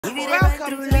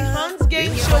Welcome to the Hans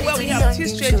Game Show, where we have two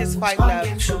strangers fight love.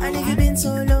 And if you've been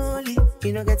so lonely,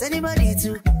 you don't get anybody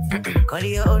to call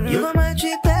your own. You got my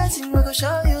trick person, we go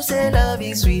show you say love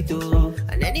is sweet too.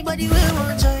 And anybody will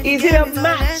want join. Is it a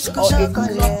match or it's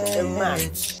not a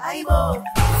match? Fine boy,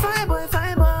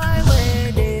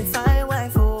 where they find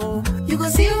wife, oh. You go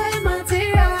see what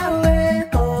material will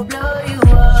go blow you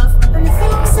off. And if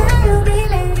you say you be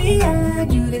lady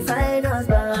and you dey find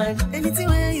husband, anything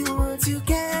where you want to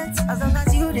get, as long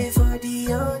as you dey for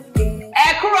the old game.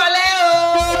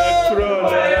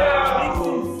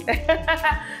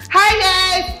 Hi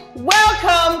guys,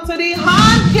 welcome to the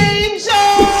Hans Game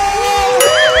Show.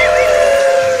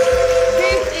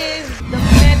 This is the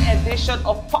main edition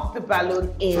of Pop the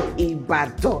Balloon in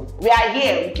Ibadan. We are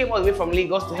here. We came all the way from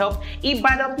Lagos to help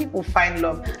Ibadan people find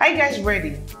love. Are you guys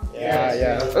ready?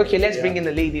 Yeah. Okay, let's bring in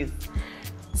the ladies.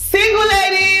 Single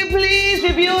lady, please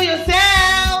review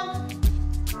yourself.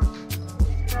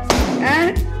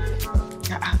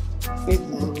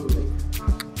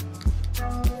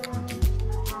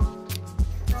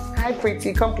 Hi,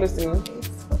 pretty. Come close to me.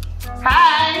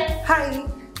 Hi. Hi,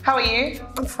 How are you?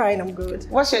 I'm fine, I'm good.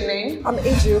 What's your name? I'm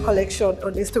Eject Collection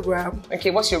on Instagram.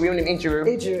 Okay, what's your real name?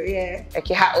 Injury. Eject, yeah.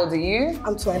 Okay, how old are you?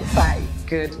 I'm 25.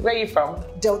 Good. Where are you from?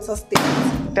 Delta State.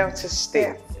 Delta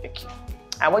State. Okay.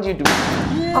 And what do you do?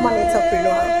 I'm an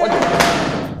entrepreneur. What do you do?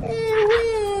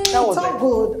 That was It's all it.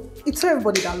 good. It's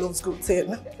everybody that loves good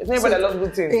thing. It's never that love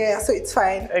good thing. Yeah, so it's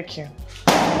fine. Okay.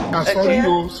 Sorry.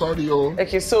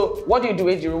 Okay, so what do you do,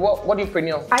 Adrian? What do you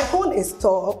preneur? I own a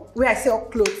store where I sell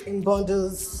clothes in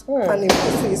bundles and in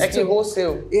pieces Actually, too.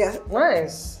 wholesale. Yeah.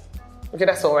 Nice. Okay,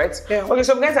 that's all right. Yeah. Okay,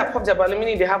 so guys that popped up,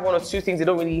 meaning they have one or two things they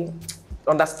don't really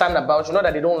understand about. You know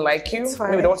that they don't like you. It's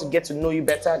fine. Maybe they want to get to know you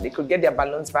better. They could get their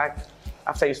balance back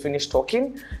after you finish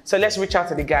talking. So let's reach out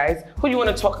to the guys. Who do you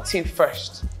want to talk to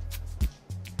first?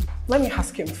 Let me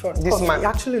ask him first. This 'cause man. He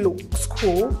actually looks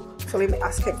cool. So let me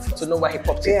ask him first. To know why he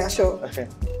popped it. Yeah, sure. Okay.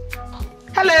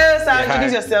 Hello, sir. hi.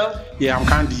 Introduce yourself. Yeah, I'm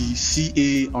Candy,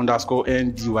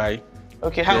 CA_NDY.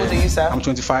 Okay, how old are you, sir? I'm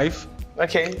 25.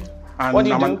 Okay. And What do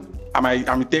you I'm do? I'm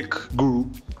a tech guru.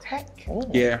 Tech. Oh.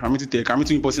 Yeah, I'm into tech. I'm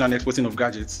into importing and exporting of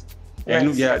gadgets. Yeah,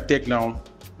 Nice. tech now.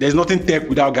 There's nothing tech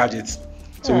without gadgets.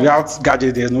 So without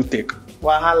gadgets, there's no tech.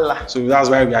 Wahala. So that's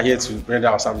why we are here to render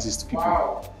our services to people.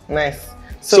 Wow. Nice.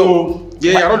 So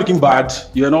yeah, you're not looking bad.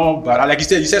 You're not bad. Like you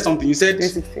said something. You said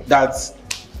 360. that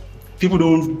people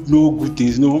don't know good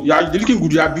things. No, you're looking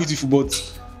good. You are beautiful, but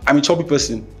I'm a chubby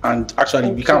person, and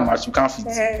actually we can't match. We can't fit.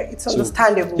 It's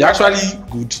understandable. You're actually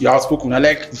good. You're outspoken. I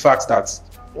like the fact that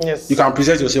Yes. you can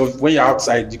present yourself when you're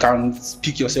outside. You can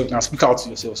speak yourself. You can speak out to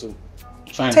yourself. So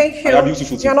fine. Thank you. You're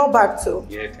beautiful too. You're not bad too.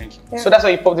 Yeah, thank you. So that's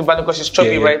why you popped the balloon because she's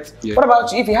chubby, Yeah, right? yeah. What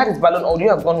about you? If you had his balloon, would you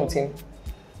have gone with him?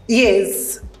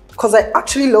 Yes, because I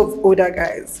actually love older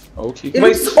guys. Okay. It But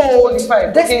looks it's old.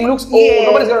 25. That's- Okay, it looks old. yeah,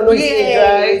 Nobody's gonna know his age,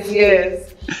 yeah, right?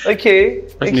 Yes. Okay.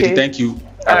 Definitely. Okay. Thank you.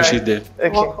 I All appreciate right. that.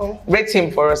 Okay. Welcome. Rate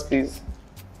him for us, please.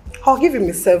 I'll give him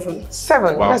a 7.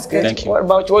 7. Wow, That's good. thank you. What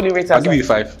about you? What do you rate I'll as? give you a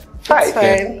 5. 5. It's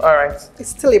fine. All right. It's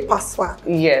still a password.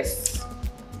 Yes.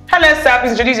 Hello, sir.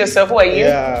 Please introduce yourself. Who are you?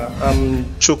 Yeah, I'm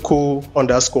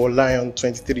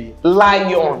Choco_Lion23.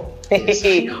 Lion.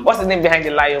 What's the name behind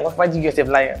the lion? Why did you get a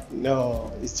lion?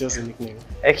 No, it's just a nickname.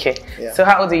 Okay. Yeah. So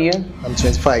how old are you? I'm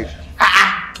 25.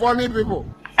 Funny people.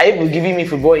 Are you giving me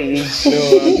football age? No,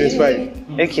 I'm 25.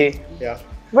 Okay. Yeah.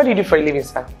 What do you do for a living,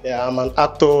 sir? Yeah, I'm an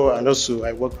actor and also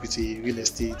I work with a real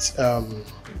estate company.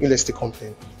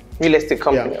 Real estate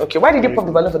company. Yeah. Okay. Why did you pop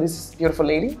the balloon for this beautiful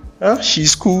lady?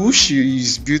 She's cool,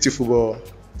 she's beautiful, but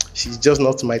she's just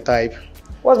not my type.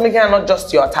 What's making her not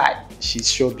just your type?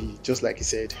 She's chubby, just like he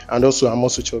said. And also I'm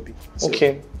also chubby. So,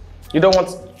 Okay. What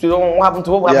happened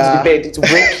to the bed to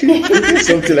break?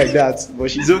 something like that.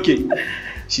 But she's okay.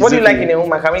 What do you like in a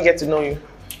woman? Can we get to know you?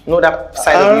 Know that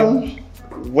side of you?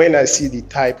 When I see the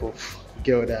type of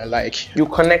girl that I like, You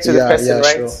connect to the person,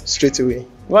 right? Sure. Straight away. You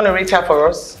want to rate her for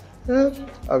us?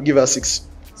 I'll give her 6.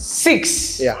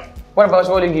 6. Yeah. What about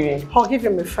you? What do you give him? I'll give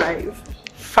him a 5.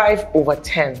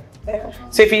 5/10. Yeah.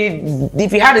 So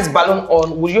if he had his balloon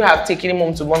on, would you have taken him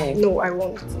home to mommy? No, I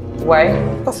won't. Why?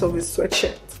 Because of his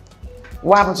sweatshirt.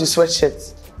 What happened to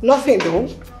sweatshirt? Nothing though,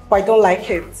 but I don't like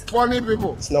it. Funny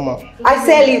people. It's normal. I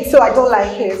sell it, so I don't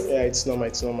like it. Yeah, it's normal.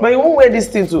 It's normal. But you won't wear this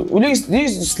thing too. Do you used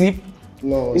to sleep?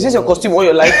 No. Is this your costume all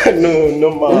your life? No,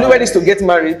 normal. Will you wear this to get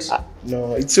married?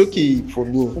 No, it's okay for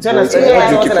me. You understand? Yeah,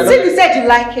 It's okay so for me. you said you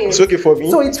like it. It's okay for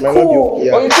me. So it's might not be cool.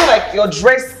 okay, Or you yeah. feel like your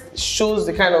dress shows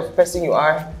the kind of person you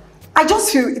are? I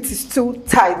just feel it is too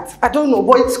tight. I don't know,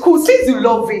 but it's cool since you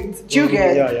love it. Do you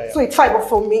get? yeah. So it's fine, but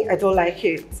for me, I don't like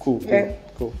it. Cool. Yeah.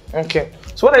 Cool. Okay.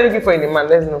 So what are you looking for in a man?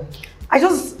 Let's know.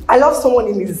 I love someone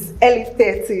in his early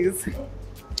 30s.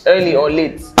 Early or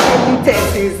late? Early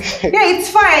 30s. Yeah,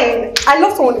 it's fine. I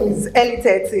love someone in his early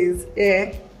 30s.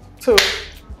 Yeah. So.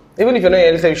 Even if you're not in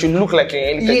your early 30s, you should look like you're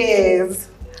in your early 30s. Yes.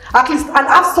 At least, and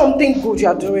have something good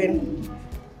you're doing.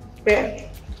 Yeah.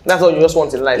 That's all you just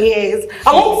want in life? Yes.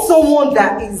 I want someone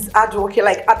that is hardworking,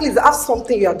 like at least have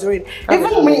something you're doing.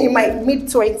 Even me in my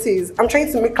mid-20s, I'm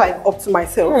trying to make life up to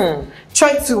myself.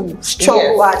 Trying to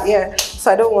struggle hard, yeah. So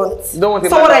I don't want someone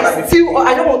I feel,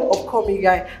 I don't want upcoming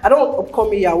guy. I don't want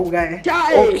upcoming Yahoo guy.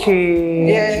 Okay.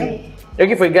 Yeah. You're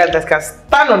looking for a guy that can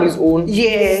stand on his own,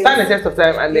 yes, stand the test of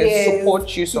time, and then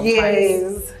support you sometimes.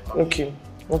 Yes. Okay.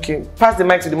 Okay. Pass the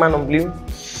mic to the man on blue.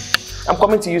 I'm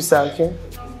coming to you, sir. Okay.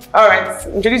 All right.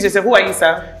 Introduce yourself. Who are you,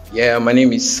 sir? Yeah, my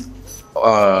name is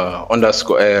Miraj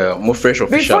official.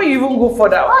 Before you even go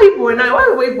further, why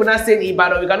are people not saying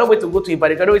Ibadan? We cannot wait to go to Ibadan.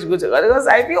 We cannot wait to go to Ibadan. Because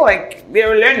I feel like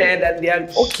they're learning that they are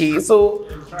okay. So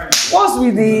what's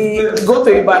with the go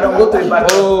to Ibadan, go to Ibadan?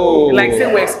 Oh, like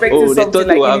say we're expecting something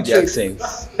like in the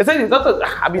accents. They said it's not.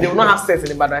 I mean, they will not have sense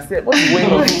in Ibadan. I said, what's going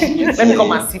on? Let me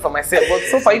come and see for myself. But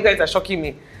so far, you guys are shocking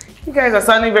me. You guys are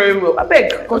sounding very well. I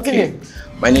beg, continue. Okay.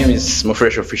 My name is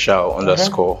Miraj official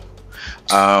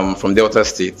 _ from Delta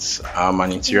State. I'm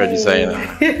an interior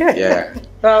designer. Yeah.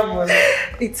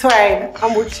 It's fine.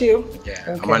 I'm with you. Yeah.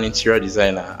 Okay. I'm an interior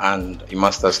designer and a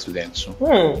master's student too.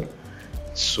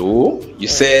 So you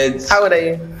said. How old are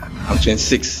you? I'm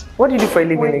 26. What do you do for a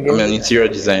living again? I'm an interior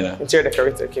designer. Interior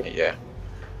decorator. Okay. Yeah.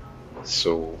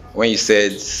 So when you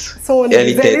said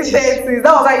early 30s, that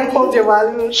was how you called your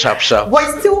value. Sharp. But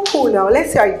it's still cool now.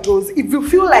 Let's see how it goes. If you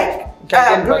feel like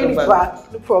bringing it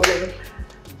back, no problem.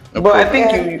 But I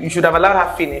think you should have allowed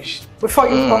her finish before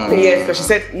you pop it. Yes, because she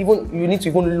said you need to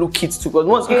even look it too. Because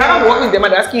once you cannot walk with them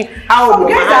and asking how old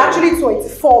you guys are actually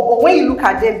 24, but when you look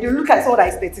at them, they look like someone that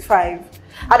is 35,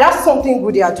 and that's something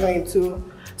good they are doing too.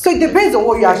 So it depends on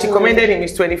what you are doing. She commended him.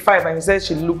 He's 25, and he said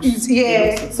she looks.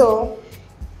 So.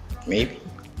 Maybe.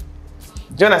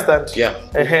 Do you understand? Yeah.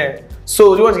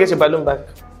 So, do you want to get your balloon back?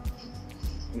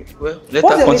 Well,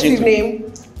 what's your native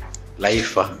name?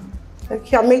 Laifa.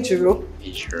 Okay, I made you.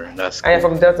 That's cool. I am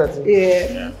from Delta too.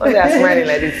 Yeah. Why they are smiling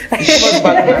like this? Give us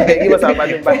balloon back. Give us our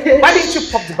balloon back. Why didn't you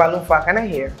pop the balloon for? Can I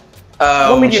hear?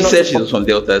 She said she was from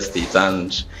Delta State,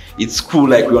 and it's cool.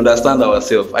 Like we understand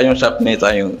ourselves. Iron sharpness,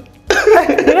 iron.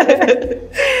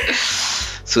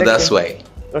 So that's why.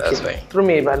 That's why. Throw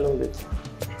me a balloon, bit.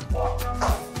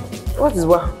 What is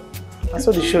what? I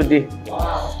saw the show day.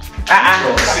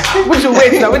 We should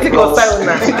wait now. Wait till go style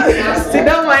now. Sit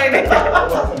down, mind.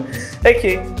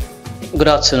 Okay. Good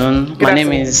afternoon. My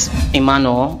name is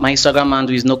Emmanuel. My Instagram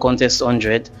handle is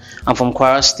NoContest100. I'm from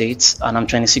Kwara State and I'm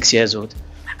 26 years old.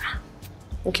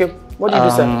 Okay. What do you do,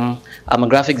 sir? I'm a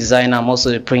graphic designer. I'm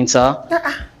also a printer.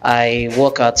 I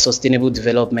work at Sustainable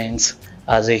Development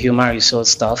as a human resource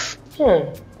staff.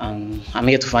 I'm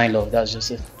here to find love. That's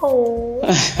just it. Oh.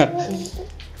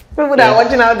 People that are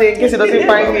watching out there, in case it doesn't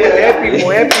find me, help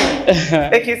people.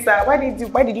 Okay, sir.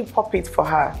 Why did you pop it for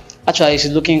her? Actually,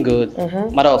 she's looking good.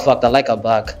 Matter of fact, I like her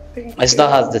bag. My sister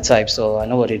has the type, so I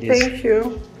know what it is. Thank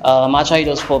you. Actually,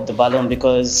 just pop the balloon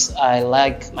because I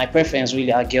like my preference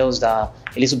really are girls that are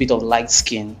a little bit of light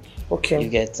skin. Okay. You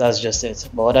get, that's just it.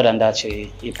 But other than that, she's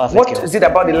perfect. What is it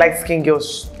about the light skin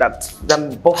girls that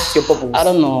box your bubbles? I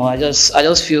don't know. I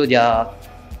just feel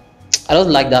I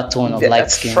don't like that tone of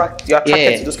light skin. You're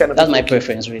attracted to those kind of that's my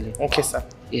preference, really. Okay, sir.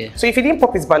 Yeah. So if he didn't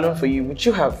pop his balloon for you, would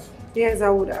you have? Yes, I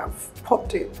would have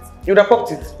popped it. You would have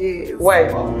popped it? Yes. Why?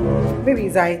 Maybe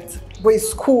it's height, but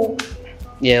it's cool.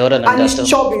 Yeah, other than that. And it's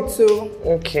chubby too.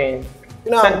 Okay.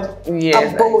 No,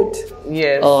 I'm bold.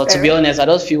 Yes. To be honest, I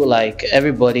just feel like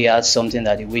everybody has something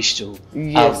that they wish to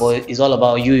have, but it's all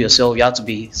about you yourself. You have to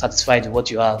be satisfied with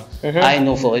what you have. I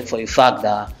know for a fact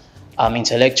that I'm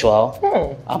intellectual,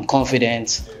 I'm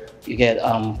confident, you get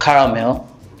caramel,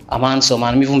 I'm handsome,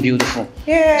 and I'm even beautiful.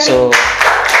 Yeah. So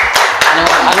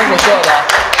I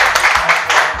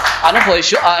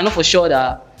know for sure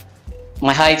that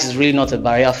my height is really not a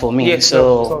barrier for me. Yes,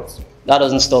 so that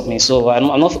doesn't stop me. So I'm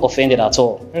not offended at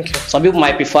all. Okay. Some people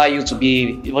might prefer you to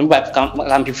be,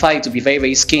 can prefer you to be very,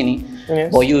 very skinny.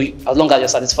 Yes. But you, as long as you're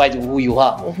satisfied with who you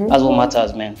are, that's what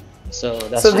matters, man. So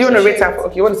that's. So do you want to rate her?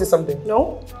 Okay, you want to say something?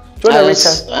 No. Do you want to rate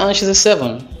her? She's a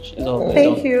 7.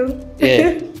 Thank you.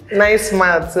 Yeah. Nice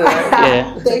smile too.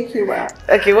 Yeah. Thank you, ma.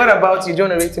 Okay, what about you? Do you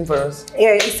want to rate him for us?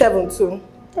 Yeah, it's 7 too.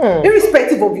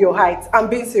 Irrespective of your height, I'm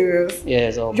being serious.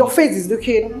 Yes. Your face is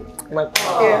looking.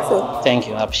 Yeah. So. Thank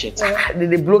you. I appreciate it.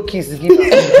 The blow kiss give.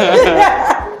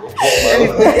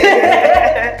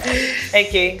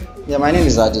 Okay. Yeah, my name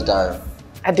is Adidar.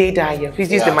 Adedaya.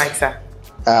 Please use the mic, sir.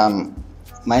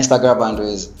 My Instagram handle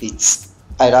is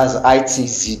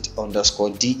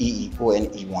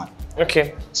ITZ_DEEONE1.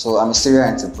 Okay. So I'm a serial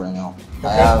entrepreneur.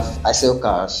 I sell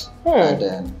cars, and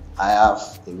then I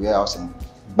have a warehouse in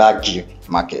Baguio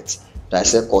Market. I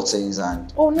sell curtains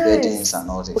and beddings and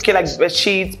all this. Okay, like bed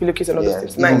sheets, pillowcases, and all those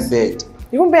things. Nice. Bed.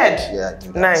 Even bed? Yeah, I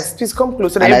do that. Nice. Please come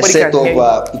close so that and everybody can hear I set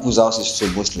up people's houses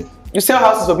too, mostly. You sell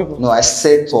houses for people? No, I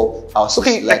set up houses.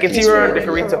 Okay, like interior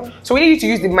decorator. So we need you to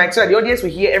use the mic so that the audience will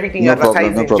hear everything you're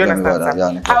advertising. No problem. Do you understand?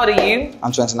 Yeah, How old are you?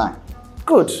 I'm 29.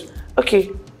 Good. Okay.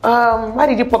 Why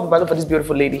did you pop the balloon for this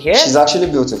beautiful lady here? She's actually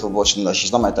beautiful, but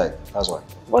she's not my type. That's why.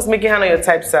 What's making her not your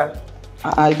type, sir?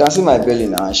 You can see my belly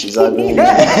now. She's ugly.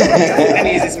 Let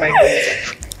me use this mic.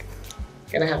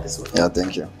 Can I have this one? Yeah,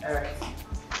 thank you. All right.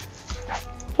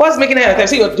 What's making her your type?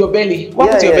 See your belly.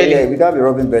 What with your belly? Yeah, we can't be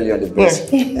rubbing belly on the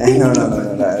breast. No.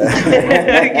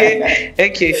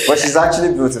 Okay. But she's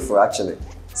actually beautiful, actually.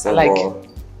 So, I like.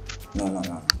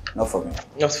 No. Not for me.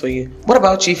 Not for you. What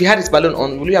about you? If you had this balloon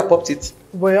on, will you have popped it?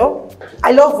 Well,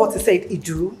 I love what he said he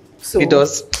do. So he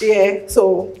does? Yeah,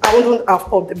 so I wouldn't have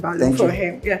popped the balloon for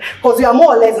him. Yeah, because we are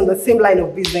more or less in the same line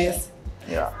of business.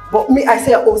 Yeah. But me, I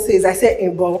say OCs, I say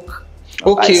embark.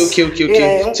 Okay.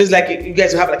 Yeah. So it's like you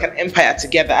guys will have like an empire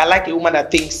together. I like a woman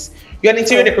that thinks. You're an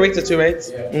interior decorator too, right?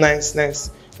 Yeah. Nice.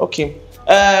 Okay.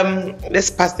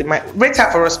 Let's pass the mic. Rate her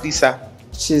for us, please, sir.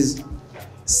 She's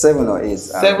 7 or 8.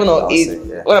 7 or 8. Say,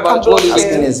 yeah. What about Her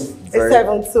skin is very...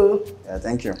 7 too. Yeah,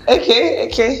 thank you.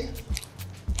 Okay.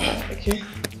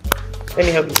 Let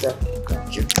me help you, sir.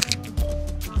 Thank you.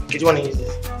 Do you want to use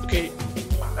this? Okay.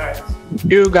 Alright.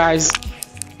 You guys,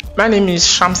 my name is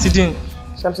Shamsidin.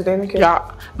 Okay. Yeah,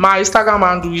 my Instagram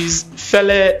handle is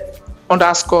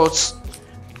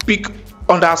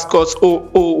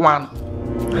fele_pick_001.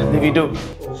 Davido.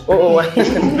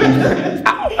 001.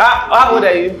 How old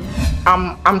are you?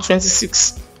 I'm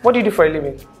 26. What do you do for a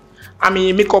living? I'm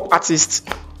a makeup artist,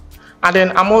 and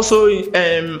then I'm also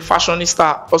a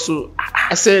fashionista. Also,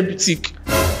 I sell boutique.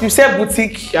 You sell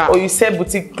boutique, yeah, or you sell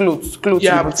boutique clothes?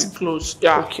 Yeah, boutique clothes.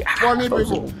 Yeah. Okay.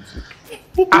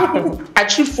 I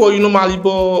cheap for you normally,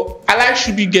 but I like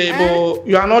should girl, but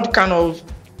you are not kind of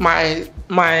my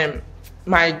Can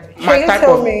you type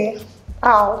tell of. me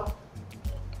how?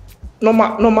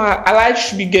 Normal. I like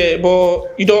should girl,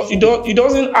 but you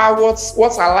doesn't have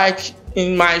what I like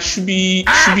in my should be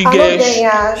girl. I'm not getting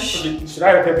Ash. Should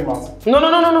I repeat him out? No.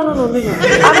 I'm not getting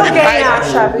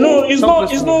Ash, Abby. No, it's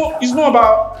not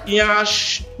about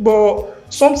Yash, but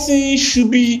something should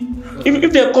be.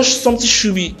 If they coach something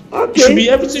should be, it should be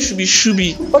everything should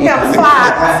be. Okay, I'm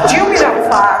fat. Do you mean I'm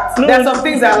fat? No, there are some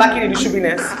things that are lacking in the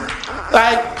shoobiness.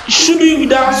 Like should be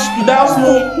without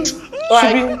no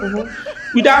like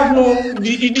without no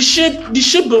the shape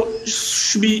should be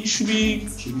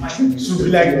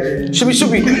like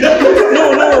should be.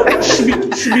 No, should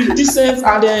be decent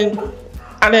and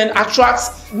then attracts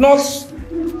not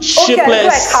shapeless. Okay,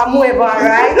 like Kamueva,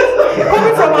 right?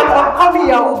 Coming from an upcoming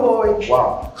young boy.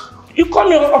 Wow. You call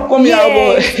me upcoming young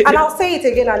boy. And I'll say it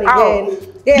again and How? again.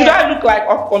 Yeah. Did I look like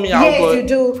upcoming young boy? Yes, you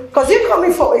do. Because you're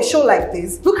coming for a show like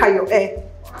this. Look at your hair.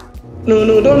 No,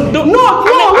 don't. No,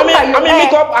 I'm a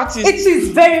makeup artist. It is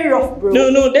very rough, bro.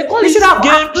 No, they call you it should have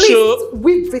game at least show.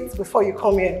 weave it before you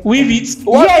come here. Weave it?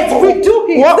 What? Yes, we do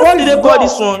it. What did they call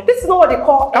this one? This is not what they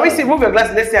call. Can we see? Move your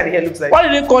glasses. Let's see how the hair looks like. What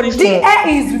did they call this The one? hair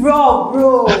is raw,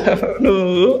 bro.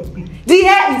 No. The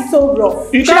hair is so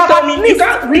rough. You can't tell me.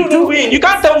 You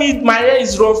can't tell me my hair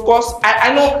is rough because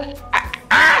I know.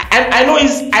 I know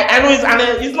it's and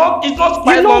it's not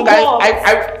quite long.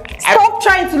 Stop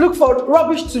trying to look for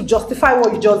rubbish to justify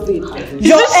what you just did.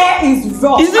 Your hair is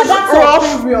rough. Is this and that's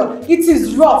rough? It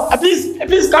is rough. Please,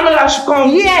 camera should come.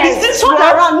 Yes. Is this turn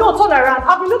rough? around. No, turn around.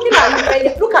 I've been looking at your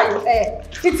hair. Look at your hair.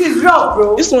 It is rough,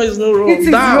 bro. This one is no rough. It is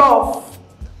rough.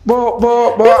 But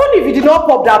even if you did not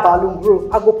pop that balloon, bro,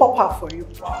 I go pop her for you.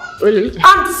 Really?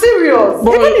 I'm serious.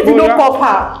 Even if you don't pop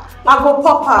her, I go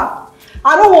pop her.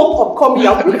 I don't want upcoming.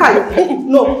 Look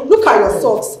at your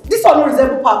socks. This one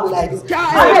resemble Pablo like this.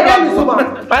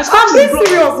 My socks is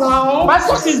serious now. My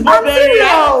socks is Burberry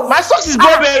now. My socks is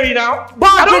Burberry now.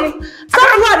 But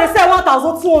somewhere they say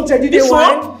 1,200. Did they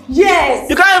want? Yes.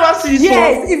 You can't ever see this one.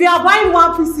 Yes. If you are buying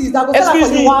one pieces, that goes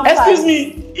Excuse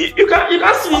me. You can't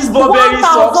see this Burberry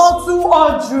socks.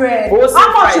 1,200. How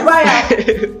much you buy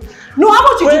it? No, how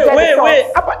much did you get? Wait.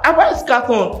 I buy this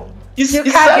carton. It's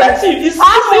selective.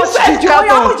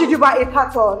 How much did you buy a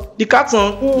carton? The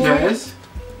carton? Yes.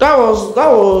 That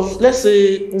was let's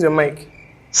say. Use your mic.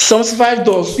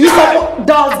 $75. You suppose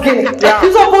dollars guinea. Yeah.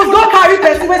 You suppose go carry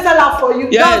person wey sell am for you.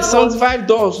 Yeah, That's $75.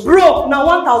 Bro, now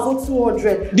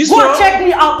 1,200. This Go one? check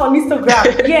me out on Instagram.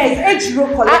 Yes,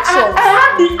 Ejiro collection.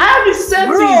 I have the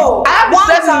settings. Bro, I have the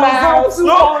settings in my house.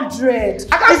 No, 1,200.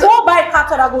 I can't If you want buy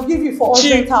carton, I go give you for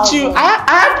chill. 100,000. I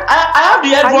have the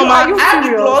head Are you- warmer. are you I have the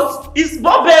serious? clothes. It's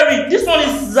Burberry. This one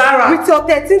is Zara. With your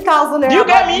 13,000 naira. You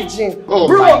get me? margin. Oh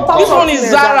Bro, my stop This one is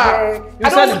talking Zara. about I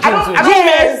don't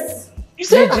Yes. You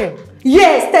said Gym.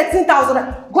 Yes, 13,000.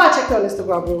 Go and check it on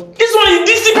Instagram, bro. this one is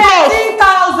DC Plus.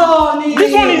 13,000.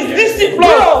 This one is DC Bro,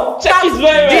 Plus. Check it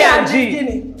very well. D&G. Check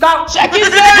it Not very the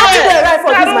right well.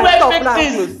 for I this don't my wear top fake now.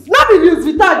 things. Not be Louis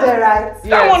Vuitton there, right?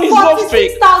 That one is not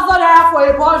fake. 46,000 naira for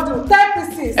a bundle. 10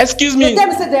 pieces. Excuse They me. tell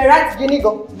me say they right guinea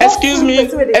go. Excuse me.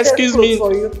 Excuse me.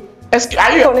 For you. Are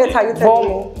you? Connect how you tell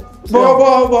me.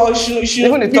 But you should.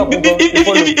 Even the top will go.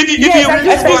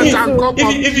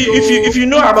 If you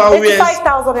know about wares,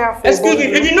 85,000 naira for a excuse me,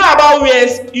 bundle. if you know about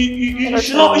wares, you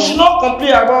should not complain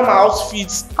about my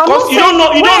outfits I'm not because you don't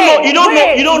know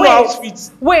saying-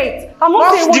 outfits. Wait, I'm not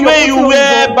Not saying what the way you're you putting on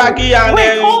wear the baggy and Wait,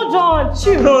 then- hold on,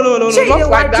 chill. No, Chill, not you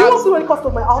like Do you that. want to know the cost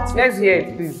of my outfit? Let's hear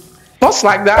it, please. Not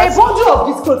like A that. bundle of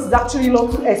these clothes is actually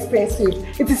not too expensive.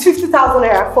 It is 50,000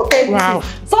 naira for 10 Wow.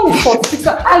 pieces. Some is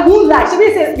 46,000. I won't lie. She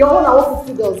says your own I want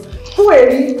 $50. Who are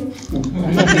you?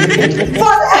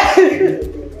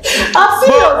 I'm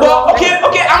serious. But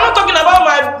okay, I'm not talking about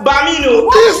my Bamino.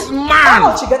 How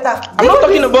much you get that? I'm not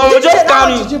talking about- just How calm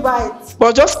much did you buy it?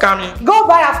 But just calm me. Go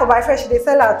buy her for my friend. They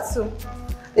sell her too.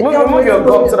 They tell me Move your wetin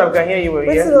no gum dey- so that we can hear you well,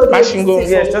 wetin yeah? no dey Machine gun.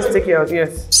 say Yes, for just you. take it out,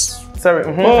 yes. Sorry.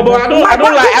 But I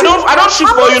don't shoot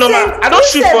for you no man. I don't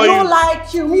shoot for I don't you.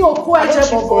 like you. Me Oko don't Eje shoot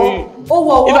for Bobo. you. Oh,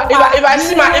 wow, If I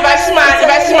see my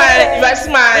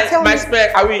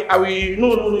spec, I will no.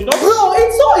 You don't. Bro,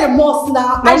 it's not a must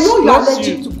now. I know you're Not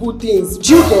allergic you. to good things.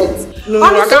 Do you get? No,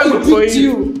 and I it's can't not a go for big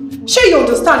you. deal. Sure, you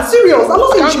understand. Serious. I'm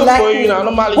not saying can't you go like for you me. now,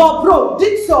 normally. But bro,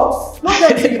 this sucks. Not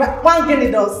that you buy one guinea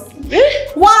does.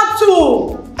 1,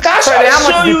 2. Sorry, how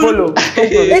much show is the you. polo?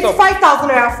 It's 5,000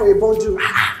 naira for a bundle.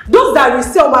 Those that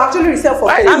resell, but actually resell for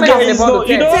Why 10,000. How many is the no, bundle?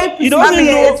 you don't- you don't How many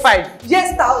know- is 5?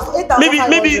 Yes, 8,500.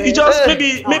 Maybe it just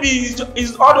maybe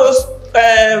it's all those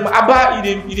Abba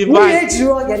you dey buy.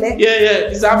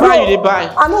 Yeah, it's Abba you dey buy.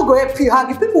 I no go help you.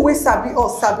 The people wey sabi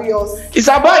us. It's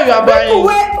Abba you are People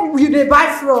buying. where you dey buy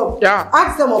from. Yeah.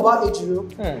 Ask them about Ejiro.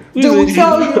 Who They will is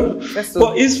tell it? you.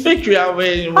 But it's fake you are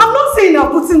wearing. I'm not saying I'm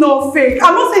putting on fake.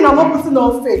 I'm not saying I'm not putting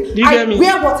on fake. Do you I get me?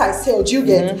 wear what I sell. Do you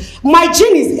get? My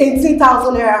jean is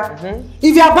 18,000 naira.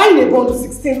 If you are buying a bundle,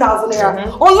 16,000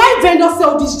 naira. Online vendors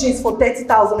sell these jeans for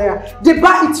 30,000 naira. They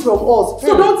buy it from us.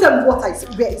 So don't tell me what I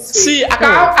wear is fake. See, I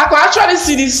can actually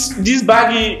see this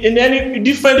baggy in any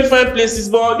different places,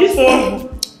 but this one,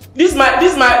 this my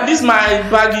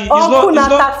baggy is Uncle not.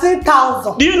 na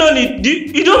 13,000. Do you know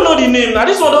you don't know the name now?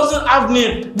 This one doesn't have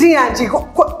name. D&G.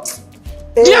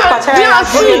 D&C.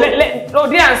 No,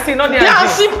 D&C, not D&G.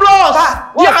 D&C plus.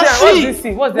 What's D&C.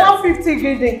 this? What's that? 150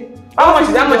 guinea. How much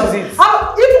is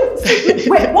it?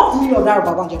 Wait, what do you know that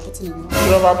Baba you're putting in?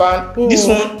 Rubber band. This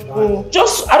one.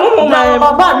 Just I don't know my.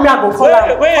 Baba me I go call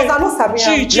her. Wait. Because I know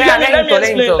Sabina. Chi,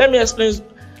 let me explain.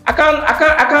 I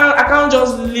can't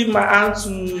just leave my hand to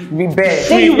Be bare.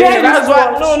 Then you wear that's why.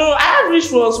 wristwatch. No. I have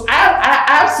wristwatch. I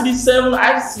have Series 7. I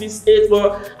have Series 8.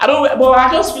 But I don't. But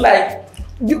I just feel like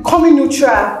You coming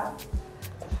neutral.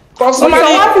 because So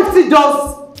normally. 150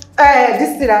 does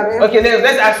this thing I mean. Okay,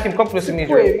 let's ask him. Come close to me,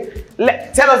 Dre.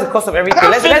 Tell us the cost of everything. I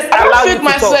can't Allow fake you to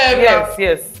myself talk. now.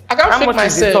 Yes. I can't How fake much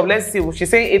is the myself. top? Let's see. She's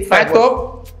saying My 8,500.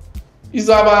 top is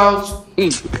about.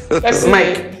 Let's see.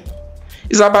 Mike.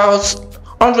 It's about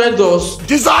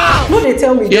 $100. No, they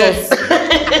tell me Yes. this. Bro.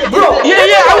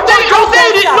 Yeah. I'll tell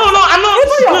you. No. I'm not.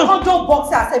 Even your No. condom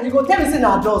boxers, if you go tell me say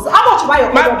na does. How much you buy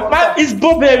your condom boxers? It's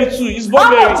Burberry too. It's How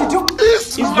Burberry. much did you?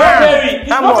 It's Burberry. It's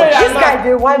How much? Burberry. This guy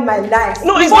dey whine my life.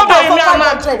 No, it's not very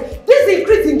mad. This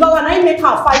increase in dollar na him make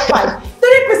am 5.5.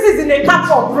 3 pieces in a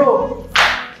carton, bro.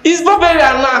 It's Burberry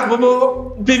and Mark,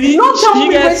 Bobo. Baby, No tell you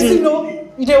me get wetin me. you know.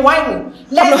 You dey whine me.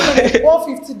 Let's say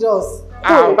 $150.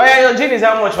 Ow. But yeah, your jean is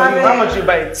how much for you? How much you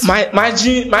buy it? My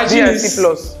jean D&C is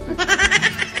plus.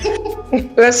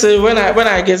 Let's say when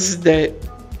I get it there,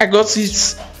 I got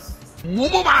it.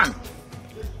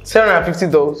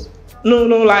 $750. No,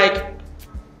 like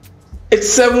it's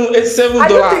seven Are you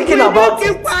 $7. thinking about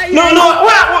it? No. You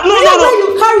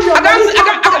carry your I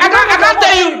can't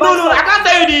tell you. No. I can't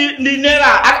tell you the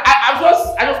naira. I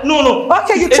don't. No.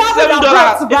 Okay, you It's travel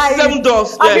abroad to buy It's it.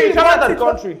 $7. I mean, Yeah, Come out of the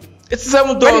country. it's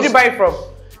 $7. Where did you buy it from?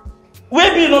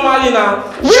 Where be normally now?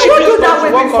 We will do that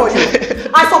What way for you.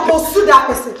 I suppose sue that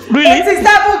person. Really?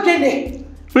 87 guinea.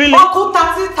 Really? Uncle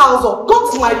 30,000.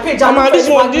 Go to my page. Mama, this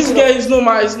girl is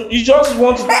normal. You just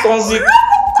want to toxic.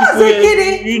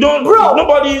 You don't. Bro,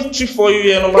 nobody cheap for you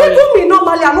here normally. You do me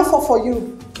normally. I don't fall for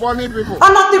you. Funny people.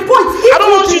 And at the point, I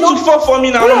don't want you to fall for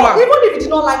me now, normal. Even if you did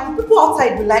not like me, people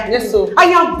outside will like Yes, me. so. I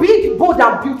am big, bold,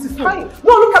 and beautiful.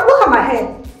 No, look at my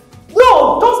hair.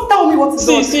 No, don't tell me what to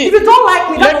do. If you don't like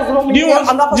me, that does not mean do you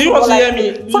want to hear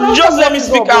me? Just let me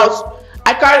speak out.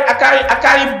 I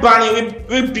carry Barney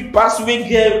with big pass. We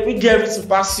get everything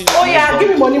pass you. Oh yeah, give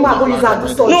me money, man. Go use and do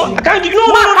surgery. No, I can't give. No.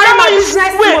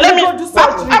 Wait, let me.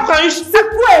 How can you?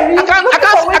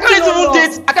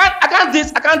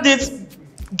 I can't date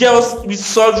girls with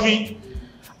surgery.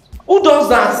 Who does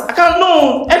that? I can't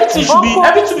know. Everything should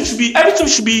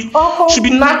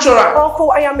be natural.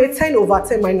 Uncle, I am a 10 over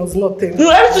 10 minus nothing. No,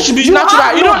 everything should be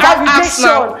natural. You don't have ass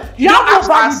now. You have no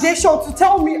validation to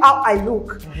tell me how I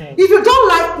look. If you don't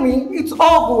like me, it's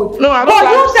all good. No, I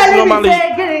don't like you normally.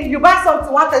 Say, you buy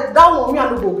something, that one me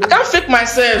and no go. I can't fake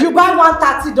myself. You buy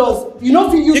 $130. You know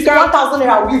if you use 1,000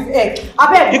 naira with egg.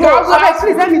 I bet. You can also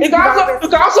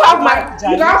have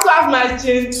my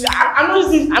change. I'm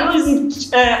not using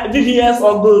VVS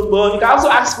or gold, but you can also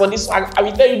ask for this. I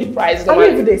will tell you the price. I know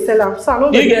if they sell them, so I know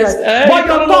the price. But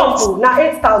your top now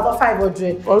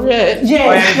 8,500. Oh yeah.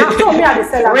 Yes. Now tell me how they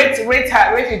sell them. Rate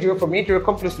it for me. It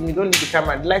come close to me. Don't leave the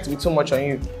camera. I'd like to be too much on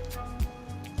you.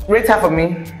 Rate her for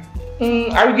me.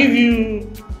 I will give you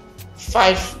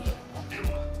 5.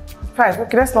 5.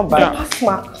 Okay, that's not bad. Yeah.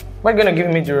 Smart. What are you gonna give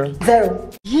me, Jiro? 0.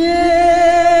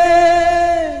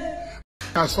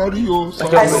 Sorry, you.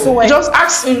 I swear. Just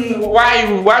ask him why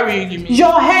will you give me?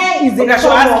 Your hair is a Okay,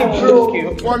 so ask him.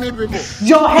 Okay. Funny people.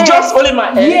 Your hair. Just only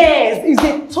my hair. Yes, it's a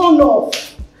turn off.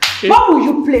 Okay. What will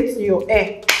you play to your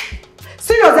hair?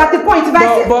 Seriously, at the point if I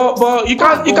say, but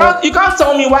you can't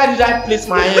tell me why did I place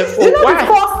my hair for? You know why? the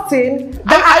first thing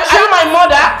Are you my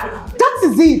mother? That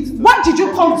is it. Why did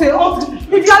you come to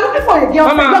if you are looking for a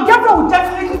girlfriend, Mama, your girlfriend will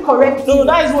definitely correct you. No,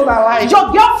 that is what I like.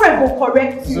 Your girlfriend will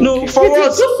correct you. No, for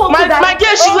what? My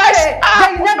girl, she likes.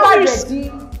 Then you never ready.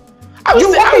 You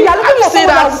are looking for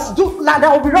someone that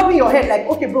will be rubbing your head like,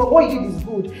 okay, bro, what you did is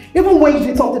good. Even when you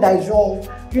did something that is wrong,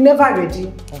 you're never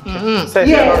ready. So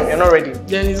yes. you're not ready.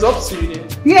 Then it's up to you.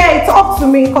 Yeah, it's up to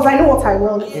me because I know what I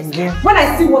want. When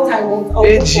I see what I want, I'll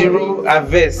go Jiro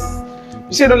Aves.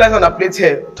 You say don't like on a plate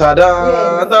here.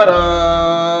 Ta-da,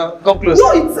 ta-da. Come close.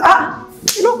 No, it's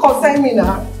you don't concern me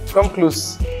now. Come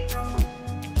close.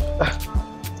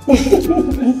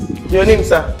 Your name,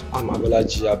 sir? I'm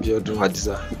Abolaji Abiodun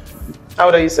Adiza. How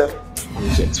old are you, sir?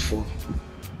 I'm 24.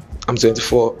 I'm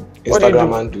 24.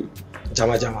 Instagram handle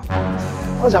Jama Jama.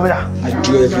 What's Jama? I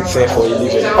do everything for a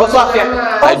living. Also Afia.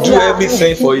 I do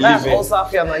everything for a living. Also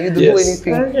Afia now. You do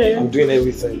anything. Okay. I'm doing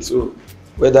everything. So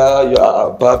whether you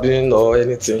are barbing or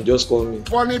anything, just call me.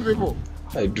 Funny people.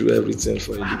 I do everything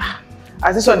for a living.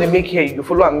 As this one they make hair, you go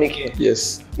follow and make hair.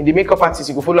 Yes. In the makeup artist,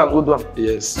 you go follow and go do them.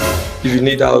 Yes. If you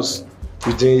need house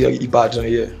within Ibadan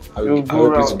here, I will be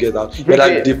to get out.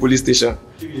 Whether the police station,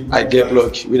 I get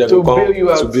blocked. We will come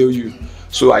to bail you.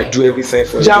 So I do everything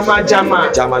for Jama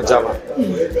Jama. Jama Jama.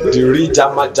 The real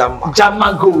Jama Jama.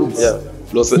 Jama gold. Yeah.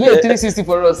 Plus, 360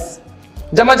 for us.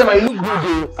 Jama Jama, you look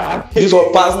good. This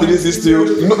was past 360.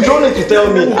 You don't need to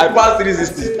tell me. I passed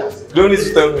 360. You don't need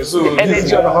to tell me. So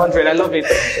energy on 100. I love it.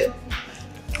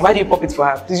 Why do you pop it for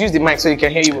her? Please use the mic so you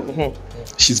can hear you.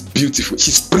 She's beautiful.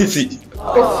 She's pretty.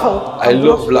 I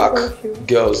love black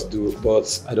girls,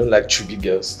 but I don't like chubby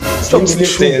girls. Slim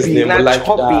things, they like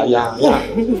that. Yeah.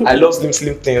 I love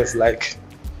slim things like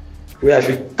where I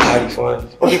feel carry fun.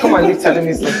 Okay, come and lift her. Let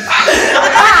me see. You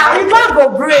can't go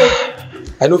break.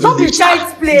 I know don't be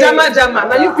child's play. Jama Jama.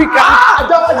 Now you pick her.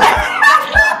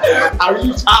 I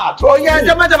reach hard. Oh yeah,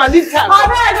 Jama Jama, lift her. I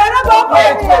don't know.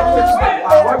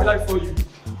 Why will I for you?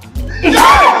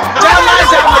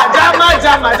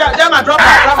 Jama, drop her.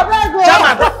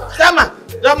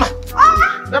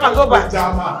 Jama, go back.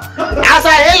 As I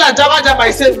hail her, Jama,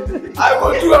 I say, I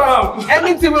will do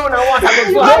anything we want, I go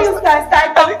do. Why you guys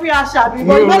start talking Ashabi?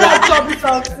 But you know like chubby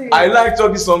something. I like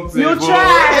chubby something. You try.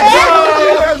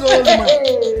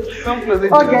 Come close.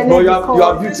 Okay, but you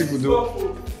are beautiful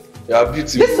though. You are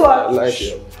beautiful. This one. I like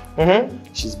her.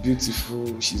 She's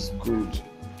beautiful. She's good.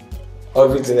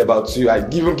 Everything about you, I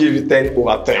even give you 10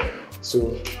 over 10.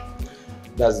 So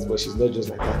that's it, but she's not just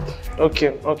like that.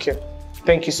 Okay.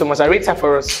 Thank you so much. I rate her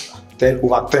for us. 10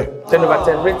 over 10. 10 over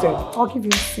 10. Rating. I'll give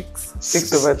you 6.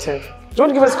 6 over 10. Do you want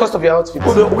to give us the cost of your outfit?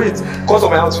 Hold on, wait. Cost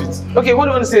of my outfit. Okay, what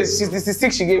do you want to say? She's the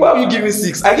 6 she gave. Why will you give me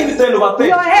 6? I give you 10 over 10.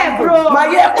 Your hair, bro. My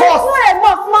hair cost.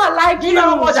 Like you know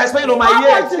how much I spend on my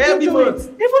hair every month.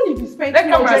 Even if you spend Let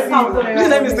me 200,000, Please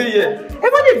let me stay here.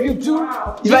 even if you do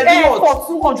If the I do hair what?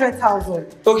 for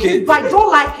 200,000. Okay. If I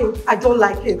don't like it, I don't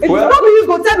like it. Well- Not you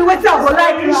go tell me what I go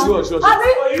like now. Sure. I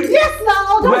mean, yes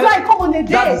now, that's Well, why I come on a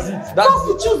date. that is it, that Just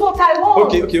is to choose what I want.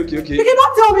 Okay. You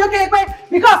cannot tell me, okay,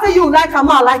 because say you like him,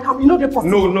 I like him. You know the person.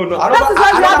 No. That is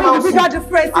why we have individual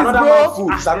differences, Another bro. man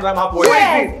food. It's another man boy.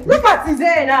 Yes, look at his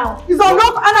hair now. He's on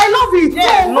rock, and I love it.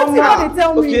 Yes, So, what's he gonna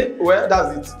tell me? Okay, well,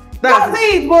 that's it. That's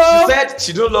it, bro. She said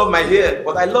she don't love my hair,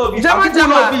 but I love it. Jama, And people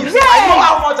Jama. love it. Yeah. I know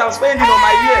how much I'm spending on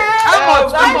my hair. How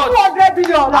much? How much? 200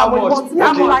 billion. How much?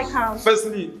 I'm like him.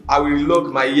 Firstly, I will relock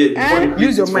my hair before they plait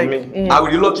Use your it for mic. me. I will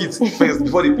relock it first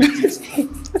before they plait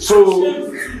it. So,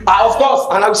 of course,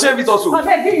 and I will shave it also. I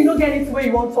beg you don't get it where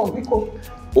you want to, because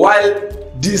While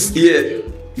this hair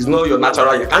is not your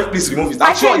natural hair, can you please remove it?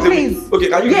 I'm I sure can, it's a please. Okay,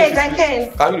 can you Yes, remove it? I please?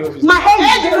 can. Can you remove it? my hair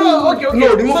is very Okay.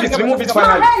 No, remove it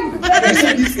finally. My hair is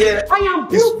very You see this hair I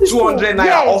am is beautiful. 200 naira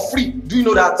Yes. or free. Do you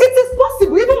know that? It is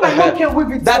possible. Even my mom can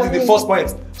weave it. That for is the me. first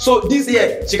point. So this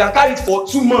year she can carry it for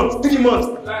 2 months, 3 months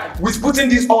with putting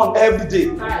this on every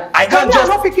day. I can't But just me, I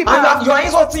don't pick it and up. you are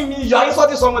insulting me. You are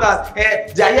insulting someone that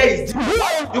their hair is deep.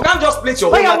 You can't just plait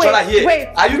your own natural hair. Wait,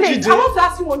 Are you please, kidding? I want to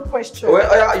ask you one question. Well,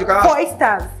 yeah, you can For ask.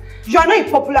 instance, you are not a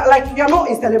popular, like you are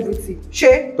not a celebrity,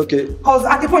 Shay. Okay. Because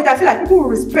at the point I feel like people will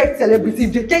respect celebrity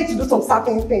if they tend to do some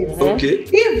certain things. Okay.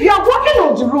 If you are walking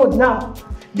on the road now,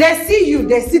 they see you,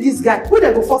 they see this guy, who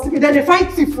they go first sleep, then they find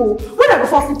people, who they go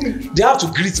first sleep. They have to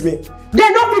greet me. They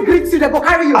not be greet you, they go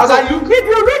carry you. As I look- If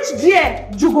you reach there,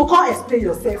 you go come explain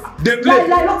yourself. They play.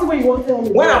 Like not the way you want to tell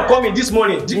me. When I'm coming this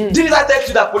morning, didn't I text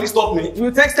you that police stopped me?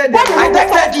 You texted them. I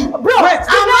texted you. Bro, Wait.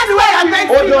 I'm not the way I texted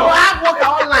Hold you. on. I have worker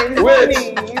online. It's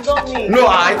Wait. not me. It's not me. No,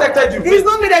 I texted you. It's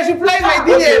not me that should play my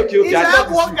DM. Okay. It's I have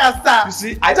thought worker star. You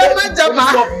see, I texted you. Police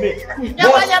stopped me.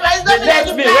 Jama, But Jama, it's not they me that left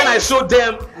should me play. when I showed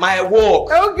them my work.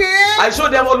 Okay. I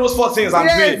showed them almost 4 things I'm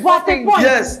Yes. doing. But the point,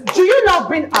 Yes. do you not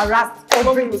been harassed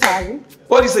every time?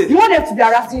 What do you say? You want them to be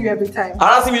harassing you every time.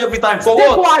 Harassing me every time. For They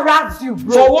what? go harass you,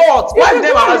 bro. For what? Why Even did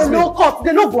they when harass they me? no cut,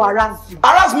 they no go harass you.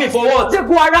 Harass me for what? They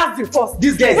go harass you first.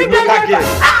 This guy is a If they local never- girl.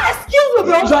 Excuse me,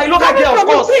 bro. You are a local Coming girl, of from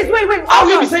me, course. Please, wait. How hold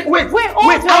you on. be saying? Wait.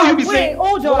 hold How on, you be saying?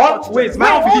 Hold on. Wait.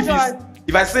 My own belief hold is on.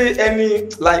 if I say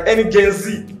any Gen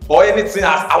Z or anything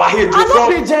as our head, I'm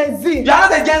not a Gen Z. You are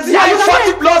not a Gen Z. Yeah, Are you you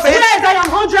 40 plus age? Yes, I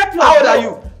am 100 plus. How old bro. are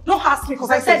you? Don't ask me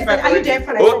because I said it. Are you there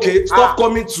for like Okay, stop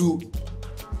coming to.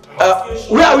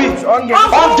 Where are we? On game.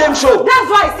 On game show. That's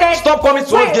why I said. Stop coming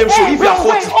to Wait, on game show hey, if you are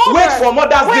bro, 40. hold Wait on. for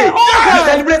Mother's Wait, Day. hold Be on.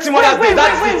 celebrating Mother's Day.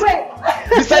 That's it.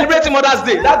 Be celebrating Mother's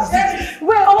Day. That's it.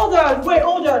 Wait, hold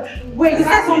on. Wait, you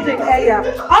said something earlier.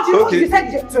 How do you Okay. you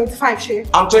said you're 25, Shay?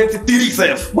 I'm 23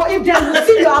 self. But if they will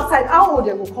see you outside, how old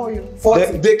they will call you?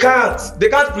 40. They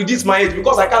can't predict my age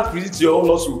because I can't predict your own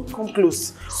also. Come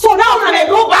close. So now can I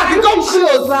go back? You come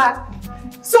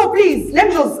close. So please, let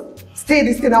me just say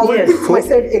this thing. I will Yes. repeat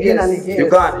myself again and again.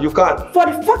 You can't. For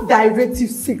the fact that I rate you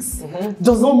 6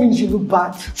 does not mean you look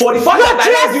bad. For the fact that I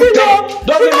rate you 10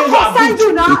 doesn't mean you are good.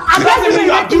 You now. Doesn't mean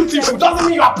you are beautiful. Doesn't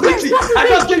mean you are pretty. I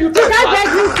just gave you 10 Did I beg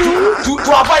you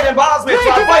to avoid embarrassment, to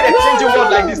avoid exchanging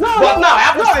words like this. But now I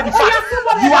have to say the fact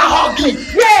you are ugly.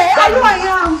 Yeah, I know I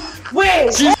am.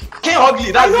 Wait. She's ugly.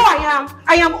 I That's know it.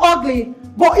 I am ugly.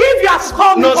 But if you have to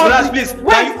call me No, ugly, Miraj, please.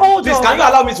 hold Please, on. can you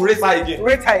allow me to rate her again?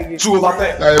 Rate her again. 2 over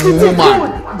 10. It is good.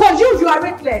 But you are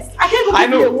reckless. I can't I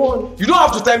even give you a know. 1. You don't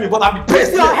have to tell me, but I'm impressed.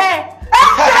 It's your hair.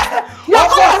 Your Of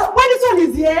course. color, when this one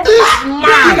is here,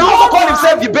 He can also call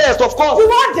himself the best, of you course.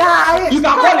 won't die. He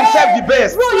can call himself the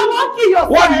best. Bro, you won't kill yourself.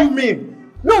 What do you mean?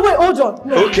 No, wait, hold on.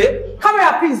 No. Okay.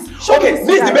 Camera, please. Show Okay, me this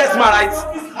is the guy. best man,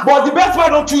 right? But the best man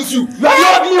don't choose you. You are the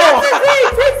ugly This is one.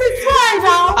 it. This is fine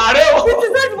now. Areo. This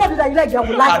is everybody that you like that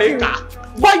will like you. Areka.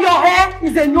 But your hair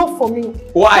is a no for me.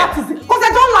 Why? That is it. Because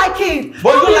I don't like it. But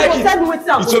you How don't go like tell me it. wetin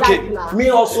I It's go okay. like now? Me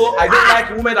also, I don't like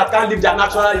women that can't live their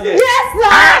natural hair. Yes, now.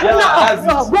 Yeah, that's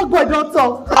no, it. broke boy don't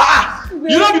talk.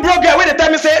 You know the broke girl when they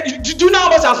tell me say, do you know how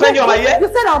much I'm spending on my hair? You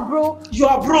said I'm broke. You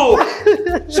are broke.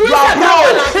 You are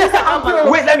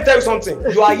broke. Wait, let me tell you something.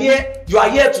 You are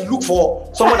here to look for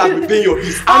someone that will pay your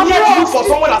bills. I'm here to look for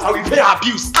someone that will pay her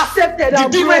bills. Accepted. The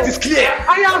I'm difference broke. is clear.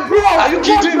 I am broke. Are you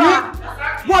kidding me?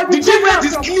 But The difference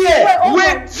is clear.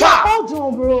 Way far. Hold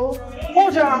on, bro.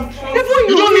 Hold on. Even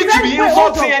You don't need to be insulting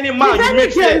hold on. any man If you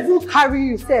make fair. girl carry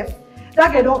yourself,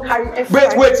 that girl don't carry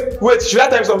effort. Wait. Should I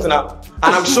tell you something now?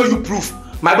 And I'll show you proof.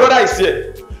 My brother is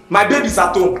here. My babe is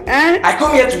at home. I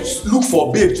come here to look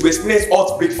for babe to experience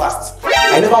hot breakfast.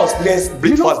 I never experienced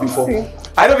breakfast before.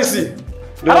 I never see.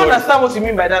 I don't understand what you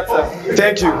mean by that, sir.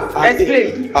 Thank you.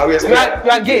 Explain. I will explain.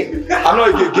 You are gay. I'm not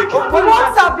a gay. But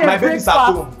what's up there? My baby's at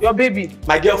home. Your baby.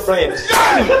 My girlfriend.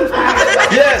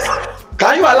 Yes.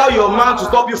 Can you allow your man to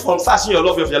stop you from searching your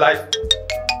love of your life?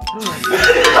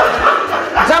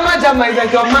 Jama is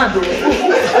like your man,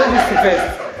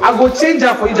 though. I go change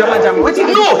her for you, Jama. What you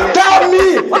No, tell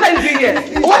me. What are you doing here?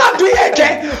 What I'm doing here,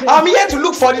 Ken? I'm here to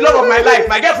look for the love of my life.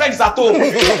 My girlfriend is at home.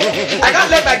 I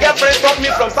can't let my girlfriend stop me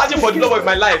from searching for the love of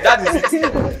my life. That is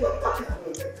it.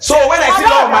 So when I see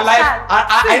love of my life,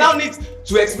 I now need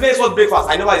to explain what breakfast.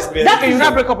 I never explained. That you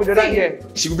not break up with the other here.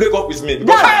 She will break up with me.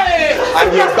 Hey! I'm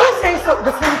You're here still back. saying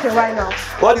the same thing right now.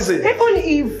 What is it?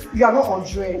 Even if you are not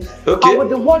 100, Okay. and with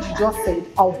the word you just said,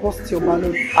 I'll bust your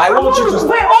balloon. I want you to.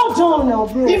 Wait, hold on now,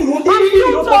 bro. If you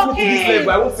don't talk to this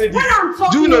level, I won't say this. When I'm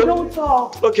talking, Do you you know? don't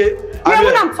talk. Okay. Yeah,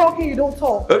 when I'm talking, you don't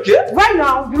talk. Okay. Right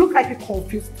now, you look like a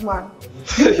confused man.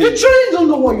 You truly don't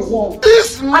know what you want.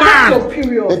 This And that's your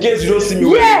period. In case you don't see me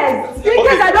well. Yes, in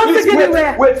case I don't please, see you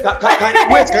anywhere. Wait,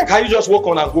 can you just walk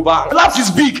on and go back? Laugh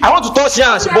is big. I want to touch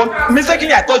hands, but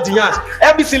mistakenly I touch the hands.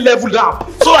 Everything level down.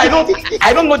 So I don't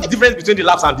know the difference between the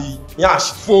laps and the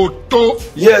yansh. Photo.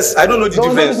 Yes, I don't know the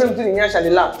difference. Between the yansh and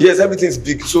the lap. Yes, everything's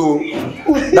big. So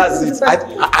that's it.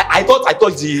 I thought I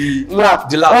touched the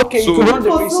lap. Okay, so, you run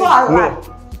the So facing. alright.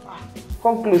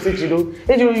 Come close, Ejido.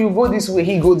 Ejido, you go this way,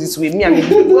 he go this way. Me and me.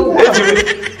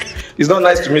 It's not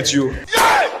nice to meet you.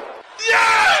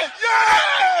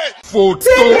 Photo.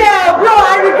 See here, bro,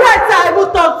 I regret I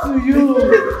even talk to you.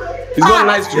 It's not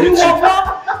nice to meet you.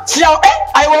 See how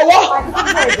I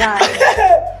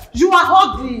You are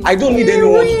ugly. I don't need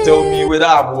anyone to tell me whether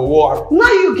I'm a war.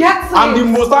 Now you get it. I'm the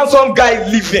most handsome guy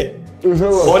living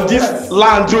on this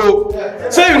land, Joe.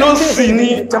 Say you don't see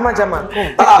me. Jama.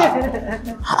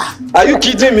 Are you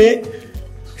kidding me?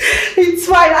 It's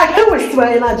fine. I can't waste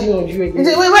my energy on you again.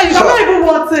 Wait, I'm not even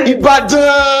wanting.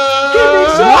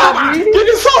 Ibadan. Give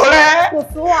me so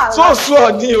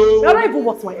ni You're o. not even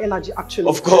worth my energy, actually.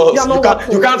 Of course,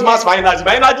 you can't match my energy.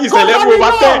 My energy is a level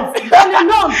over 10.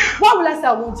 Why will I say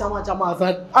I want Jama as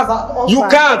a You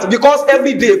can't, because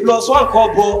every day plus one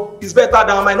kobo is better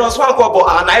than minus one kobo,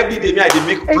 and every day me I dey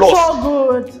make It's plus. all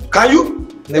good. Can you?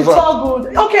 Never. It's all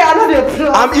good. Okay, I know the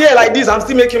plus. I'm here like this. I'm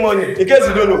still making money. In case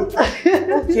you don't know.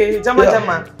 Okay, Jama.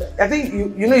 I think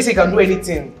you know you say you can do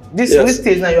anything. This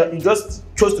stage now, you just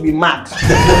chose to be mad.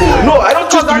 No, I don't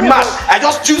choose to be mad. I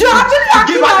just choose to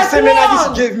give her the same energy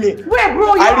she gave me. Wait,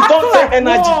 bro, I return same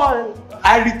energy.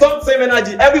 I return same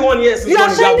energy. Everyone here is You're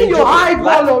shining your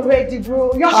eyeball already,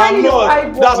 bro. You're shining your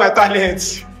eyeball. That's my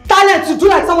talent. Talent to do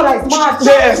like someone that is mad.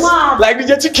 Yes, Mad. like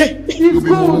DJ Chicken. It's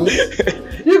good.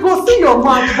 You go see your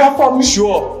man, but for me,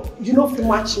 Sure. you know if you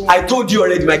match me. I told you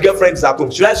already, my girlfriend is at home.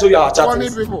 Should I show you our chat?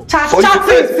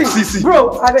 Chatting. See.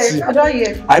 Bro, I don't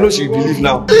hear. I know she will believe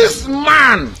now. This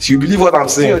man! She will believe what I'm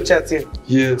See your saying. chat here.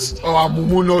 Yes. Oh,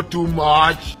 Amumu not too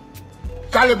much.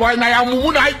 Charlie boy, now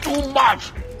Amumu not too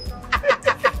much.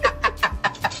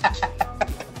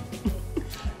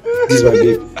 This is my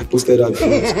babe. I posted that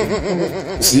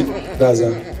before. See, that's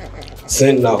her.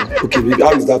 Send now. Okay, baby,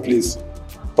 how is that place?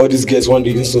 All these girls want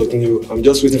to insult me. I'm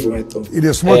just waiting for my turn. It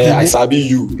is smart. I sabi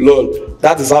you, lol.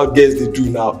 That is how girls they do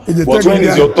now. But when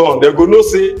it's your turn, they go no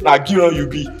say na Giron you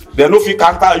be. They no fit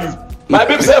counter you. My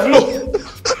babe self no.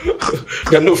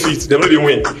 They no fit. They no dey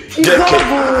win. Get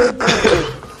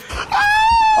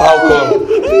How come?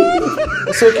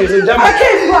 It's okay, so Jama. I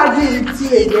can't go argue with you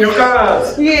again. You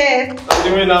can't. Yeah. What do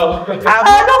you mean now?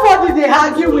 Nobody they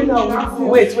argue with now.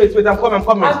 Wait, I'm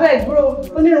coming. I beg, bro.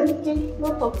 Only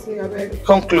not talk to me, I beg.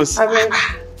 Come close. I beg.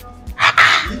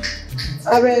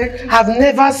 I've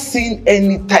never seen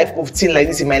any type of thing like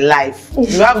this in my life.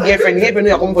 You have a girlfriend, you know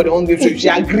you're coming for the home trip. She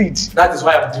agreed. That is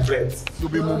why I'm different.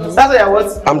 That's why you're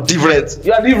what? I'm different.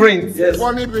 You are different. Yes.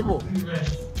 Funny people.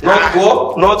 Not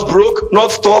poor, not broke, not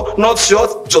tall, not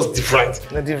short, just different.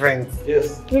 You're different.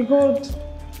 Yes. You good?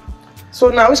 So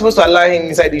now we're supposed to allow him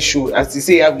inside the show as to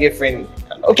say you have a girlfriend.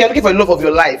 Okay, I'm looking for the love of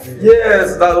your life.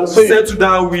 Yes, that I'm So settled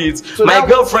down with. So My now-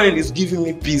 girlfriend is giving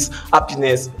me peace,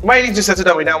 happiness. Why did you settle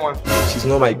down with that one? She's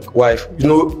not my wife. You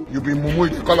know, You be Mumu,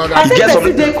 you call her I that. think get they some-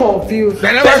 see they confused.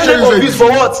 They never person show you confused for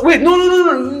what? Wait, no.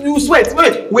 You sweat.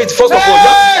 Wait, first of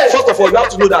all, you have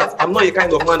to know that I'm not a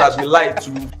kind of man that will lie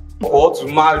to or to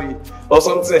marry or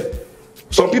something.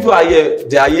 Some people are here,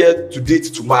 they are here to date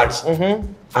to marry.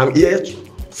 I'm here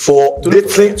for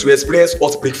dating to experience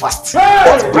hot breakfast.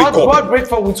 Hot breakup. What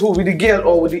breakfast with who? With the girl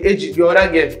or with the your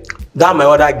other girl? That my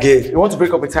other girl. You want to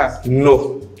break up with her?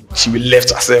 No, she will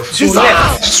left herself. She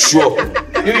left? Sure.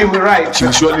 You will right. She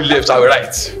will surely left. I will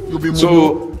right. You be Mumu.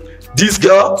 So This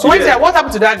girl. So what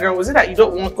happened to that girl? Was it that you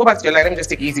don't want go back to your life? Let me just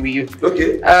take it easy with you.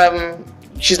 Okay.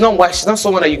 She's not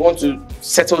someone that you want to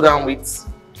settle down with.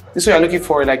 This one you're looking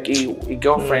for like a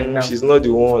girlfriend now. She's not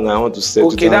the one I want to settle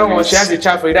down. Okay, that one with. she has a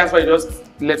child for you. That's why you just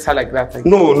let her like that. Like.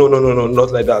 No,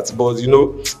 not like that. But you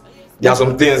know, there are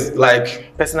some things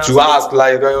like Personality. to ask,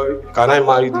 like, can I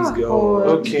marry this girl?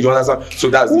 Okay. You understand? So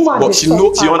that's Woman, but she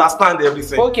understands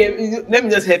everything. Okay, let me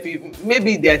just help you.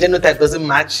 Maybe their genotype doesn't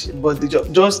match, but they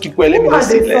just keep quiet. Let me just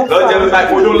say that. Not genotype,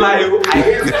 don't lie. I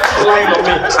hate lying on me.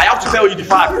 I have to tell you the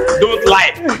fact. Don't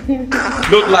lie.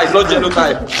 Don't lie, it's not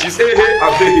genotype. She say hey,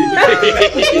 I'm hey.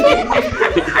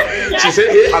 She say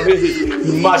hey, I'm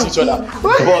hey. We match each other.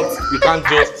 But we can't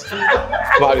just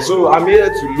marry. So I'm here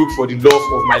to look for the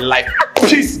love of my life.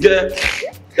 Please get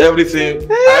everything.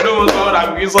 I don't want someone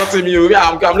that will insulting me.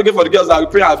 I'm looking for the girls that will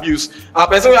pay abuse. And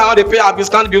person where they pay abuse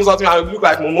can't be insulting me and look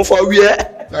like Momo for where?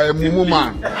 Mumu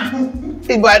man.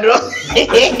 Ibadan.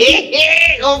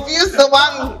 Confused the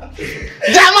man.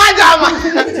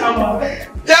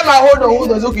 Jama, hold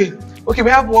on. Okay, we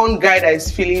have one guy that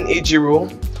is feeling Ejiro,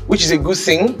 which is a good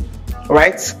thing,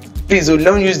 right? Please,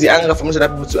 don't use the anger for most of the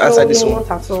people to answer this one.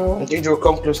 Not at all. Okay, Ejiro,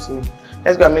 come close to me.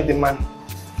 Let's go and meet the man.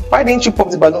 Why didn't you pop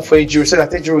the balloon for Ejiro so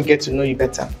that Ejiro will get to know you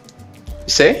better? You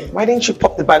say? Why didn't you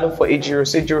pop the balloon for Ejiro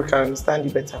so Ejiro can understand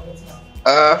you better?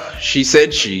 She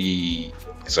said she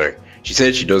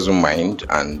doesn't mind,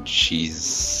 and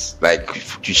she's like,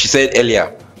 she said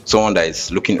earlier, someone that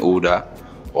is looking older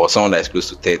or someone that is close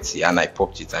to 30, and I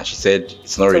popped it, and she said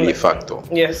it's not really a factor.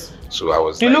 Yes. So I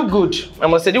was. You look good. I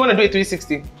must say, do you want to do a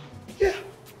 360? Yeah.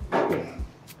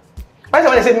 Why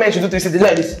someone say men should do 360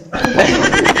 like this?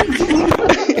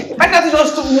 Why can't you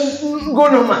just go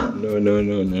normal? No.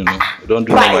 Don't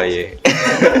do normal here.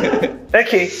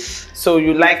 Okay. So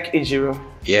you like Ejiro?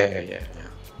 Yeah.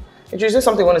 Ejiro, is there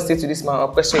something you want to say to this man, or a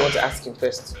question you want to ask him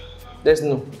first? There's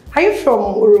no. Are you from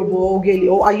Urobo, Ogeli,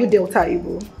 or are you Delta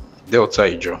Igbo? Delta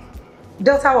Ijo.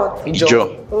 Delta what?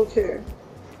 Ijo. Okay.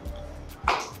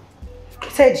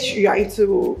 Said you are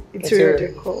into interior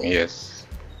decor. Yes.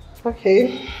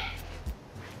 Okay.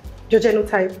 Your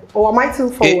genotype, or am I too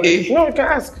forward? No, you can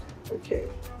ask. Okay.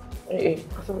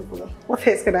 What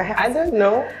hair can I have? I don't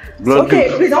know. Okay,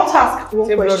 please don't ask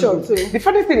one question too. The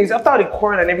funny thing is, after all the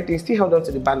corn and everything, still held on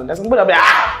to the balloon. That's somebody be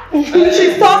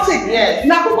She's toxic. Yes.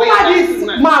 Now, this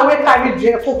man will carry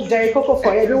Jerry Coco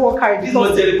for you. Don't want carry this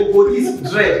was Jerry Coco. This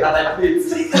dread that I played.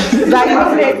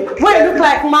 Wait, look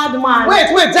like madman. Wait,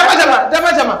 Jama.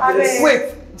 Wait,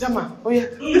 Jama. Oh yeah.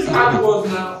 This was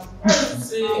now.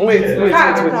 Wait.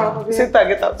 Sit down,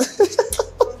 get out.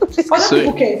 Other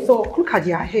people can, so look at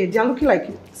their hair. They are looking like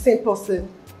the same person.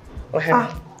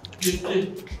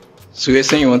 So you're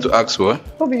saying you want to ask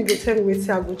what? Probably you go tell me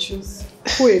where I go choose.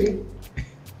 Who are you?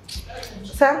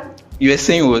 Sir? You were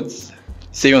saying what?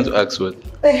 Say you want to ask what?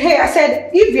 Hey, I said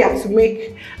if you have to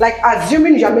make, like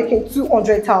assuming you are making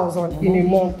 200,000 in a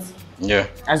month. Yeah.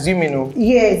 Assuming, no?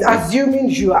 Yes, assuming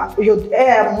your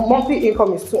monthly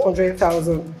income is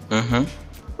 200,000.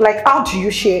 Like, how do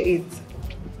you share it?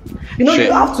 You know,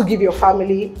 you have to give your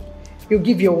family, you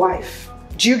give your wife.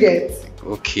 Do you get?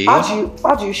 Okay. How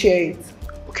do you share it?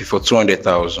 Okay, for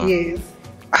 200,000. Yes.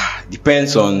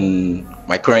 Depends on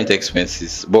my current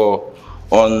expenses, but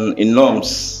in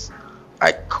norms,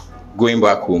 like going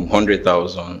back home,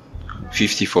 100,000,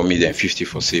 50 for me, then 50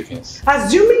 for savings.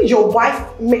 Assuming your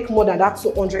wife make more than that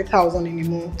 200,000 in a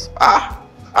month.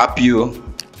 Happy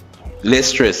you, less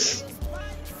stress.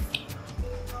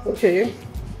 Okay.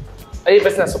 Are you a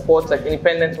person that supports like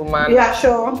independent woman? Yeah,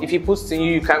 sure. If he puts in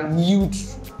you, you can yield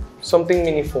something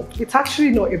meaningful. It's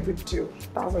actually not a big deal.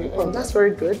 That's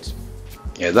very good.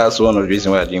 Yeah, that's one of the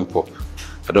reasons why I didn't pop.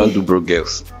 I don't do broke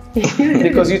girls.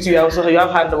 Because you have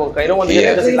hard work. I don't want to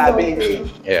get into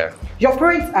liability. Yeah. Your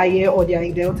parents are here or they are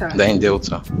in Delta? They're in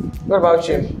Delta. What about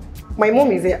you? My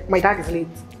mom is here. My dad is late.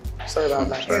 Sorry about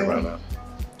that.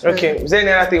 Okay. Is there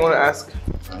any other thing you want to ask?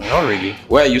 Not really.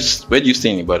 Where do you stay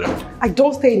in Ibadan? I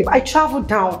don't stay in Ibadan. I travel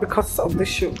down because of the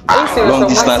show. Long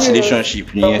distance relationship.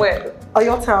 From where?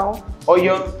 Oyo town.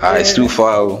 Oyo. It's too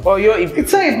far. Oyo.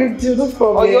 It's not a big deal. No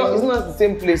problem. Oyo is not the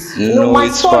same place. No, my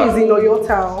it's store far. is in Oyo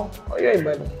town. Oyo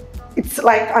Ibadan. It's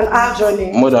like an hour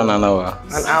journey. More than an hour.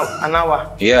 An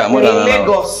hour. Yeah, more than an hour.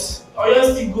 Lagos.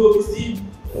 Oyo still go.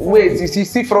 Wait, you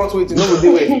see front way to know the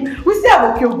way. We still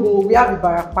have Okyogo. We have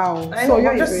Ibarapa. I know.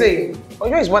 I'm just saying.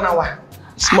 Oyo is 1 hour.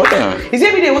 It's more than. Is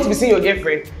every day you want to be seeing your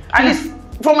girlfriend? At least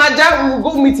from a job, we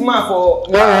will go meet man for.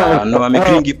 No, I'm a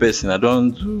clingy person. I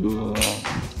don't do.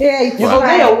 Yeah, you go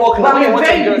get your work. But I'm a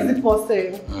very busy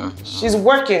person. She's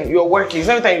working. You're working. It's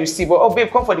every time you see. But oh, babe,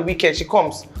 come for the weekend. She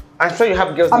comes. I'm sure you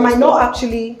have girls. I might not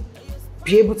actually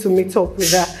be able to meet up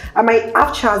with her. I might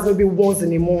have chance maybe once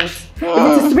in a month. If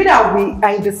it is to be that we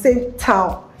are in the same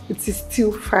town, it is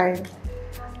still fine.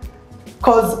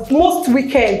 Because most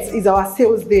weekends is our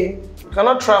sales day. You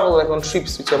cannot travel like on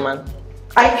trips with your man.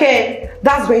 I can.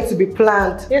 That's going to be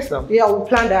planned. Yes, ma'am. Yeah, we'll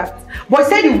plan that. But he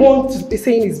said he wants to be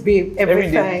saying his babe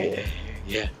every time.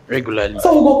 Yeah, regularly.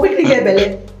 So we'll go quickly get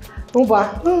Bele.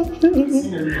 Over.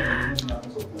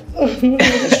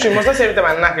 It's true. Must not say every time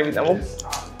I knock every time.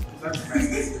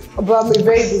 But I'm a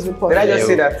very busy person. Did I just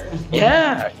say that?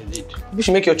 Yeah, you did. You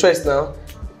should make your choice now.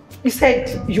 You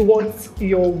said you want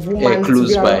your woman close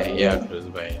to be by. around. Yeah, close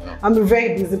by. No. I'm a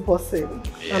very busy person.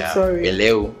 Yeah. I'm sorry.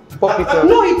 Beleo. Pop it up.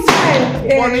 No, it's fine.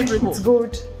 Yeah, it's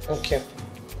good. Okay.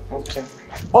 Okay.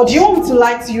 Or do you want me to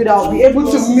lie to you that I'll be able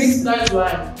to mix? I'm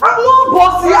not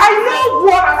bossy. I know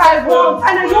what I want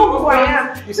and I know who I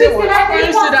am. You say what? Can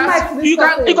you say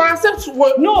that? You can accept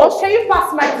what? No, can you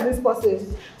pass mic to this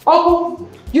person? Uncle,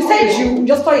 you said you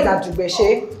just saw it at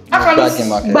Jubeshe. Bagging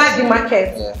market. Bagging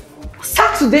market. Yeah.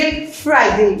 Saturday,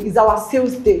 Friday is our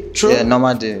sales day. True. Yeah,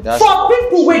 normal day. That's for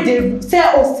people where they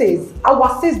tell us sales,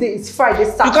 our sales day is Friday,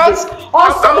 Saturday. Because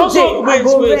I'm also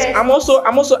wait. I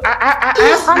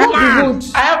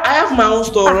have my own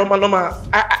store, normal.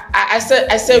 I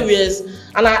sell wares,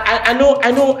 and I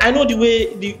know the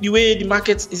way the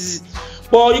market is.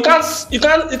 But you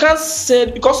can't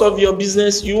say because of your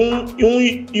business you won't.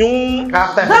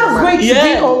 That's going to be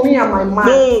on me and my man.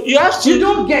 No, you have to. You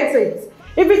don't get it.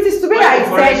 If it is to be like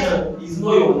said, he's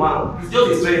not your man. He's just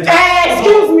his friend.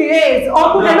 Excuse me,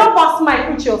 uncle, they don't pass my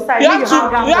with your side. You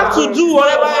have to do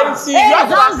whatever anything. You have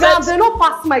to accept. They don't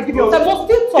pass my give your side. But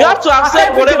still talk. You have to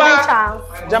accept whatever.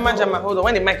 Jama, hold on.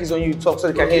 When the mic is on you, talk so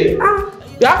they can hear you.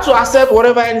 You have to accept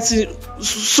whatever anything.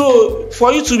 So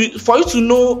for you to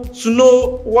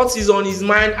know what is on his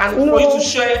mind and for you to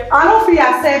share. I don't feel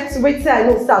accept. Wait till I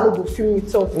know sir no go feel me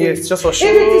talk. Yes, just for sure.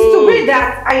 If it is to be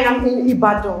that I am in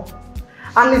Ibadan.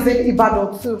 And it's in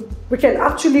Ibadan too. We can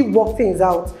actually work things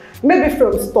out. Maybe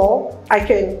from store, I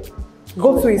can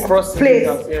go to his place,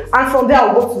 yes. And from there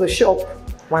I'll go to the shop.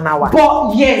 1 hour.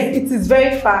 But yes, it is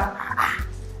very far.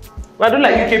 I don't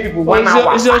like UK people. 1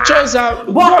 hour. It's your choice. God on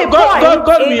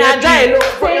the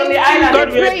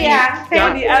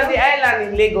island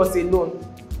in Lagos alone.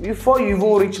 Before you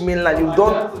even reach mainland, you've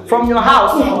done from your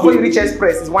house before you reach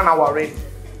Express. It's 1 hour already.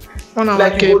 1 hour,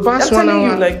 like okay, pass 1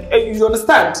 hour. You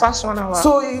understand? Pass 1 hour.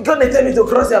 So you gonna tell me to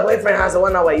cross your boyfriend house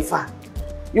 1 hour if I.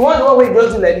 You want the one way you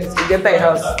don't do like this to get to your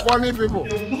house? 20 people.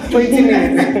 20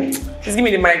 minutes. Just give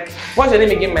me the mic. What's your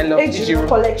name again, my love? Ejiro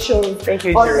Collection. Thank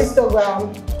you, on Ejiro.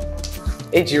 Instagram.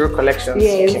 Ejiro Collections.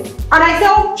 Yes. Okay. And I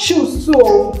sell shoes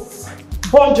too.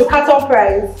 Bonjo carton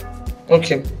price.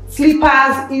 Okay.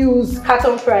 Slippers, heels,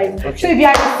 carton price. Okay. So if you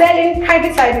are selling,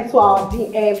 kindly slide into our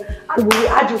DM and we will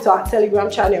add you to our Telegram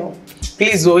channel.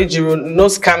 Please, Ejiro, no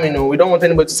scamming. No. We don't want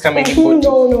anybody to scam anybody.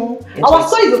 No. Our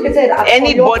store is located at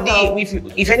anybody.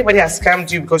 If anybody has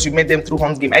scammed you because you met them through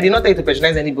Hunt Game, I did not tell you to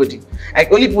patronize anybody.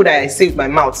 Like only people that I say with my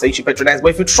mouth say you should patronize. But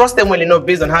if you trust them well enough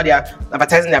based on how they are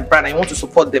advertising their brand and you want to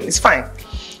support them, it's fine.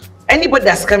 Anybody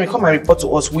that's scamming, come and report to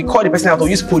us. We call the person out or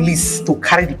use police to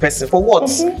carry the person. For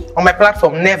what? On my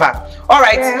platform, never. All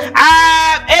right.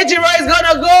 Yeah. Ejiro is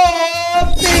gonna go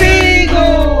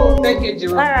single. Thank you,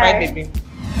 Ejiro. My baby.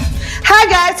 Hi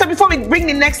guys, so before we bring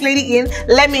the next lady in,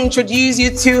 let me introduce you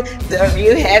to the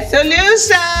Real Hair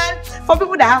Solution. For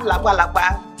people that have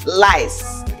lagba,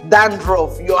 lice,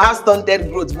 dandruff, you have stunted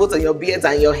growth both on your beards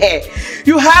and your hair.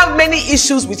 You have many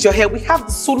issues with your hair. We have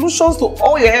the solutions to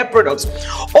all your hair products.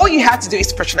 All you have to do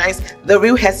is patronize the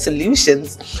Real Hair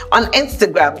Solutions on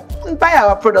Instagram and buy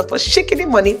our product for shaking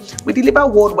money. We deliver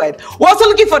worldwide. We're also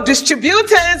looking for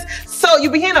distributors. So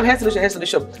you'll be hearing of hair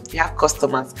solution. We have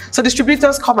customers. So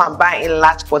distributors come and buy in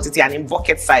large quantity and in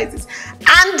bucket sizes.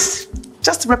 And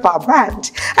just to rep our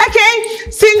brand. Okay,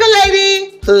 single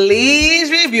lady, please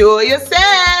review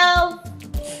yourself.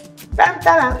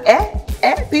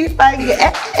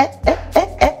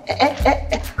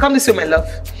 Come this way, my love.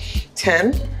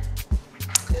 10.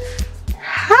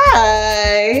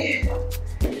 Hi.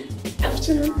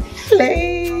 Afternoon.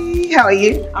 Hello. How are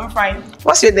you? I'm fine.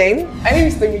 What's your name? My name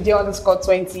is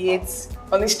Temide_28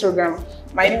 on Instagram.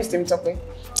 My name is Temitope.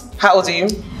 How old are you?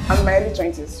 I'm in my early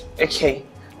 20s. Okay.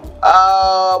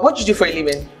 What do you do for a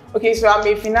living? Okay, so I'm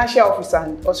a financial officer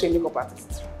and also a makeup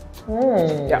artist.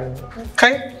 Yeah.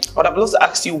 Okay. I would have loved to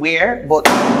ask you where, but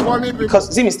because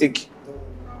it's a mistake.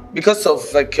 Because of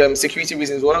security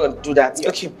reasons, we're not going to do that. Yeah.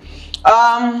 Okay.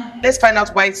 Let's find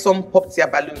out why some popped their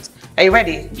balloons. Are you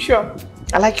ready? Sure.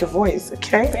 I like your voice.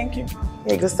 Okay. Thank you.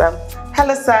 Here you go, sir.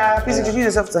 Hello, sir. Please introduce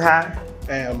yourself to her.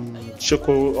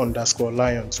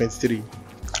 Choco_lion23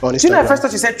 on Instagram. Do you know at first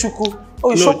thought you said Chuku?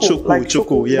 Oh, no, Choco. Like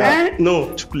Choco, yeah. Eh?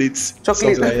 No, chocolates.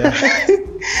 Chocolate. Like that, yeah.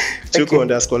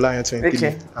 Choco_lion23.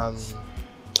 Okay.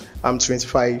 I'm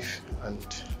 25 and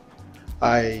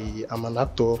I am an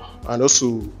actor, and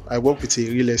also I work with a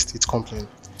real estate company.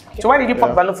 So why did you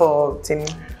pop balloon for Timmy?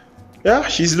 Yeah,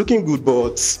 she's looking good,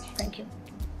 but Thank you.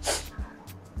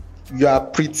 you are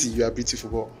pretty, you are beautiful.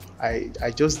 But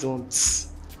I just don't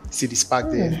see the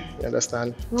spark there. You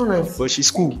understand? No, nice. But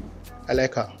she's cool. I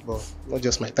like her, but not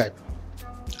just my type.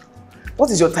 What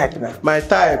is your type now? My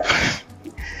type.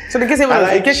 So in case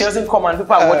she doesn't come and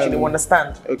people are watching, they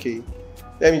understand. Okay.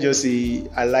 Let me just say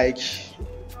I like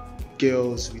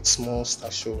girls with small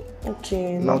stature.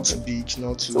 Okay. Not too big,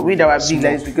 not too. So we that are big,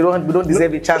 like, we don't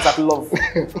deserve a chance at love.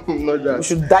 Not that. We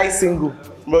should die single.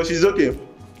 But she's okay.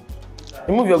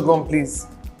 Remove your gun, please.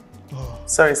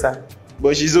 Sorry, sir.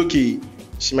 But she's okay.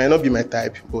 She might not be my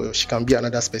type, but she can be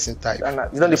another person's type.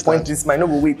 You know the point this might not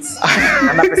go wait.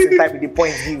 Another person type with the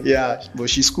point give. Yeah, but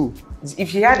she's cool.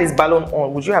 If he had his balloon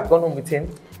on, would you have gone home with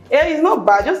him? Yeah, it's not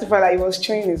bad. Just the fact that he was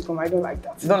chewing his gum, I don't like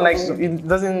that. You don't like it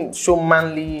doesn't show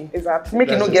manly. Exactly.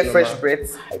 Make you not get fresh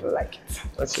breath. I don't like it.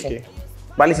 That's okay.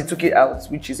 But at least he took it out,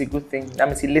 which is a good thing. That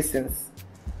means he listens.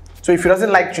 So if he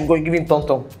doesn't like chewing gum, give him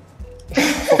tom-tom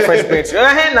for fresh breath.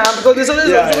 Now, because there's always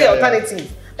an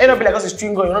alternative. End up like us is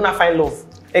chewing gum, you don't have to find love.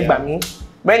 Me.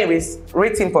 But anyways,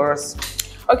 rate him for us.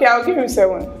 Okay, I'll give him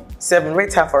 7. 7.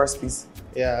 Rate her for us, please.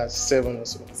 Yeah, 7 or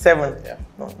so. 7. Yeah.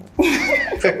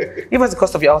 Give us the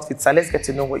cost of your outfit, sir. Let's get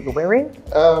to know what you're wearing.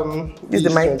 This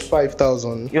is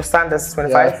 25,000. Your standards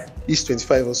 25. Yeah, this is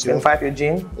 25 also. 25 your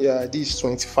jean. Yeah, this is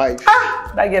 25.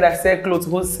 That girl that sell clothes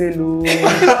wholesale.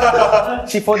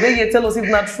 She for the year tell us it's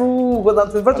not true. I'm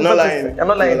not lying. I'm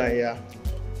not lying. Yeah.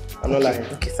 I'm not lying.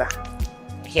 Okay, sir.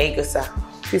 Here you go, sir.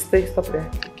 Please stop there.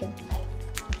 Okay.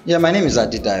 Yeah, my name is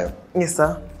Adidayo. Yes,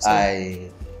 sir.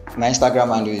 My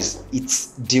Instagram handle is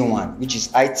itz_d1, which is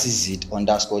ITZ_DEEON.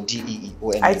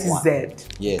 ITZ.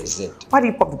 Yeah, Z. Why do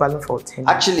you pop the balloon for 10?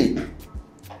 Actually,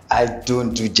 I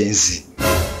don't do Gen Z.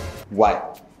 Why?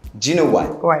 Do you know why?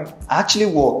 Why? I actually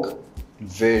work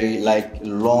very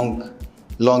long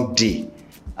day.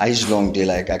 I use long day,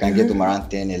 like I can get to around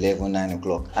 10, 11, 9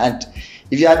 o'clock. And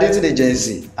if you are dating a Gen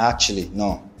Z, actually,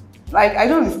 no. Like, I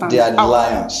don't understand. They are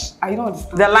lions. I don't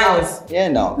understand. They're lions? Yeah,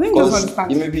 no. I don't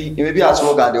understand. You may be at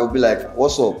work and they'll be like,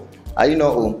 what's up? Are you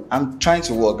not home? I'm trying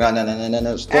to work.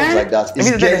 No, stuff like that.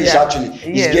 It's girlish, actually.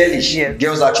 It's girlish. Yes.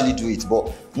 Girls actually do it.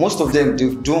 But most of them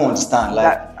don't understand.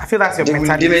 Like, I feel that's your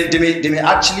mentality. They may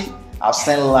actually have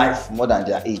spent life more than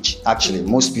their age. Actually,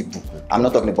 most people. I'm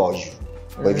not talking about you.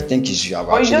 But if you think it's you, I've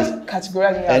actually... you just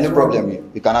categorize me. No problem,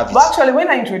 you can have it. But actually, when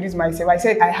I introduced myself, I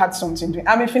said I had something to do.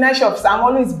 I'm a financial officer. I'm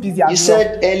always busy. You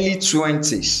said early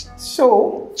 20s.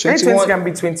 So... 21 can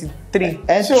be 23.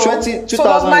 And so, 2000 so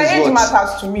my age what?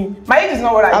 matters to me. My age is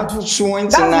not what I do. I'm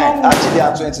 29. Actually,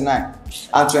 I'm 29.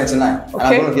 I'm 29. Okay. And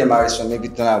I'm going to get married so maybe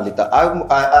 10 years later.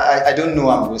 I don't know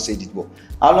how I'm going to say this, but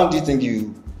how long do you think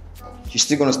you're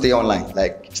still going to stay online?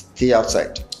 Like, stay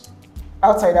outside?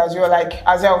 Outside as well, like,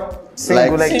 as well.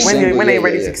 Single, like single, when are you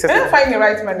ready to accept? I don't find the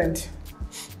right man and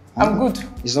I'm good.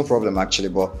 It's no problem actually,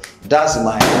 but that's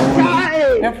my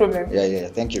own. No problem. Yeah,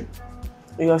 thank you.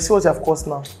 You see what you have caused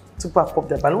now. Super pop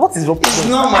the balloon. What is your problem? It's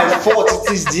not my fault,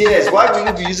 it is theirs. Why do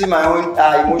you be using my own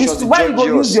emotions to why judge you go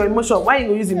use your emotion? Why you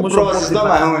go use emotion? Bro, it's not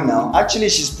my own now. Actually,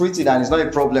 she's pretty and it's not a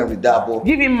problem with that, but...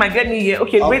 Give him my get me here.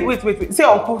 Okay, wait. Say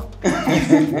uncle.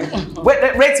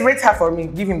 Rate her for me.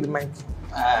 Give him the mic.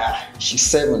 She's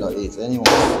 7 or 8, anyway.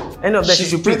 Any of that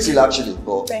she's pretty actually,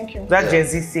 but... Thank you. That Gen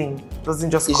Z thing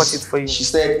doesn't just cut it for you. She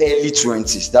said early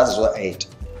 20s, that is what I heard.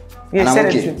 Yeah, she said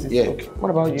okay. early 20s. Yeah. Okay.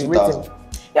 What about you? Rating?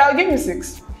 Yeah, I'll give you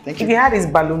 6. Thank you. If you had his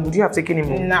balloon, would you have taken him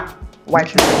home? Nah. Why?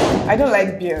 I don't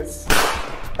like beers.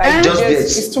 Like just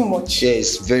beers, it's too much. Yeah,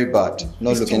 it's very bad.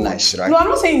 Not looking nice, right? No, I'm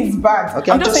not saying it's bad.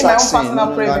 Okay, I'm just saying my own personal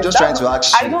preference. I'm just trying to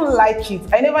ask you. I don't like it.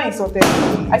 I never insulted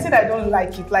you. I said I don't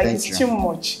like it. Like, it's too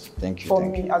much. Thank you. For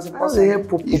me as a person.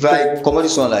 If I come on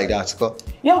this one like that,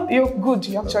 yeah, you're good.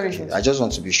 You're actually good. I just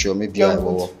want to be sure. Maybe I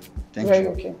will. Thank you.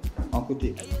 Okay. Uncle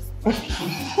D.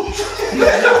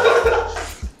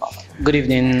 Good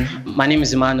evening. My name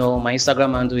is Emmanuel. My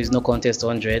Instagram handle is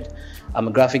nocontest100. I'm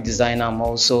a graphic designer. I'm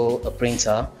also a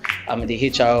printer. I'm in the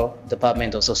HR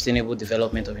department of sustainable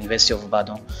development of University of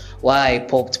Ibadan. Why I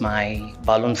popped my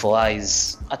balloon for her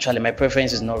is actually my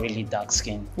preference is not really dark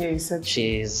skin. Yeah, you said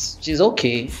she's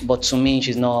okay, but to me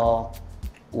she's not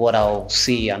what I'll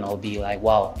see and I'll be like,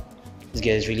 wow, this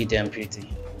girl is really damn pretty.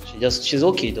 She's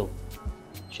okay though.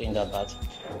 She ain't that bad.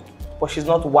 But she's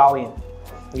not wowing.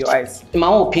 Your eyes. In my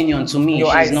own opinion, to me, Your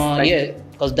she's eyes, not. like- Yeah,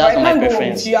 because that's not my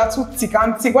preference. You are too thick.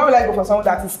 I'm thick. Why would I go for someone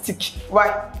that is thick?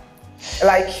 Why?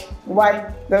 Like,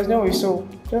 why? There's no way. So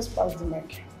just pass the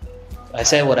mic. I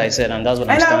said what I said, and that's what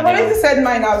I'm And I've standing already on. said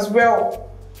mine as well.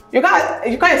 You can't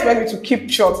expect me to keep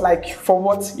short, like, for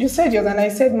what? You said yours and I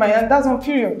said mine, and that's on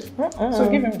period. So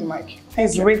give him the mic.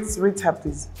 Please rate her,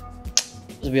 please.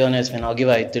 To be honest, man, I'll give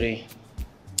her a 3.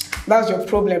 That's your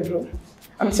problem, bro.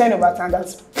 I'm telling you about time,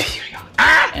 that's period.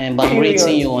 And but I'm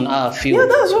rating you on how I feel. Yeah,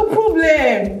 that's your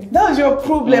problem. That's your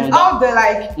problem. No, Out there,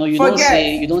 like, No, you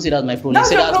forget. don't say that's my problem.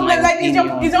 That's you say your that's problem. my Like,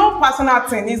 opinion. it's your own personal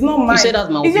thing. It's not mine. You say that's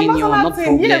my it's opinion, your personal not thing.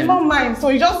 problem. Yeah, it's not mine. So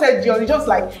you just said yours. You just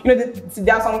like, you know,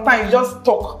 there are sometimes you just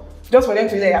talk just for them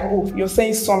to say, oh, you're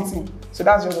saying something. So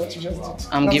that's just what you just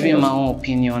did. I'm Nothing giving my else. own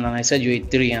opinion, and I said you're a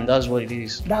 3, and that's what it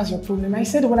is. That's your problem. I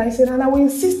said what I said, and I will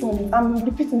insist on it. I'm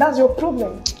repeating. That's your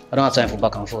problem. I don't have time for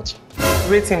back and forth.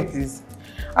 Rate him, please.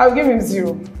 I'll give him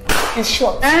 0. He's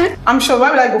short. I'm short.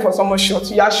 Why would I go for someone short?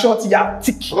 You are short. You are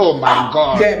thick. Oh my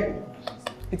God. Then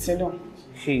it's a no.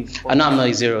 Hey. I know I'm not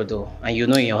a 0 though, and you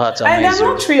know in your heart I'm And not a I'm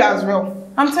 0. not 3 as well.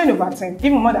 I'm 10 over 10.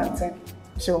 Even more than 10.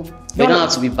 So You don't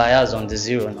have to be biased on the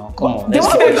 0 now. Come on. Then Let's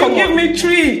why keep would it, you give me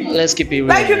 3? let's keep it real.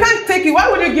 Like you can't take it. Why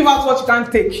would you give out what you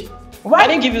can't take? Why? I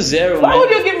didn't give you 0, Why man. would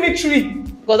you give me 3?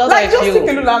 Because that's Like how I just feel. think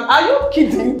a little. Are you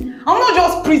kidding? I'm not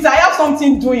just pretty. I have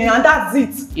something doing, and that's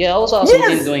it. Yeah, I also have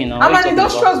something doing now. I'm What are an you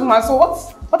talking industrious woman. So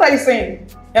what are you saying?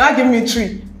 You're not giving me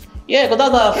 3. Yeah, because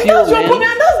that's how I feel, That's your man. problem.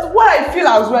 And that's what I feel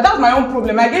as well. That's my own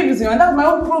problem. I gave you 0, and that's my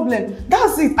own problem.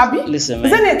 That's it, Abi. Listen,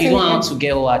 Is there man, anything you don't else? have to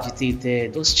get all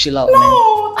agitated. Just chill out, man.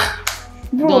 No.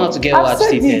 Bro, don't have to get all I've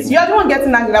said agitated. it. You are the one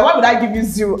getting angry. Like, why would I give you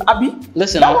 0, Abi?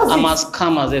 Listen, That was I'm it. as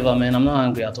calm as ever, man. I'm not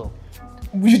angry at all.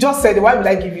 You just said, why would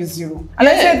I give you 0? And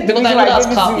I Yeah, said, the because I reason know why that's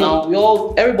gave you cap 0.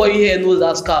 now. Everybody here knows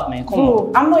that's cap, man. Come Bro,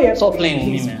 on. I'm not here Stop for playing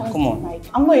you. with me, Please, man. Come on. like,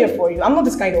 I'm not here for you. I'm not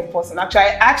this kind of person. Actually, I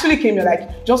actually came here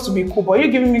like just to be cool. But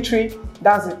you giving me 3,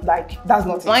 that's it. Like, that's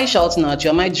not it. Am I shouting at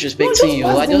you? Am I No, disrespecting just you?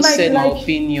 pass I the just mic, said my like,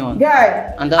 opinion.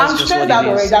 Guy, And that's I'm just stressed what out it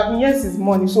already. is. I've been here since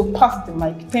morning, so pass the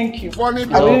mic. Thank you. Funny, I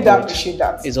It's all really do good. appreciate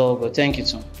that. It's all good. Thank you,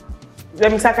 too. Let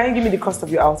me say, can you give me the cost of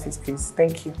your outfit, please?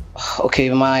 Thank you. Okay,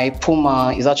 my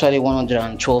Puma is actually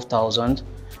 112,000.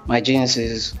 My jeans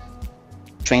is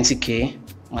 20k.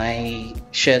 My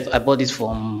shirt, I bought it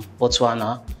from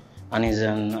Botswana, and is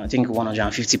I think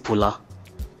 150 Pula.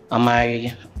 And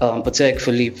my Patek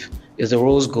Philippe is the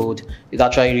rose gold. It's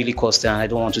actually really costly, and I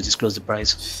don't want to disclose the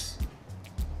price.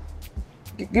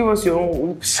 Give us your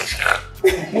own.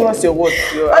 Give us your what?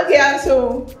 Okay, and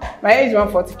so my age is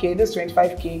 140k, this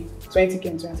 25k, 20k,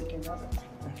 and 20k. That's it.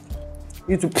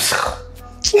 You to.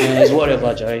 It's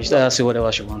whatever, Jerry. Let her say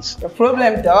whatever she wants. Your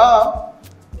problem, duh.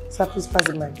 Sir, please pass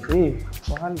the mic. Hey,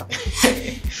 Mohanna.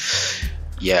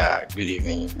 Yeah, good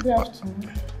evening. Good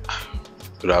afternoon.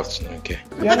 Good afternoon, okay.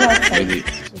 You're not Good time, e-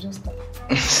 so just stop.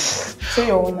 Say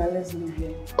your own and let's leave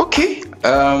here. Okay.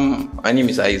 My name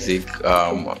is Isaac.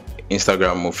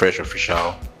 Instagram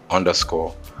mofreshofficial_.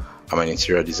 I'm an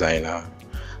interior designer.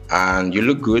 And you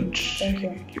look good. Thank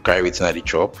you. You carry waiting at the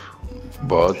chop.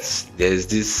 But there's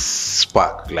this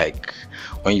spark, like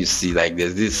when you see like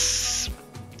there's this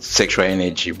sexual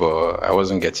energy, but I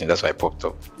wasn't getting, that's why I popped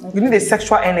up. You need a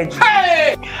sexual energy.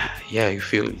 Yeah, you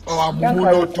feel it. Oh, I'm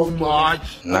not too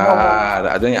much. Nah,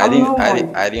 I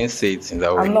didn't say it in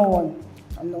that way. I'm not one.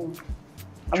 I'm not one.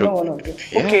 I'm not one of them.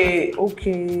 Yeah.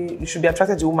 Okay. You should be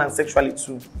attracted to women sexually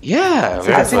too. Yeah,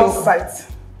 very At first sight.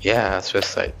 Yeah, at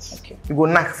first sight. Okay. You go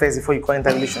knock first before you go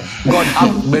enter relation. God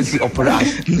have mercy upon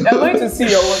us. You're going to see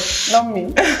your word, not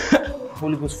me.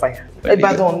 Holy Ghost fire.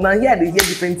 Ibadan, now here they hear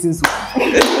different things.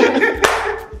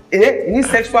 You need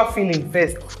sexual feeling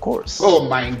first. Of course. Oh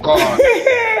my God.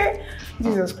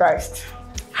 Jesus Christ.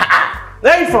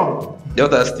 Where are you from?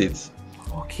 Delta State.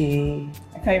 Okay.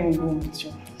 I can't even go with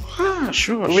you. Ah,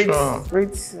 sure.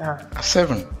 Rate.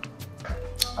 7.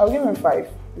 I'll give him 5.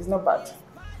 It's not bad.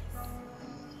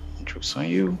 Jokes on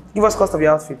you. Give us cost of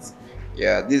your outfit.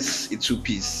 Yeah, this is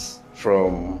 2-piece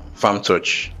from Farm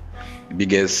Touch, the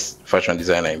biggest fashion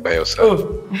designer in Bayelsa.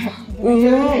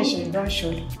 Don't show.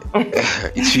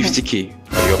 It's 50k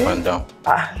for the up and down.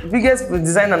 Biggest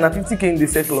designer na 50k in the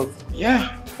set lot.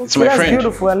 Yeah, it's Okay, my that's friend.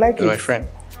 beautiful. I like It's it. my friend.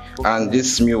 And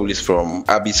this mule is from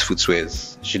Abby's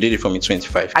Footwears. She did it for me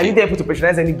 25k. I need able to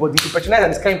patronize anybody. To patronize at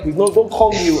this kind, please. No, don't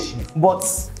call me. But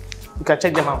you can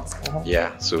check them out.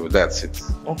 Yeah, so that's it.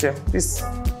 Okay, please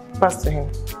pass to him.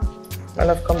 My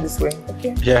love, come this way.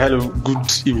 Okay. Yeah, hello,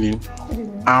 good evening.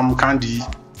 I'm Candy.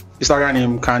 Instagram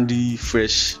name Candy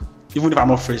Fresh. Even if I'm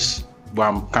not fresh, but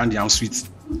I'm Candy, I'm sweet.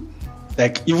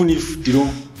 Like, even if they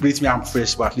don't rate me, I'm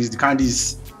fresh, but at least the candy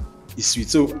is is sweet.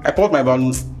 So I popped my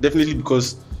balloon definitely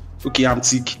because okay, I'm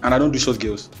thick and I don't do short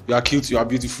girls. You are cute, you are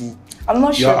beautiful. I'm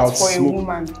not you are short out for a smoke.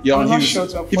 woman. You're I'm on not heels.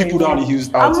 short for If you a put down the woman.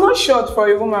 heels out. I'm not short for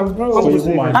a woman, bro. For a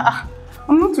woman.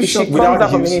 I'm not too short. Without the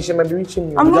from heels. she might be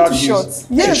reaching you. I'm not Without too the short. heels.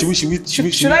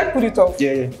 Yes. Should I put it off?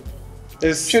 Yeah.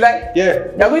 Yes. Should I? Yeah.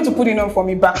 You're going to put it on for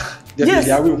me back. Definitely, Yes.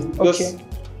 I will. Okay. Just,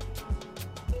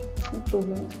 No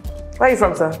problem. Where are you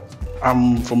from, sir?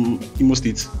 I'm from Imo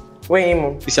State. Where in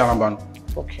Imo? Isialamban.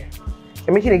 Okay.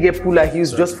 You're making a girl pull her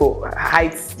heels just for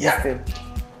height. Yeah.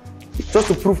 Just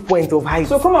to prove point of height.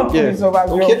 So come and pull this over as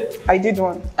well. Okay. I did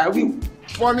one. I will.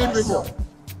 Funny people.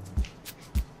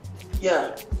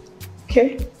 Yeah.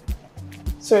 Okay.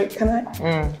 Sorry, can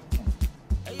I?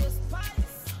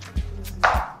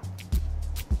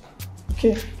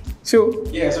 Okay. So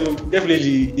Yeah, so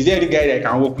definitely, is there any guy that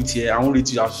I can work with here? I won't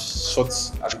rate you as short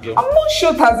as a girl. I'm not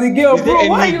short as a girl, Is there bro. any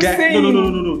What are you guy? saying?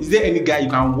 No. Is there any guy you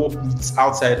can work with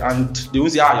outside and they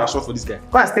won't say, you're short for this guy?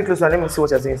 Go and stay closer. Let me see what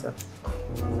you're saying, sir.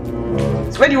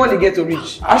 So where do you want the girl to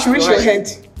reach? I should reach your head.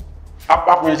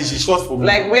 Apparently, she's short for me.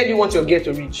 Like, where do you want your girl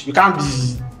to reach? You can't be.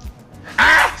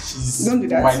 She's Don't do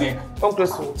that. my neck. Come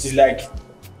close to me. She's like.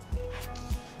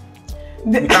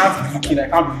 We can't be looking. I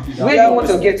can't be looking. Where do you want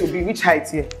your girl to be? Which height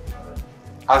here?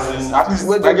 As in, at least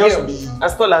Where my the girl girl? should be.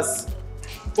 As tall as.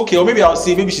 Okay, or maybe I'll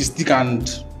say maybe she's thick and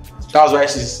that's why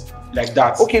she's like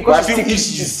that. Okay, but I because feel she's if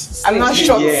thick. she's. I'm not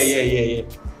short. Yeah.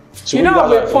 So You maybe don't have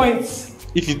that's a why I point. feel.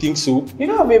 If you think so, You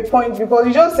don't have a point because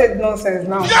you just said nonsense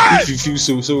now. if you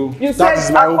feel so You that said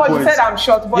is my own you point. said I'm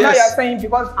short, but Yes. now you're saying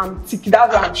because I'm thick,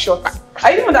 that's why I'm short.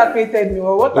 Are you the one that created me,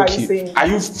 or what are you saying? Are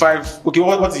you 5? Okay,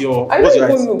 what's your? I what's don't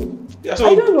your even height? know. Yeah, so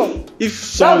I don't know. if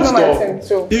someone is not my tall, thing,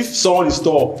 so. if someone is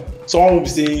tall, someone will be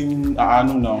saying, I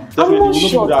don't know. Definitely, not we know people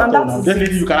short, that are and tall that now. is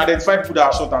Definitely, you can identify people that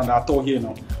are short and that are tall here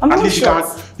now. I'm At not least short.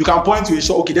 you can point to a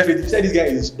short. Okay, definitely, you said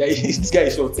this guy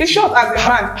is short. He's short as a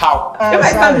man. How? If I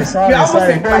stand, you almost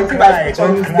say my picture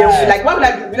on like what will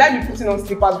I be putting on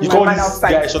slippers You with call my man this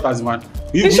guy outside? short as a man?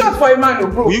 He's short for a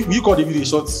man, bro. You call David a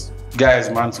short guy as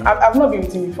a man too? I've not been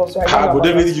with him before, so I don't know. But about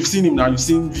definitely, that. you've seen him now. You've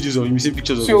seen videos of him. You've seen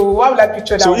pictures of him. So why would I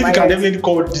picture that? So on if my you can head? definitely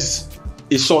call this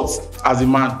a short as a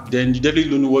man, then you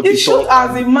definitely don't know what He's a short short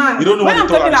as a man. You don't know When what I'm a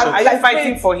tall talking and as- short. Are you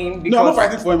fighting for him? No, I'm not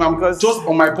fighting for him. I'm just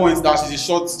on my point that she's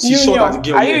short as a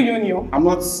girl. Are you union? I'm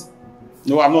not.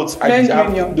 No, I'm not. No.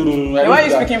 No. Then why are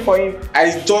you speaking for him?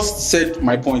 I just said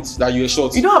my point that you're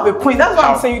short. You don't have a point. That's what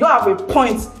How? I'm saying. You don't have a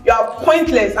point. You are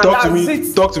pointless, and Talk to that's me.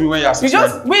 it. Talk to me when you're 6'9". You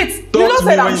just wait. You Talk just to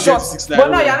me said when I'm you short, get to 6'9". but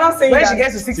now you're not saying When that. she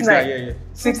gets to 6'9", Yeah.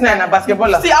 6'9", a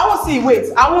basketballer. See, I won't see. Wait,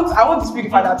 I won't dispute the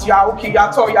fact that you are okay. You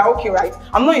are tall. You are okay, right?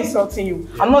 I'm not insulting you.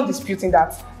 I'm not disputing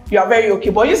that. You are very okay.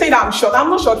 But you saying that I'm short.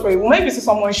 I'm not short for you. Maybe see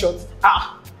someone short.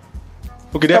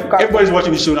 Okay, then everybody's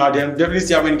watching the show now. Then definitely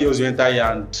see how many girls you enter here,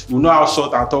 and we know how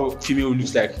short and tall female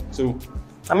looks like. So,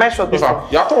 am I short?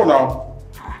 You're tall now.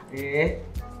 Yeah.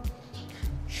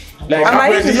 Like, And my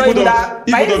hips is not even both that- of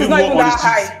my you hips is walk not on even the that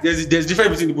streets, high. There's difference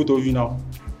between the both of you now.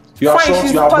 You are Fine, short,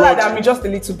 she's you are taller broad. than me just a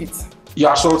little bit. You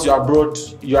are short, you are broad,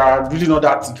 you are really not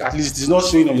that thick. At least it's not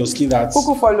showing on your skin that. Who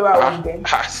could follow her with them?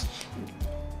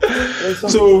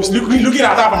 So looking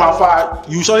at her from afar,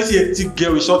 you surely see a thick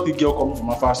girl, a short thick girl coming from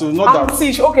afar. So it's not I'm that.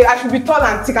 thick. Okay, I should be tall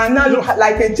and thick and now look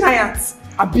like a giant.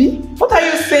 Abi? What are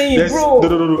you saying, bro?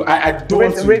 No. I don't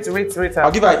want to. Rate her.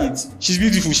 I'll give her 8. She's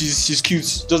beautiful. She's cute.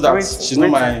 Just that she's not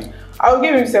my. I'll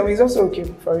give him 7. It's also okay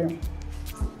for you.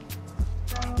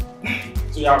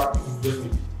 So yeah,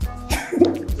 definitely.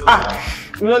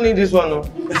 We don't need this one, no.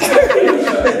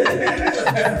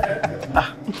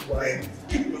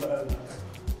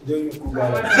 You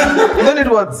don't need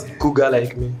what? Cool guy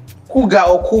like me. Cool guy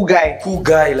or cool guy? Cool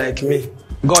guy like me.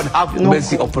 God have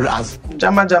mercy upon us.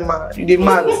 Jama, you the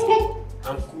man.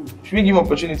 I'm cool. Should we give him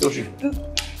opportunity?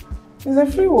 It's a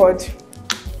free word.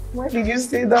 Why did you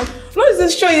say that? No,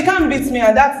 it's true. You can't beat me,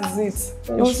 and that is it.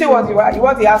 You will say what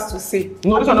he has to say.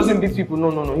 No, this one doesn't beat people.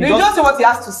 No. You just say what he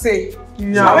has to say.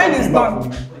 Yeah. And when it's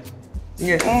done.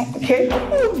 Yes. Okay.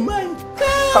 Oh my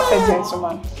God. Perfect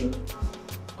gentleman.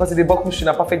 Because the buckle should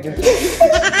have perfect gentleman.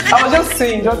 I was just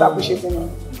saying, just appreciating him.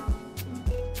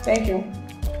 Thank you.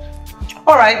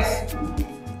 All right.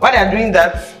 While they are doing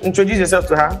that, introduce yourself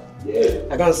to her.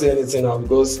 I can't say anything now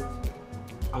because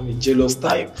I'm a jealous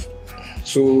type.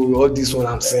 So all this one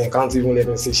I'm saying, can't even let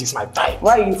me say she's my type.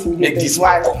 Why are you intimidated? Make this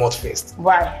man come out first.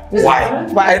 Why?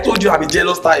 Why? I told you I'm a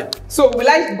jealous type. So will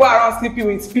I go around sleeping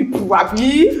with people,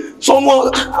 Abi?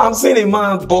 Someone, I'm saying a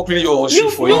man buckling your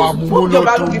shoe for you. Put your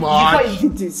balloon before you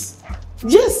did this.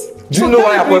 Yes. Do you know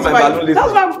why I bought my balloon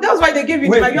later? That's why they gave you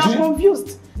Wait, the balloon. You are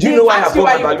confused. Do you know why I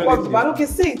bought my balloon later? Okay,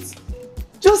 say it.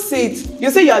 Just say it. You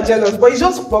say you are jealous, but he's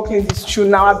just buckling this shoe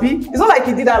now, Abi. It's not like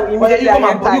he did that immediately.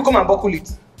 You come and buckle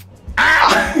it.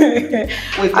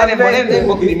 Wait, let them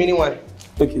buckle the mini one.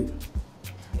 Okay.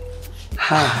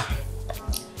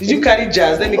 Did you carry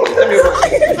jazz? Let me rub.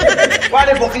 Why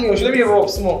are they buckling your shoe? Let me rub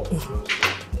small.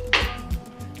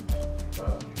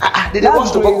 Did they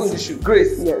want to buckle the shoe?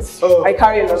 Grace. Yes. I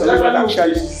carry a lot of it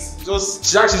actually.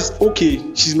 She's okay.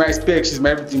 She's my spec. She's my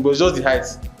everything. But it's just the height.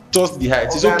 Just the height.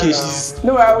 It's okay. She's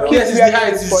no. Okay. Yes, it's the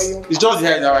height. It's just the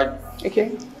height. Alright.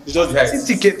 Okay. It's just the height.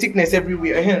 See thickness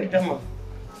everywhere. Come on.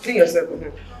 Clean yourself.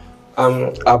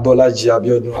 Abolaji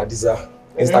Abiodun Adiza.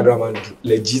 Instagram and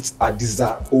legit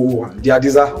Adiza 01. The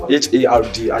Adiza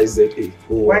HARDIZA.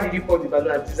 Why did you pop the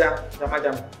balloon Adiza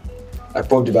Jamajam? I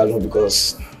popped the balloon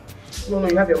because. No,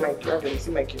 you have your mic. You have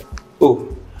your mic here. Oh,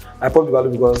 I popped the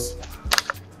balloon because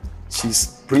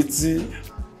she's pretty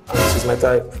and she's my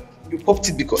type. You popped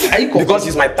it because because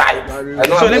she's my type. So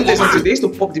let me tell you something. They used to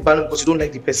pop the balloon because you don't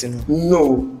like the person.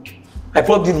 No, I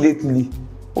popped it lately.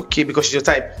 Okay, because she's your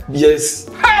type. Yes.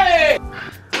 Hey!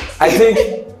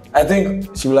 I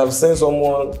think she will have seen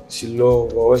someone she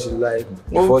love or what she like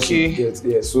before she gets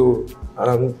here. So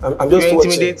I'm just You're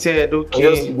watching. intimidated. Okay.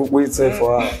 I'm just waiting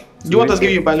for her. Do you want us to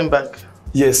give you a balloon back?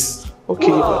 Yes.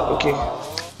 Okay. Okay.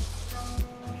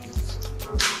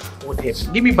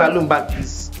 Whatever. Give me balloon back,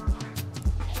 please.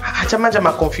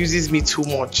 Jama confuses me too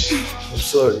much. I'm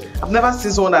sorry. I've never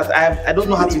seen someone that I don't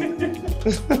know how to.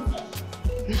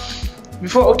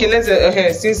 Before, okay, let's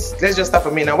just start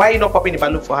from me now. Why are you not popping the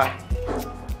balloon for her?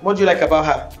 What do you like about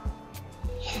her?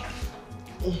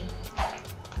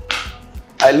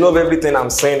 I love everything I'm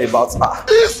saying about her.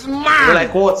 This man! You're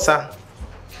like what, sir?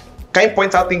 Can you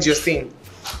point out things you're saying?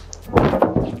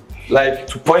 Like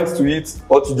to point to it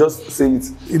or to just say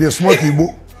it? It is smart,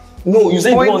 Igbo. No, you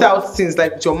say point out things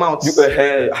like with your mouth. You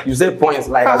say points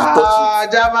like as you touch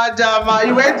it. Jama,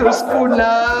 you went to school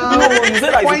now. No, you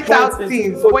say like point out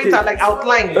things. Okay. Point out like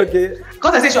outline. Okay.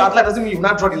 Because I say your outline doesn't mean you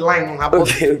not draw the line on her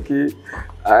body. Okay.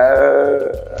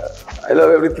 I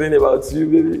love everything about you,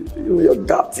 baby. You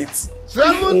got it.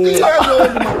 70 years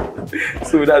old.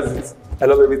 So that's it. I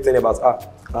love everything about her.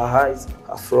 Her height,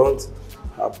 her front,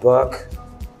 her back.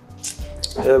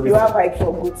 Everything. You have like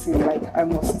for good thing. Like I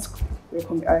must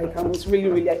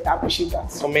really appreciate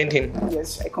that. Commend him.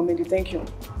 Yes, I commend you. Thank you.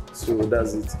 So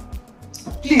that's it.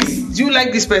 Please, do you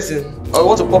like this person or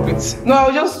want to pop it? No,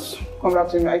 I'll just come back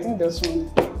to him. I think there's one.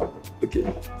 Okay.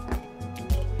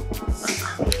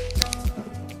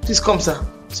 Please come, sir.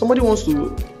 Somebody wants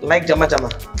to like Jama.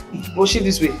 Go shit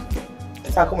this way.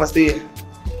 Sir, come and stay here.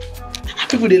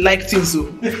 People they like things, so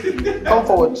come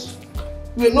forward.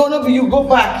 Wait, no, but you go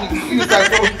back. You start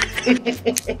go.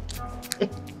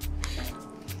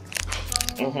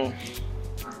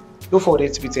 Go forward a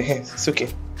little bit. It's okay.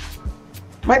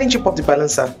 Why didn't you pop the balloon,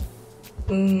 sir?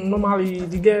 Normally,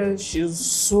 the girl, she's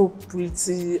so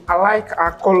pretty. I like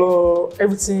her color.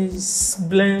 Everything is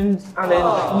blend, and then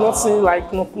nothing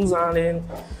like knuckles, and then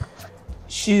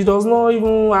she does not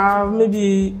even have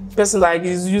maybe person like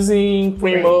is using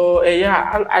cream or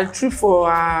yeah. I trip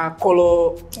for her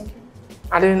color,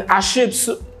 and then her shapes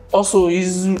also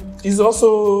is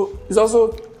also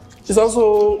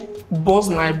buzz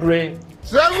my brain.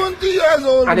 70 years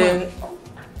old. And then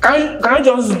can you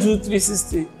just do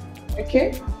 360?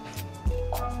 Okay.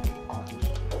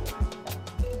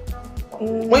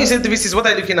 When you say 360, what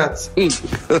are you looking at?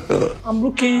 I'm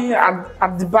looking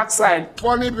at the back side.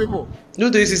 Funny people. Do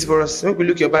 360 for us. Make we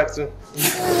look your back too.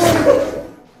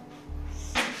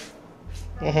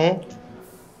 And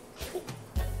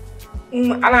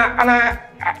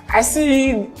I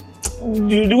see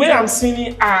the way I'm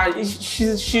seeing it,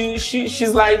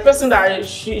 she's like a person that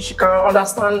she can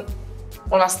understand.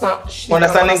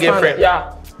 Understanding girlfriend.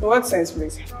 Yeah. In what sense,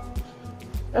 please?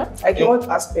 Yeah? Like in what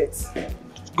aspects?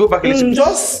 Go back a little bit.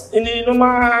 Just in the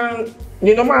normal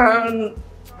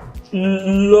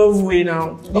love way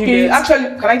now. Okay,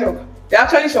 actually, can I talk? There are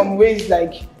actually some ways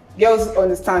like girls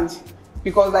understand.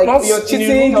 Because like not you're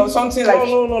cheating or something like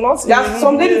no, not there are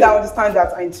some ladies that understand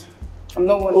that, and I'm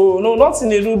not one. Oh no, not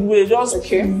in a rude way, just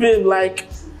babe, like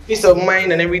peace of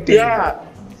mind and everything. Yeah,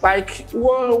 like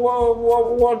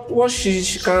what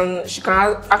she can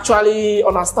actually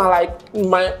understand. Like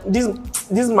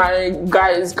this my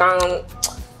guys can.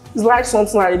 It's like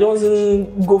something like he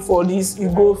doesn't go for this, you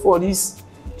go for this.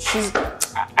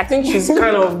 I think she's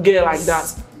kind of girl like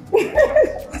that.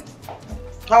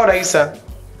 How old are you, sir?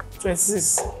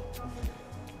 26.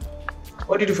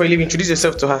 What do you do for a living? Introduce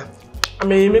yourself to her.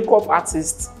 I'm a makeup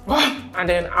artist. And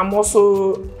then I'm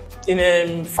also in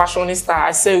a fashionista.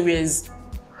 I sell wares.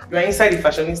 You are inside the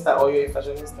fashionista or you're a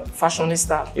fashionista?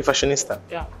 Fashionista. A fashionista.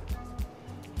 Yeah.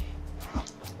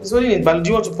 It's only in Balo. Do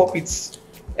you want to pop it?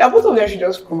 Yeah, both of them should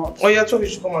just come out. Oh, yeah, I told you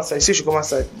should come outside. Say you should come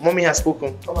outside. Mommy has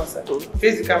spoken. Come outside.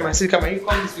 Face the camera. See the camera. You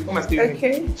come this way. Come and stay with me.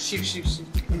 Okay. Shift.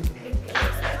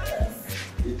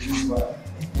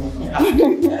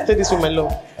 Take this with my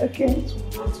love. Okay.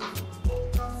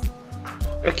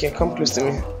 Okay, come close to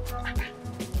me.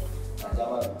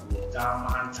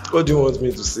 What do you want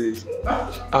me to say?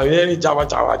 I'm hearing Jama.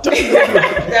 They're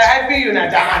hyping you now,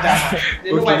 Jama.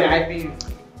 They know why they're hyping you.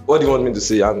 What do you want me to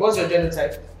say? What's your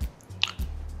genotype?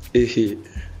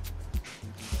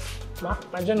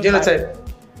 My genotype. Genotype.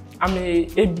 I'm a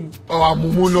AB. Oh, I'm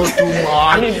not too much.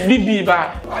 I'm a BB, but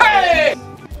hey!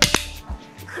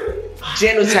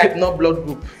 Genotype, not blood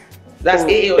group. That's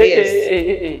AA or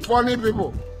AS. Funny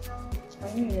people.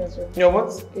 Your what?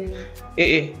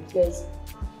 AA. Yes.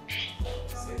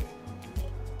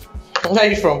 Where are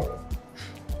you from?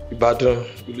 Ibadan.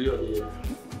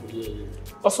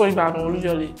 Also Ibadan,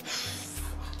 usually.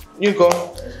 You go.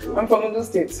 I'm from Ondo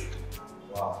State.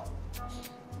 Wow.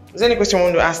 Is there any question you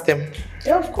want to ask them?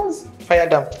 Yeah, of course. Fire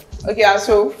them. Okay,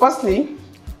 so firstly,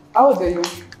 how old are you?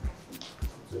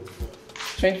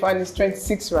 25 is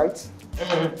 26, right? So,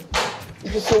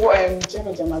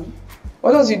 Jama.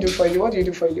 What does he do for you? What do you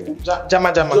do for a living?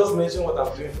 Jama. Just mention what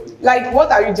I'm doing for you. Like,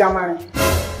 what are you jamming?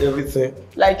 Everything.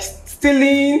 Like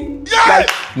stealing? Yes!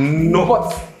 Like, No.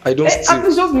 What? I don't steal. I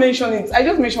just mention it. I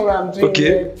just mention what I'm doing. Okay.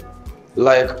 Here.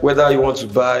 Like whether you want to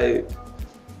buy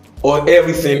or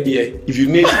everything here. If you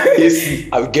need AC,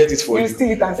 I will get it for you. You steal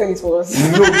it and sell it for us.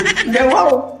 No. Then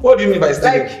wow. What do you mean by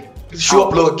stealing? Like, Show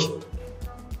plug.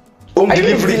 Home are you a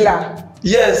delivery. dealer?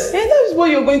 Yes. Hey, that is what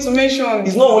you're going to mention.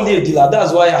 It's not only a dealer.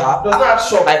 That's why I have. Does not have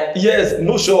shop. Yes.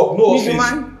 No shop. No office.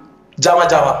 Middleman? Jama.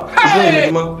 It's not a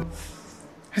middleman.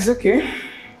 It's okay.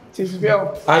 It is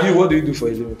well. And you, what do you do for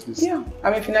a living, please? Yeah,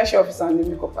 I'm a financial officer and a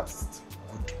makeup artist.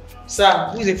 Sir,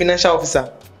 who is a financial officer?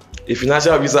 A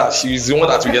financial officer, she's the one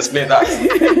that will explain that.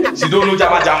 She don't know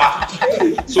Jama.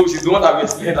 So she's the one that will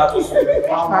explain that also.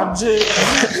 Explain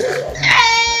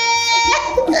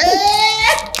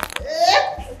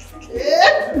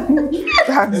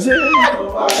to him.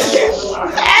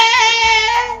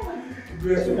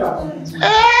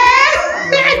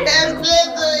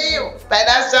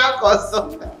 Financial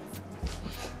consultant.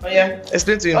 Oh yeah,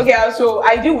 explain to him. Okay, so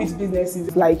I deal with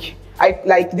businesses like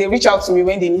they reach out to me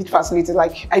when they need facilities.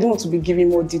 Like I don't want to be giving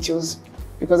more details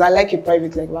because I like a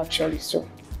private level actually. So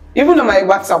even on my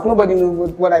WhatsApp, nobody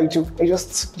knows what I do. I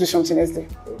just do something else there.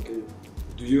 Okay.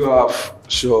 Do you have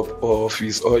shop or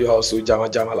office or you're also Jama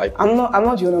like? I'm not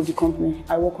the owner of the company.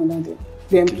 I work under them.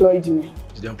 They employed me.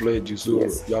 They employed you, so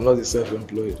yes. You are not the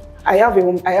self-employed. I have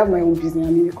my own business.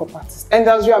 I'm a makeup artist. And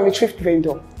as you, I'm a thrift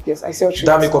vendor. Yes, I sell thrift.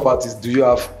 That makeup artist, do you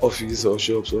have office or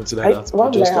shops or something like that?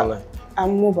 Or just online?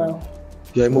 I'm mobile.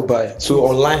 You're mobile. So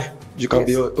online, you can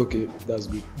be okay. That's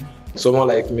good. Someone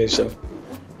like me, Sha.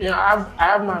 Yeah, I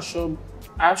have my shop.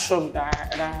 I have shop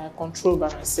that I control by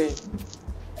myself.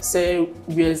 I sell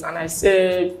wears and I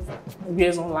sell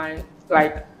wears online.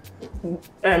 Like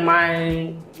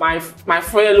my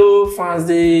fellow fans,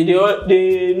 they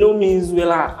know me as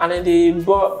well, and then they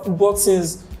bought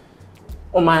things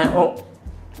on my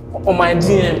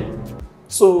DM.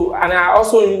 So and I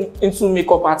also into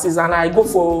makeup artists, and I go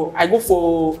for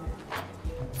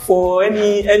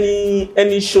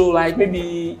any show, like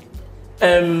maybe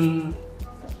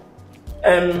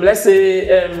let's say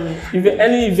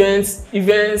any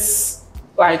events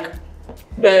like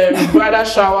bridal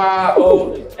shower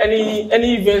or any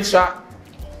event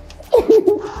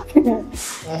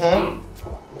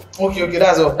Okay,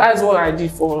 that's all. That's what I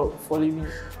did for living.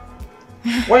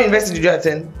 What university did you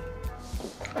attend?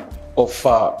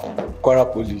 Kwara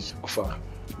Police.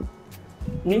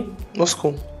 Me? What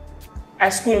school? I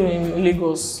school in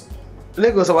Lagos.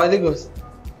 Lagos? About Lagos?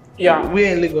 Yeah.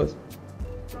 Where in Lagos?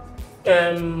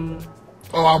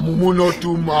 Oh, I'm not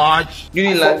too much.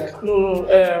 Unilag? No.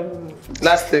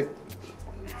 Last step.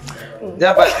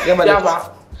 Java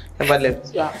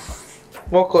left. Yeah.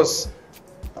 What course?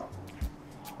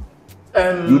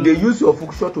 You they use your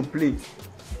function to play.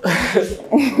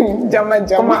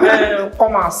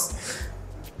 Commerce.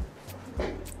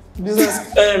 Business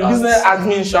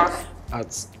admin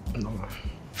At no.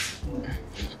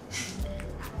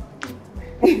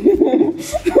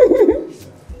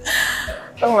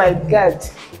 Oh my God.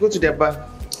 Go to their bank.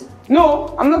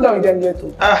 No, I'm not done with them yet.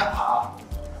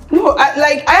 No,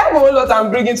 I have a whole lot I'm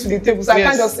bringing to the table, so yes. I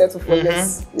can't just settle for this.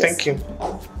 Yes. Thank you.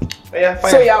 Yeah,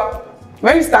 fine. So yeah,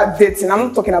 when we start dating, I'm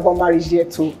not talking about marriage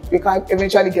yet too. We can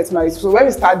eventually get married. So when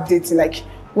we start dating, like,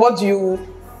 what do you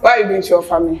What are you going to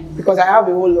offer me? Because I have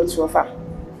a whole lot to offer.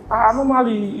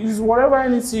 Normally, is whatever I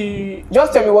need to.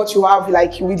 Just tell me what you have,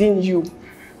 like within you.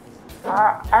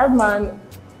 I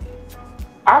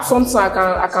have something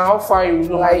I can offer you.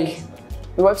 Like,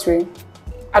 what way?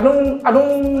 I don't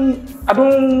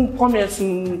come here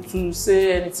to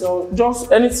say anything. Or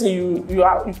just anything you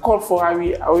call for. I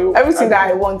will. Everything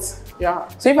that I want. Yeah.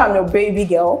 So if I'm your baby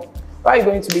girl, why are you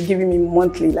going to be giving me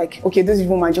monthly? Like, okay, this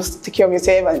woman, just take care of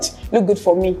yourself and look good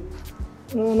for me.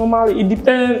 No, normally it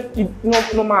depends.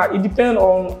 It depends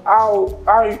on how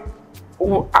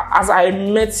as I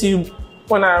met you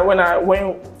when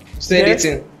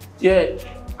dating. Yeah,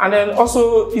 and then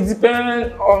also it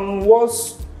depends on what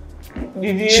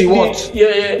she wants.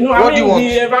 Yeah. No, what do you want?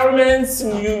 The environment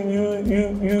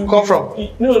you come from.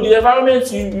 No, the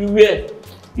environment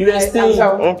you were staying.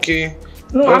 Okay.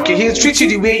 No, okay, he'll treat you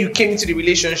the way you came into the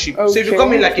relationship. Okay. So if you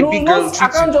come in like a big girl, I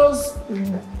can't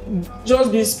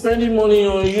just be spending money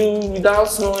on you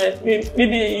without knowing.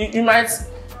 Maybe you might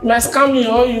scam me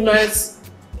or you might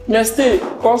stay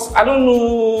because I don't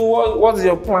know what's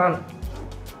your plan.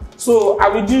 So I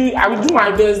will do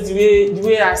my best the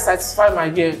way I satisfy my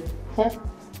girl.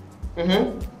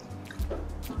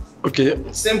 Okay.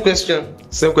 Same question.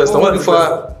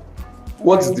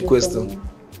 What is the question?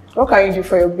 What can you do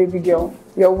for your baby girl,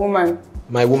 your woman?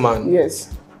 My woman? Yes.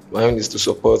 My own is to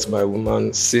support my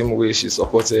woman same way she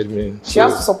supported me. She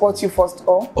has to support you first,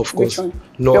 or? Of course.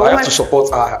 No, I have to support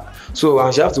her. So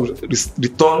and she has to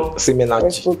return same energy.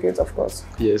 Reciprocate, of course.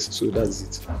 Yes, so that's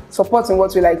it. Support in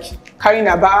what way, like carrying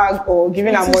a bag or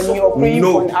giving her money or praying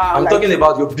for her? I'm talking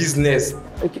about your business.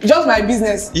 Okay. Just my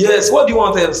business. Yes, what do you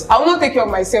want else? I will not take care of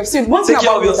myself. See, one thing take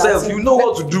care about of yourself. You know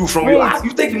what to do from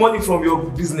you take the money from your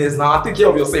business now. Take care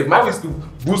of yourself. Mine is to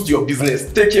boost your business.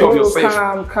 Take care of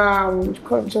yourself. Calm.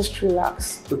 Just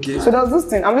relax. Okay. So there's this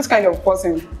thing. I'm this kind of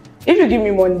person. If you give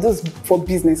me money, this is for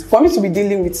business. For me to be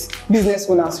dealing with business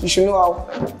owners, you should know how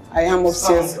I am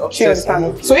upstairs. She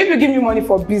understands. So if you give me money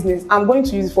for business, I'm going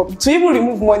to use it to even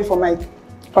remove money from my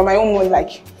own money,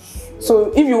 like.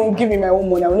 So if you won't give me my own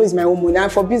money, I will know it's my own money.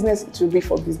 And for business, it will be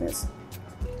for business.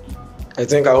 I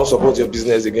think I won't support your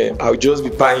business again. I'll just be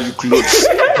buying you clothes,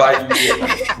 buy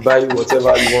you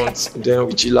whatever you want. Then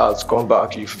we chill out, come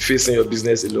back. You're facing your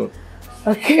business alone.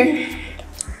 Okay.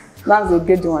 That's a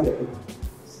good one.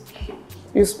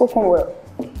 You've spoken well.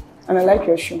 And I like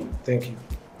your shoe. Thank you.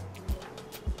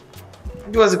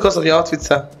 What was the cost of your outfit,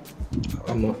 sir?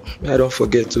 I don't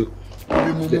forget to.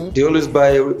 They always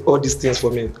buy all these things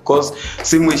for me because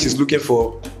same way she's looking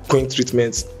for queen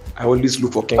treatments, I always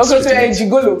look for king treatment. Okay, so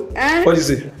you're a gigolo. What is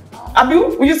it?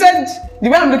 You said the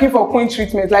way I'm looking for queen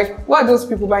treatment, like what are those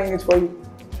people buying it for you?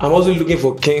 I'm also looking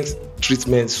for king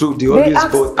treatment, so they always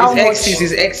bought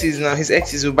his exes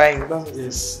will buy him.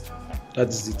 Yes, that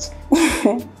is it.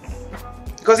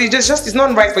 Because it's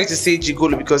not right for you to say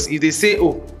gigolo, because if they say,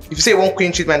 if you say one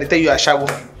queen treatment, they tell you a shower,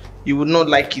 you would not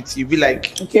like it. You'll be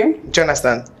like, okay. Do you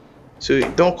understand? So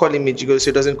don't call him a gigolo, so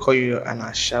he doesn't call you an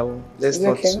ashawo. Let's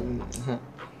not.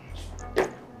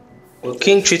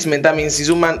 King treatment, that means his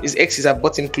exes have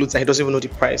bought him clothes and he doesn't even know the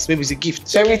price. Maybe it's a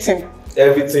gift. Everything.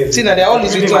 See, now they're all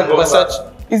listening to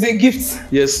Versace. It's a gift.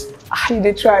 Yes.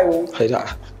 They try.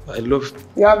 I love.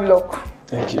 You have luck.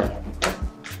 Thank you.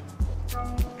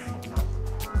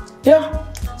 Yeah.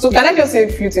 So can I just say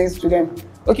a few things to them?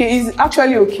 Okay, it's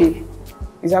actually okay.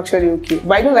 It's actually okay.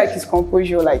 But I don't like his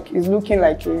composure, like he's looking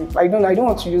like I don't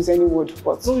want to use any word,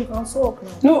 but no, you can talk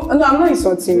now. No, I'm not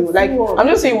insulting you. Like I'm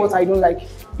just saying what I don't like.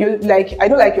 I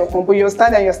don't like your composure. Your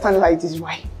stand like this.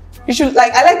 Why? You should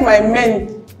I like my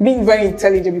men being very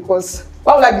intelligent, because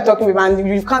why would I be talking with man?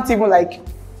 You can't even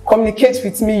communicate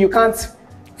with me, you can't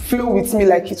flow with me,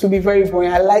 it will be very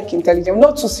boring. I like intelligent.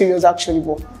 Not too serious actually,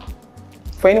 but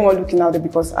for anyone looking out there,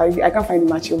 because I can't find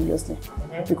the match obviously.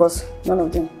 Because none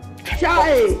of them.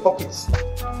 Pockets.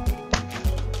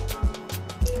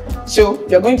 So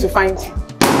you're going to find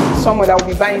someone that will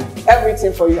be buying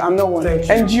everything for you. I'm not one.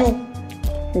 And you're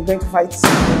going to fight.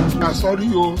 Sorry.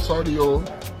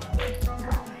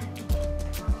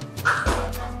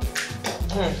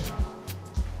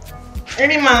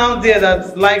 Any man out there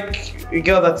that's like a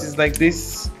girl that is like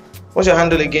this, what's your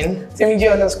handle again?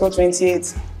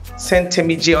 TemiJ_28. Send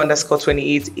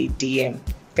TemiJ_28 a DM.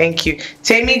 Thank you.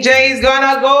 Temi J is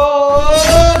gonna go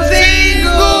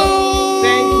single.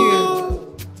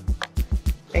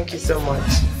 Thank you so much.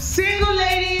 Single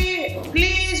lady,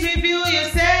 please review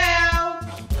yourself.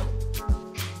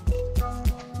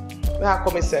 Let her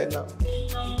come inside now.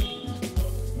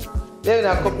 Let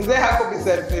her come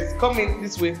inside, please. Come in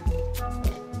this way.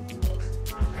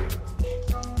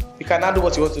 You can now do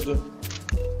what you want to do.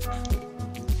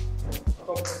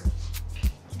 Come.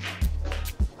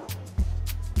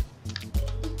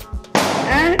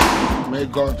 May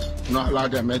God not allow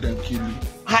them, make them kill you.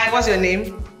 Hi, what's your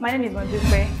name? My name is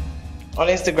Mondupe. On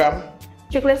Instagram.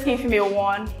 Chocolate Skin Female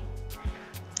 1.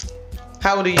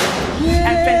 How old are you? I'm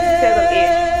 26 years of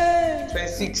age.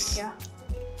 26. Yeah.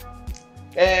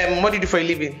 What do you do for a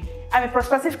living? I'm a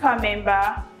prospective car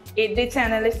member, a data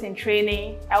analyst in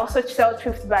training. I also sell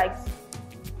thrift bags.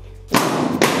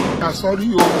 Sorry,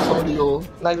 oh.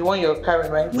 Like the one you're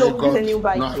carrying, right? No, it's a new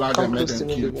bag. Not allow them, make them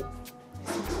kill you.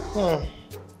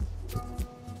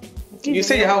 You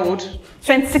say you're how old?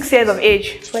 26 years of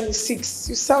age. 26.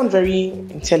 You sound very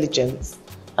intelligent.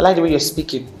 I like the way you're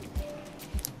speaking.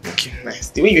 Okay,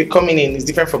 nice. The way you're coming in is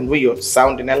different from the way you're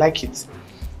sounding. I like it.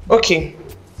 Okay.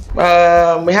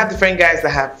 We have different guys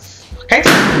that have. Can you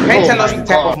tell us the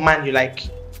type of man you like?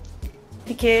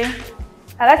 Okay.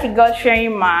 I like a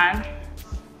God-fearing man,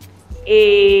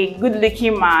 a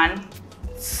good-looking man,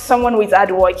 someone who is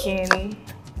hardworking.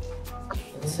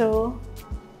 So.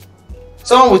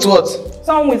 Someone with what?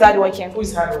 Someone who is hardworking. Who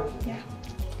is hardworking? Yeah.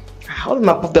 How do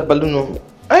I pop the balloon on?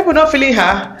 Are people not feeling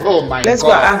her? Oh my God. Let's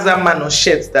go and ask that man on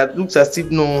shirt that looks as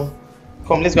if no.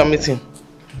 Come, let's go and meet him.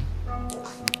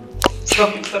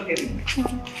 Stop it.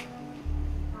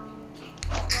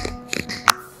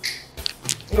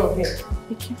 Go here.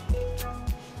 Thank you.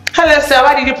 Hello, sir.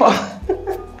 Why did you pop?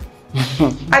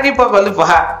 Why did you pop balloon for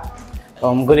her?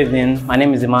 Good evening. My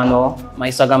name is Emmanuel. My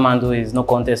Instagram handle is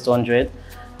nocontest100.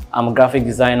 I'm a graphic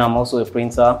designer. I'm also a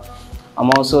printer. I'm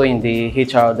also in the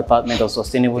HR department of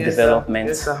sustainable development.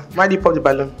 Yes, sir. Why did you pop the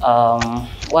balloon?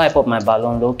 Why I pop my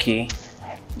balloon? Okay.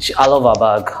 I love her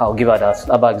bag. I'll give her that.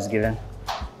 That bag is given.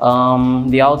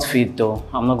 The outfit, though,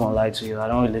 I'm not gonna lie to you. I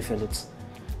don't really feel it.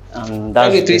 And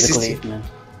that's basically it, man.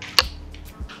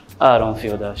 I don't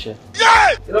feel that shit.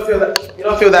 Yeah! You don't feel that? You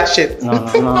don't feel that shit? No.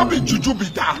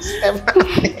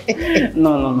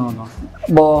 No.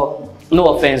 But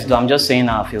no offense, though. I'm just saying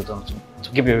how I feel, though. To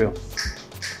keep it real.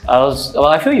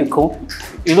 I feel you cool.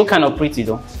 You look kind of pretty,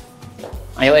 though.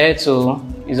 And your hair too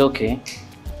is okay.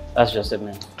 That's just it,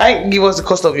 man. I give us the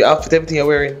cost of your outfit, everything you're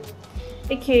wearing.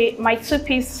 Okay, my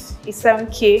two-piece is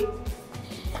 7K.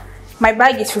 My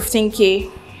bag is 15K.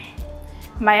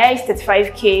 My hair is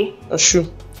 35K. Oh, sure.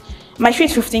 My shoe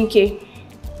is 15K.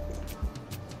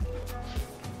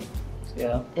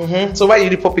 Yeah. So why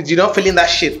did you pop it? You're not feeling that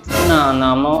shit?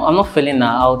 No, I'm not feeling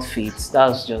that outfit.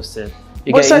 That's just it.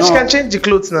 But sir, you can change the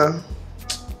clothes now.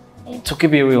 To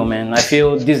keep it real, man, I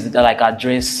feel this is like a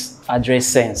dress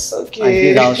sense. Okay. And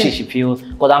this is how she feels.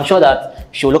 Because I'm sure that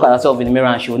she will look at herself in the mirror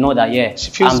and she will know that, yeah,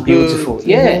 she feels I'm beautiful. Good.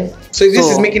 Yeah. So if this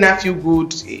is making her feel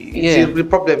good, it's the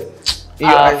problem.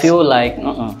 I feel like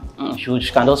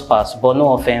she can just pass. But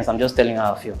no offense, I'm just telling her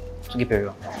how I feel. To keep it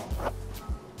real.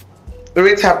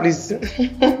 Rate her, please.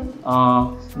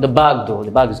 The bag, though,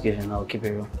 the bag is given. I'll keep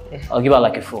it real. I'll give her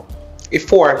like a 4. A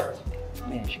 4?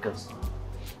 Yeah, she goes.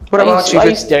 What about you? Why are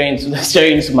you staring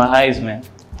into my eyes, man?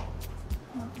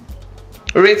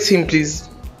 Rate him, please.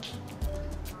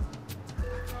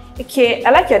 Okay, I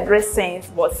like your dress sense,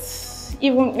 but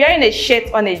even wearing a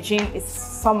shirt on a jean is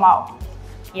somehow,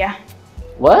 yeah.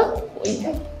 What?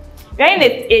 Wearing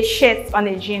a shirt on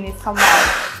a jean is somehow,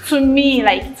 to me,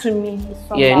 it's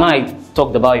somehow. Yeah, now I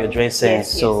talked about your dress sense,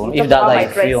 so if that's how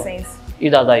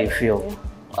you feel, yeah.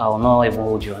 I will not even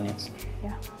hold you on it.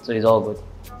 Yeah. So it's all good.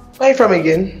 Where are you from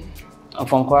again? I'm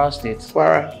from Kwara State.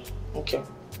 Kwara. Okay.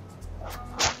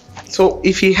 So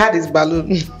if he had his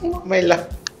balloon, my love,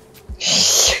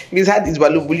 if he had his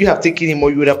balloon, would you have taken him or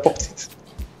you would have popped it?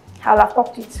 I'll have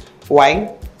popped it.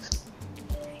 Why?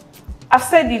 I've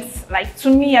said it, to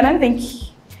me, I don't think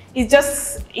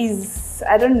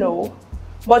I don't know.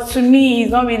 But to me,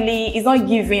 it's not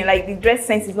giving, the dress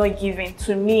sense is not giving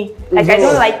to me. I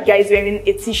don't like guys wearing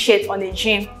a t-shirt on a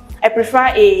jean. I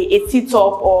prefer a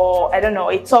t-top or, I don't know,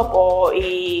 a top or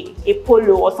a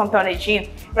polo or something on a jean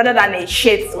rather than a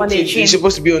shirt on a jean. It's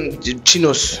supposed to be on the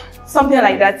chinos. Something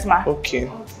like that, ma. Okay.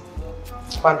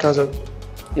 1,000.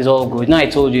 It's all good. Now I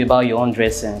told you about your own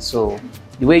dressing, so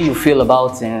the way you feel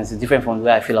about things is different from the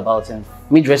way I feel about things.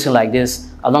 Me dressing like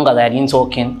this, as long as I didn't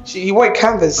talking. He wore a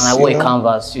canvas. And I wore a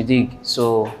canvas, you dig.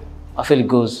 So I feel it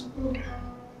goes.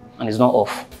 And it's not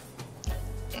off.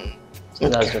 So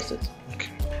that's just it.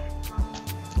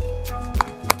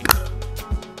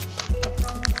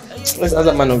 Let's ask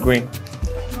that man on green.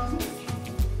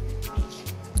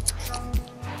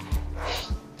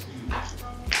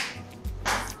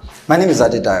 My name is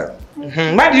Adedayo.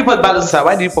 Why did you put balloons, sir?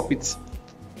 Why did you pop it?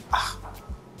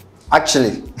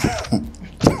 Actually,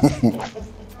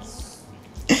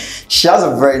 she has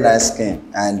a very nice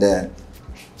skin and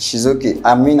she's okay.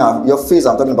 I mean, your face,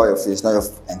 I'm talking about your face, not your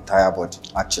entire body,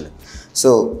 actually.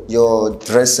 So your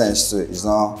dress sense too is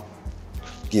not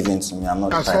giving to me. I'm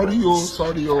not the Sorry,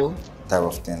 type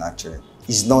of thing actually.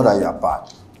 It's not that you are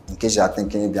bad. In case you are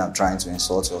thinking maybe I'm trying to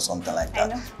insult you or something like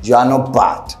that. You are not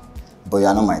bad, but you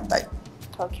are not my type.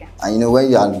 Okay. And you know, when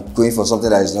you are going for something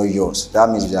that is not yours, that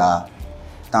means you are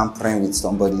tampering with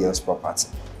somebody else's property.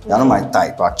 You are not my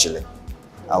type actually.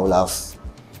 I will have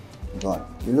gone.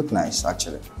 You look nice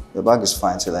actually. Your bag is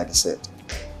fine too, like I said.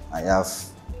 I have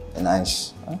a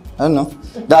nice, I don't know.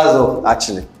 That's all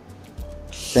actually.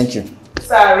 Thank you.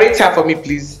 Sir, rate her for me,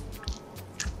 please.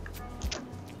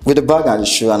 With the bag and the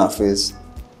shoe and her face,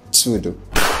 2 though.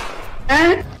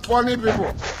 Funny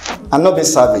people. I'm not being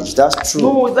savage, that's true.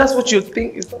 No, that's what you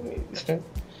think is not me.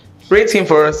 Rate him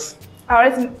for us. I'll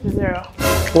rate him 0.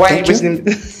 Why are you rating him?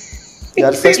 You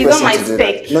are the first He's person not my to do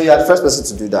spec. that. No, you are the first person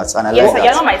to do that, and I Yes, like that.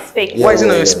 you're not my spec. Why is it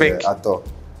not your spec? At all.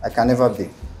 I can never be.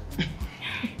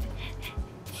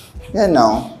 Yeah,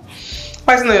 now.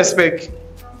 Why is it not your spec?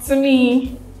 To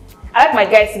me, I like my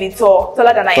guys to be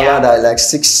taller than I Taller am. than like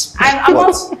 6. I'm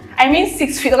what? not, I mean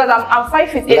 6 feet because I'm 5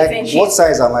 feet 8 Like, inches. what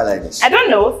size am I like this? I don't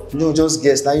know. No, just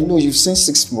guess. Now you know you've seen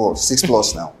 6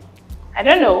 plus now. I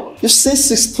don't know. You've seen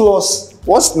 6 plus.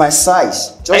 What's my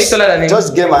size? Are you taller than him?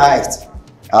 Just get my height.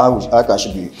 How I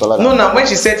should be taller than No, no, when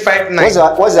she said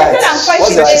 5'9". What's the height? I said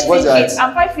What's the height?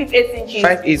 I'm 5 What's feet the 8 height? inches. I'm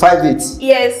 5 feet 8 inches. 5'8". 5'8".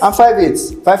 Yes. I'm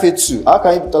 5'8". 5'8" 2. How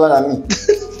can you be taller than me?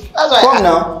 Come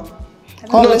now.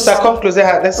 Come, no, sir, come closer.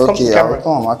 Let's come to the camera. Okay,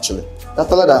 I'll come actually. You're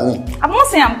taller than me. I'm not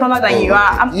saying I'm taller than you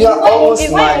are. You are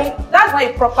almost my... That's not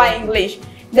a proper English.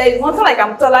 There is nothing like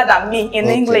I'm taller than me in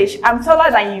English. I'm taller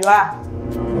than you are.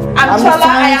 I'm taller.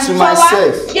 I am to taller.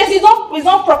 myself. Yes, it's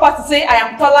not proper to say I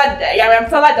am taller. I am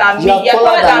taller than me. You're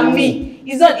taller than me.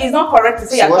 It's not correct to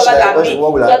say So you're taller than me.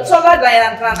 You're taller than I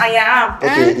am.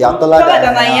 Okay, you're taller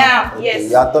than I am. am. Yes.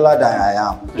 You're taller than I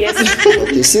am. Yes.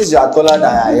 Okay, since you're taller than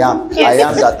I am, Yes. I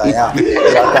am that I am. You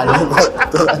can never be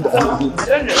taller than me. I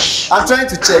don't know. I'm trying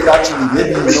to check actually, maybe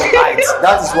you know height.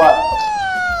 That is why.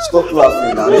 Stop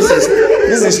laughing now.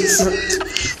 This is true.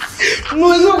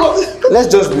 No, it's not. Let's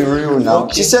just be real now.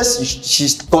 Okay. She says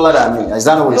she's taller than me. Is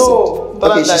that not what you said?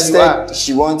 Okay, she said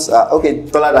she wants. Okay,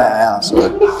 taller than I am. So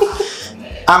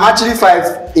I'm actually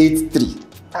 5'8".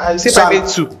 You say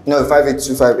 5'8". No,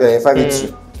 5'8".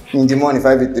 5'8". In the morning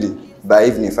 5'8". By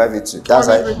evening 5'8". That's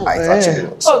how height actually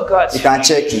looks. Oh God. You can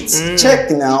check it.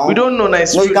 Check now. We don't know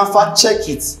nice. No, you can fact check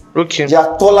it. Okay. You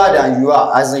are taller than you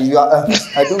are. As in you are.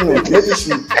 I don't know. Maybe you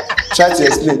should try to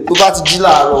explain. Go back to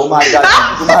Gila. Oh my God.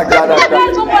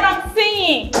 That's not what I'm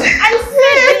saying. I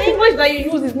said the English that you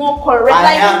use is not correct.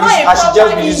 I am. I should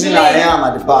just be using I am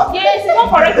at the back. Yes, it's not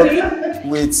correct to you.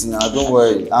 Wait now. Don't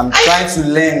worry. I'm trying to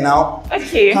learn now.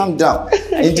 Okay. Calm down.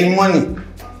 In the morning,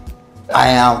 I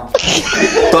am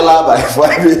taller by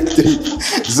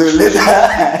 5'8". So later,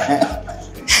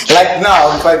 like now,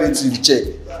 I'm 5'8" if you check.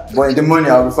 But in the morning,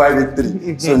 I'll be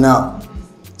 5'8". So now,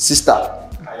 sister,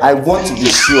 I want to be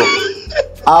sure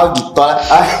how the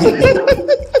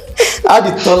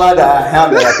taller that I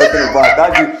am that you're talking about.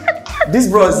 This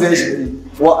bro says,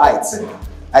 what height?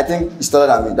 I think he's taller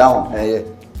than me. That one. Yeah.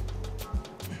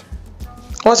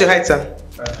 What's your height, sir?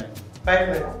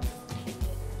 5'9".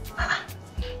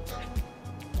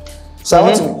 So I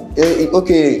want to,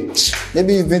 okay,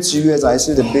 maybe you've been to US and I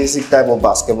see the basic type of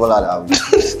basketball that we do.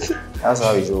 That's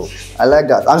how it goes. I like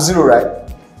that. I'm 0, right?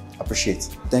 Appreciate.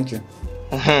 Thank you.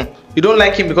 You don't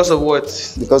like him because of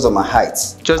what? Because of my height.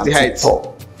 Just the height.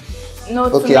 Tall. No,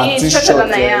 to Okay, me, I'm too it's short.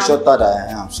 than I am. Shorter than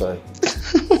I am. Sorry.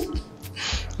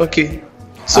 Okay.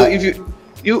 So if you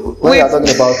when you're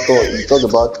talking about tall, you talk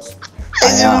about. I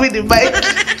am. With the mic.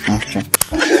 Okay.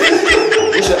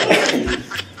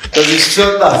 Because it's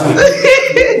shorter.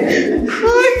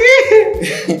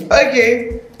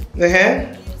 Okay.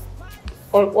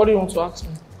 What do you want to ask me?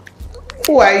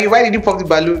 Who are you? Why did you pop the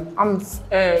balloon? I'm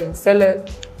Fele.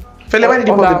 Fele, why did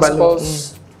you pop the balloon?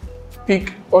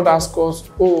 Pick other scores.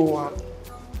 Oh.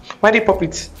 Why did you pop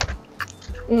it?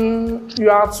 You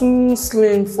are too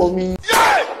slim for me.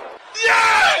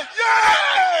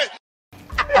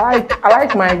 I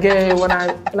like my girl when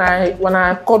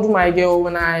I cuddle my girl,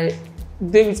 when I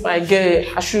date with my girl,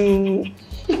 I should, you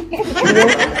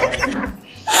know,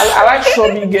 I like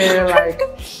chubby girl, like,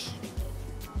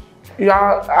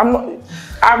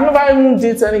 I've never even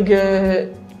dated any girl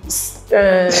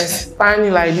tiny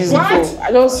like this before.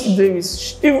 I just date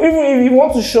with, even if you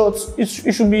want to short, it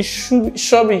should be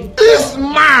chubby. This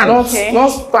man! Not tiny. You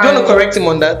want to correct him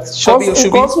on that? Chubby or chubby?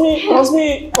 Cause me,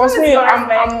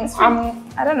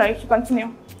 I don't know, if you continue.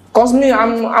 Cause me, I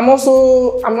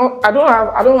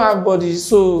don't have body,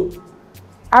 so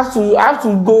I have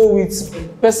to go with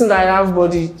person that I have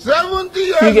body. 70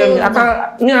 years You get me?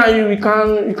 Me and you, we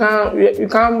can't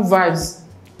vibes.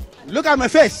 Look at my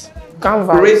face.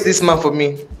 Canvas. Rate this man for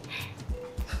me.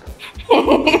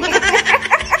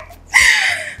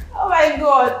 Oh my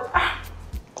god.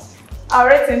 I'll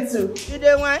rate him 2. You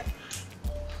don't want?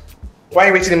 Why are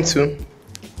you rating him 2?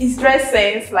 His dress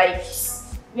sense, like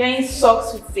wearing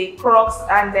socks with the Crocs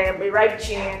and a ripe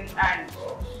jean, and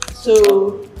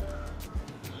so.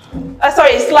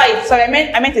 Sorry, slide. Sorry, I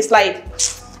meant a slide.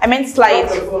 I meant slide.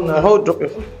 Drop your phone now. Hold, drop your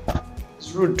phone.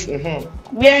 It's rude.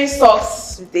 Wearing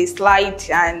socks with a slide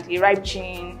and a ripe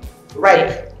jean.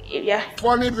 Ripe. Yeah.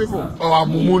 Funny people. Oh,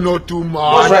 Mumu not too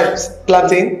much. What's ripe?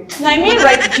 Plantain? No, I mean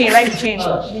ripe jean.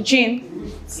 The jean.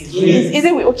 Is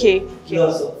it okay?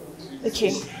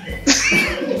 Okay.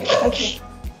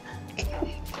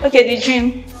 Okay, the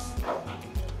jean.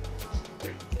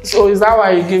 So is that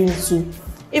why you gave me 2?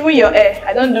 Even your hair.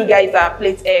 I don't do guys that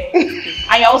plait hair.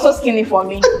 And you're also skinny for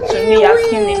me. To me, you're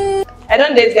skinny. I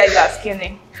don't date guys that are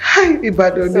skinny. Hi,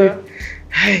 Ibadan. So,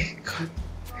 Hi, God.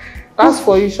 That's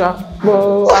for you, Sha. But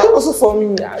also for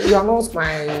me, you are not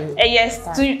my. Yes,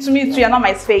 to me too, you're not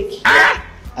my fake.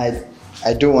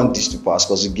 I don't want this to pass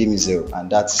because you gave me 0, and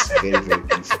that's very, very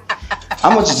painful.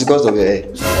 How much is the cost of your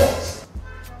hair?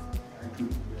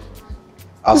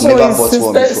 I've never bought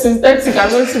one before. Synthetic,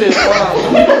 I'm not saying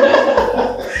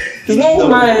it's not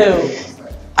my hair.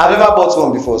 I've never bought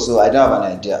one before, so I don't have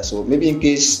an idea. So maybe in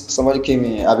case somebody came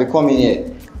in, I'll be coming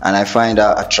here and I find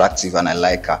her attractive and I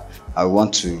like her, I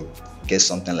want to get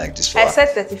something like this for her. I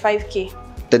said 35k.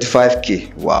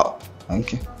 35k, wow.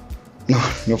 Okay.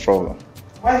 No problem.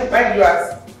 Why did you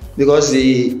ask? Because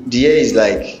the hair is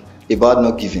like about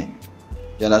not giving.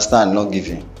 You understand? Not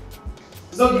giving.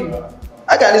 It's not giving.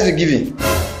 I can listen to giving.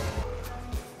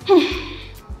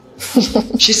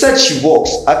 She said she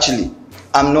works. Actually,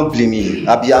 I'm not blaming you.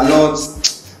 I'm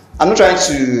not trying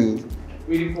to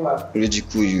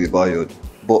ridicule you about your.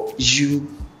 But you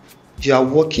are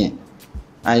working,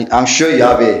 and I'm sure you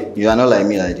have hair. You are not like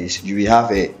me like this. You will have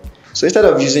hair. So instead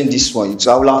of using this one,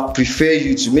 I would have preferred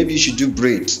you to maybe you should do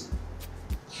braids.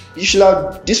 You should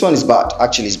have. This one is bad.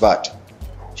 Actually, it's bad.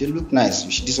 You look nice.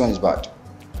 This one is bad.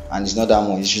 And it's not that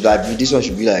much. You should like this one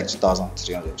should be like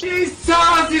 2,300. Jesus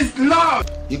is Lord.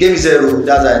 You gave me 0.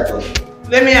 That's how I thought.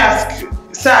 Let me ask,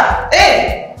 sir.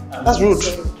 Hey, that's rude.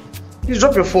 Please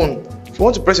drop your phone. If you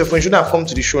want to press your phone, you shouldn't have come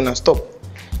to the show now. Stop.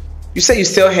 You say you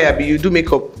sell hair, but you do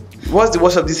makeup. What's the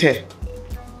worth of this hair?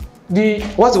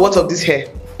 What's the worth of this hair?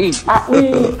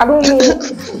 I don't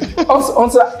know.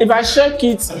 Also, if I check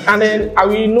it and then I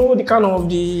will know the kind of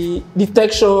the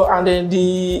texture and then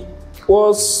the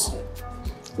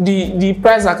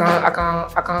price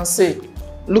I can say.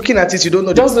 Looking at it, you don't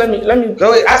know. Just let me.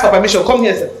 No, wait, ask for permission. Come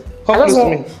here, sir. Come close to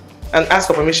me and ask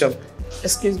for permission.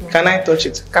 Excuse me. Can I touch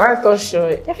it? Can I touch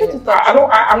your? Definitely touch.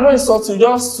 I'm not insulting.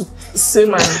 Just to say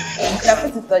my.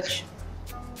 Definitely touch.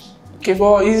 Okay,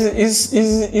 but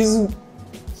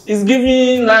it's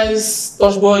giving nice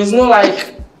touch, but it's not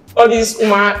like all this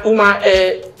Uma. When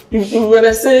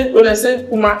I say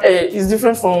Uma, it's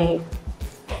different from.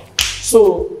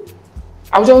 So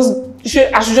I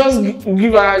should just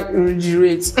give her the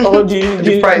rate or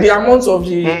the price, the amount of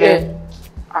the hair.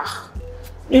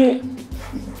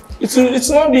 It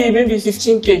will not be maybe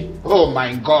 15k. Oh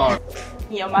my God.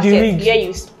 In your market,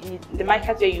 the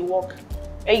market where you work,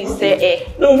 where you sell hair.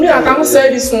 No, me, I can't sell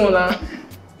this one now.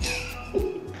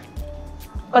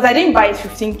 Because I didn't buy it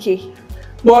 15k.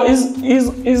 But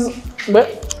but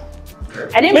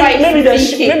I didn't buy it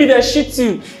 15k. Maybe they cheat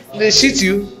you. They cheat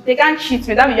you? They can't cheat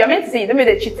me. That means you're meant to say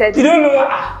they cheated. You don't know.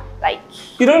 Like,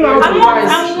 you don't know how to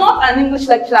I'm not an English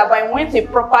lecturer, but I went to a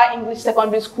proper English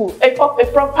secondary school.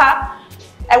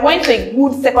 I went to a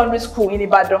good secondary school in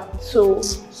Ibadan. So,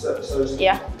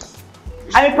 yeah.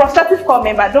 I'm a prospective core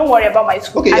member. Don't worry about my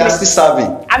school. Okay, you're still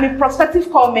serving. I'm a prospective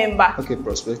core member. Okay,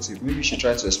 prospective. Maybe you should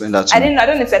try to explain that to me. I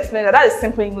don't need to explain that. That is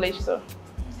simple English, so.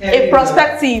 A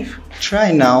prospective.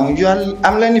 Try now.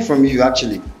 I'm learning from you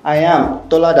actually. I am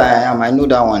taller than I am. I know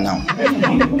that one now.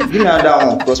 Give me another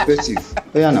one. Prospective.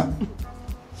 Oh yeah now.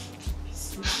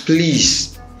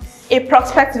 Please. A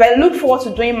prospective. I look forward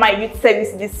to doing my youth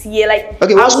service this year. Like,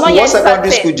 okay, what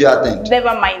secondary school do you attend?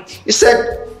 Never mind. You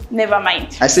said. Never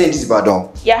mind. I say this Ibadan.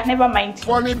 Yeah, never mind.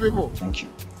 Funny people. Thank you.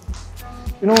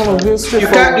 You know, you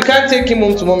can't take him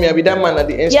home to mommy. I'll be that man at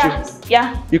the end.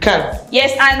 Yeah. You can.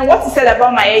 Yes, and what he said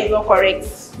about my hair is not correct.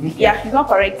 Yeah, it's not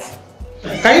correct.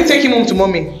 Can you take him home to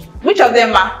mommy? Which of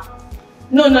them are?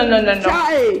 No.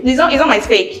 It's not my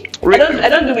fake. I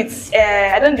don't do with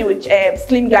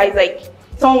slim guys like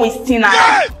someone with thin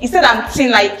eye. He said I'm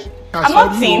thin like I'm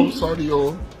not thin.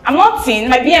 I'm not thin.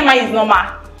 My BMI is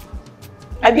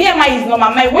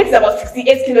normal. My weight is about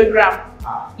 68 kilograms.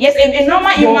 Yes, a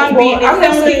normal human being is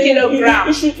 70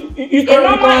 kilograms. A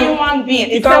normal human being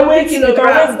is 70 kilograms. You can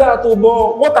wait that,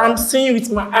 but what I'm seeing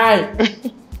with my eye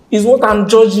is what I'm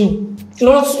judging,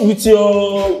 not with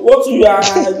what you are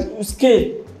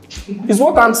scale. It's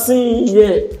what I'm seeing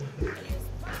here.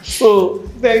 So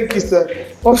thank you, sir.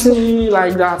 Possibly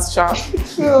like that, Sha.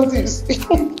 Feel this.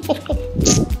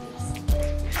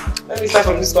 Let me start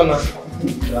from this corner.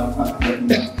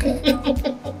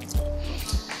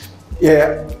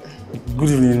 Yeah. Good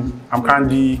evening. I'm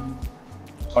Candy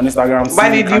on Instagram. Why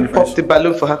did you pop the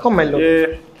balloon for her? Come, my love.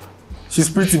 Yeah. She's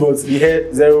pretty, but the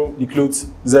hair 0, the clothes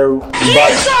 0, the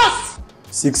bag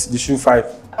 6, the shoe 5.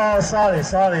 Oh, sorry.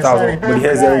 But the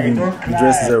hair 0, the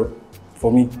dress 0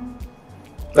 for me.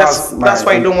 That's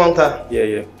why you don't want her.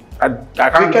 Yeah. I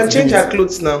can't. We can change her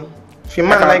clothes now. If your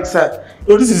man likes her.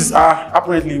 No, this is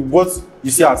apparently what you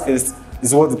see at first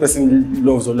is what the person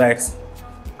loves or likes.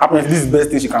 Apparently, this is the best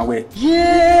thing she can wear.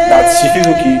 Yeah. That she feels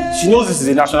okay. She knows this is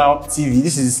a national TV.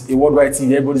 This is a worldwide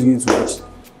TV. Everybody's going to watch.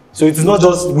 So it is not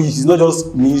just we. It's not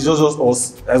just me. It's just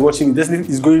us that's watching it. Definitely,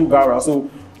 it's going viral. So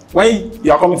when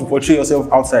you are coming to portray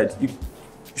yourself outside, you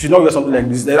should not wear something like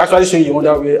this. They're actually showing your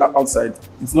underwear outside.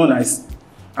 It's not nice.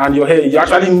 And your hair, you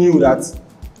actually knew that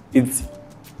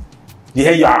the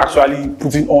hair you are actually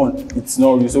putting on, it's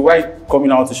not real. So why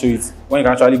coming out to show it when you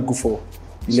can actually go for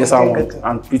the lesser one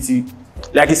and pretty?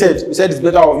 Like he said it's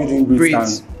better off you doing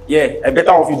braids than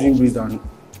better off you doing braids than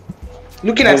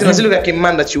looking at him. Does he look like a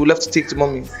man that you would love to take to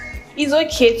mommy? It's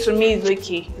okay to me. It's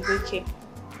okay.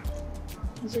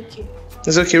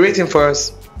 It's okay. Rate him for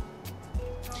us.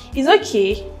 It's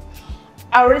okay.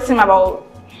 I'll rate him about,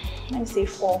 let me say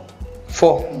 4.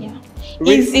 4. Yeah.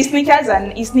 His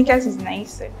sneakers is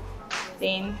nice.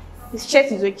 Then his shirt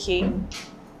is okay.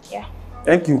 Yeah.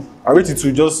 Thank you. I rate it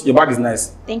too. Just your bag is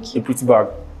nice. Thank you. A pretty bag.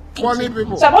 So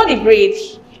about the braid,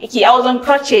 okay, I was on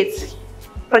crochet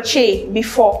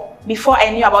before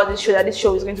I knew about this show, that this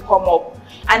show is going to come up.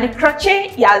 And the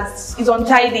crochet is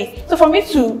untidy. So for me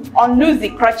to unloose the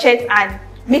crochet and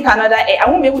make another hair, I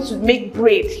won't be able to make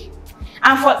braid.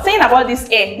 And for saying about this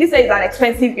hair is an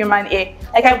expensive human hair.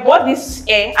 Like I bought this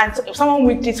hair and someone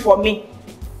wigged it for me.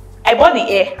 I bought the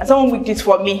hair and someone wigged it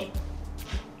for me.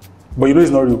 But you know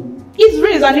it's not real. It's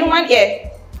real, it's a human hair.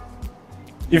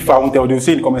 If I won't tell, they'll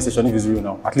say in the comment section if it's real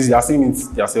now. At least they are saying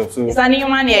it themselves. So it's an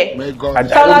human hair. My God.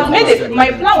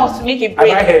 My plan was to make a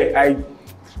braid. My hair,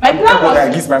 my plan was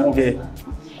I give my mom hair.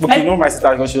 But you know my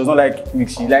sister, because she does not like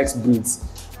wigs, she likes braids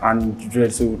and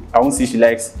dread. So I won't say she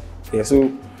likes hair.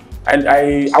 So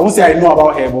I won't say I know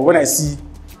about hair, but when I see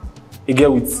a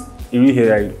girl with a real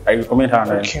hair, I recommend her.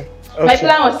 And okay. My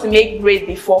plan was to make braid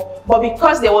before, but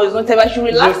because there was no time, I should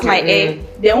relax my hair.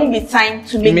 There won't be time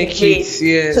to make the braid.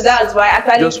 Yes. So that's why I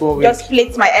actually just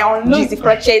plait my hair, unloose the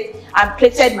crochet, and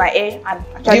plaited my hair.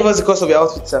 And give us the cost of your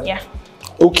outfit, sir. Yeah.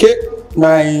 Okay,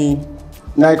 my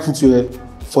Nike footwear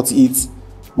 48,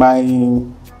 my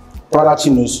Prada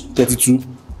chinos 32,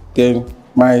 then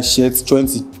my shirt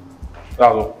 20. That's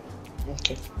all.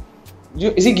 Okay.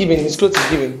 Is he giving? His clothes is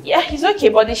giving? Yeah, he's okay,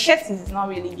 but the shirt is not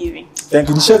really giving. Thank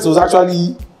you. The shirt was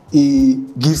actually a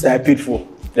gift that I paid for.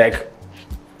 Like,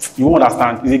 you won't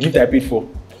understand. It's a gift I paid for.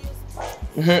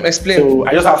 Explain. So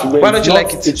I just have to wear it. Why don't you like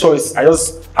it? It's a choice. I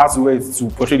just have to wear it to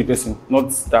portray the person. Not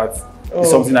that it's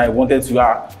something I wanted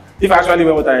to. If I actually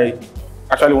wear what I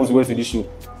actually want to wear to this show,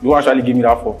 you won't actually give me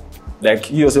that for.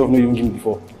 Like, you yourself know you won't give me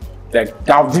before. Like,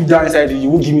 that deep down inside you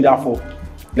won't give me that for.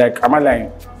 Like, am I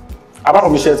lying? Apart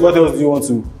from the shirt, what else do you want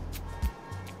to?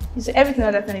 Everything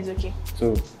other thing is okay.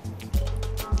 So,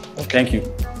 thank you.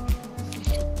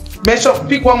 Bishop,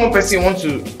 pick one more person you want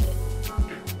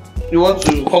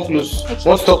to come close. Okay.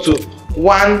 Want to talk to?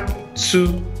 1,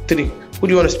 2, 3. Who do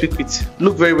you want to speak with?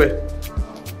 Look very well.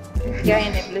 You're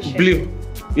in a blue shirt. Blue.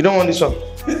 You don't want this one?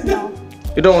 No.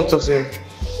 You don't want to talk to him?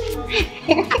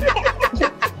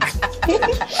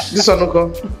 This one no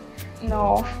come?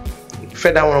 No.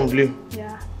 Fed that one on blue.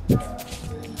 Yeah.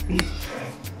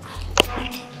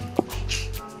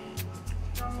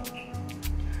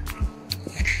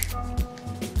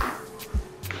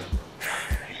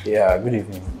 Yeah, good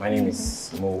evening. My name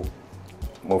is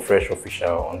Mo Fresh Official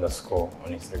 _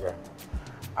 on Instagram.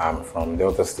 I'm from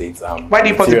Delta State. Why do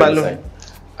you pop the balloon?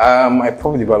 I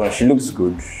pop the balloon. She looks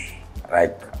good.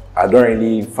 Like, I don't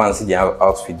really fancy the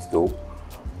outfit though,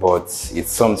 but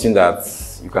it's something that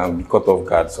you can be caught off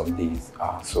guard some days.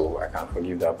 So I can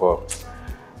forgive that. But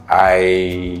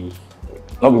I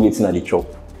not be waiting at the chop.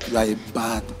 You are a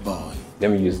bad boy.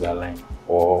 Let me use that line.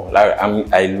 Or like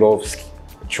I love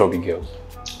chubby girls.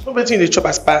 Not waiting in the chop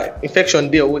as per infection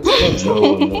there. What?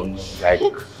 No. Like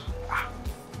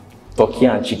turkey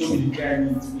and chicken.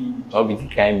 Not be the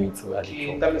kind meat over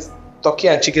the That means turkey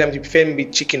and chicken. Do you prefer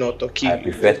meat, chicken, or turkey? I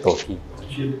prefer turkey.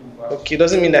 Okay,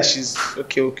 doesn't mean that she's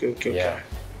okay. Yeah.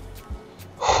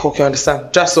 Okay,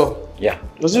 understand. Just so. Yeah.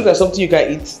 Does it look like something you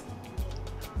can eat?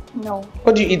 No.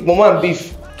 What do you eat, mama and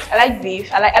beef? I like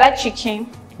beef. I like chicken.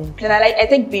 Then I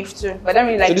take beef too, but I don't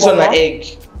really like. So this one an egg.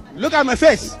 Look at my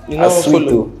face. You know, sweet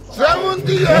too.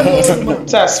 70 years old.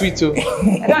 That's sweet too.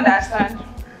 I don't understand.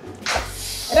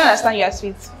 I don't understand you are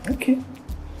sweet. Okay.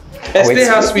 Explain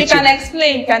how sweet You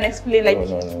can explain. Like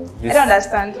No. I don't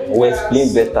understand. We'll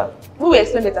explain better. Who will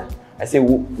explain better? I say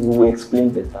we will explain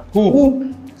better.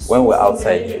 Who? When we're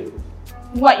outside.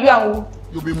 What you and who?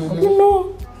 You be mumu.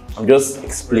 No. I'm just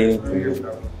explaining to you.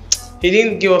 He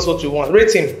didn't give us what we want.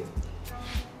 Rate him.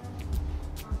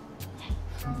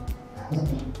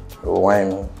 Why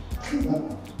me?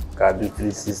 Can do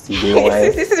 360. Do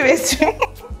wine. This is waste. 3.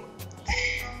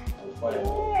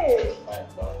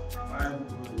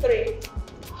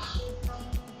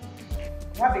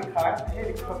 You have a card? I hear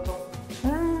the clock. I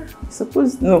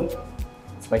suppose no.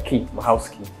 It's my key, my house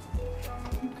key.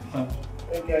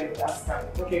 Okay, that's fine.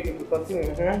 Okay,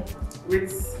 continue.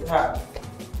 Rate her.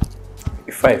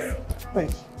 5.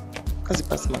 That's the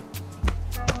past man.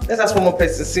 Let's ask one more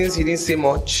person since he didn't say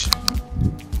much.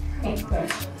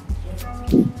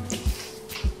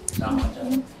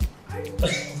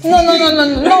 No,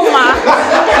 ma.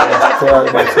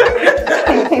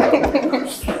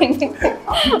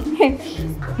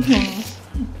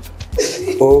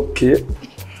 Okay.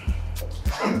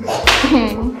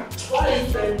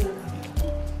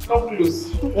 Come close.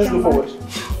 Let's go forward.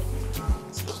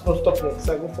 No, stop next.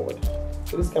 Go forward.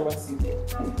 So this camera sees you.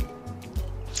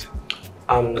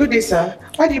 Good day, sir.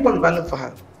 Why do you put the balloon for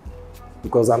her?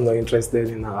 Because I'm not interested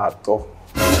in her at all.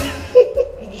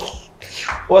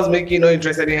 What's making you not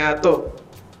interested in her at all?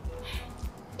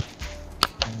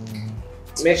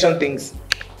 Mention things.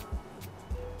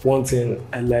 One thing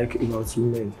I like about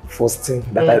women, first thing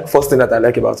that I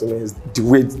like about women is the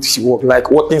way she walk, like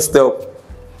walking style.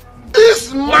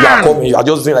 This man! You are coming, you are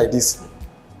just doing like this.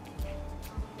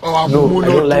 Oh, No, I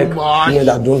don't like women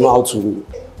that don't know how to,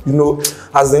 you know,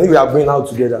 as in if we are going out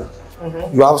together,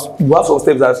 you have some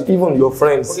steps that even your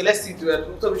friends. Okay, let's see to it.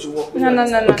 We should walk.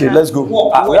 No. Okay, let's go.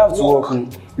 We have to walk.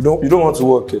 You don't want to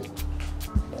walk. Turn.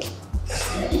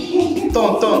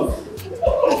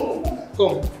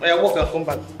 Come. I walk and come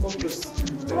back. Come close.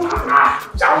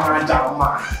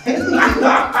 Jama.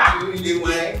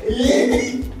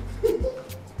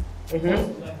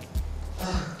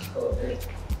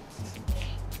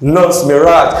 Nurse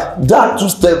Miraj, that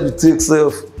 2-step you take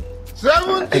self.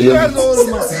 70 years old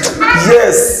man.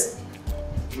 Yes.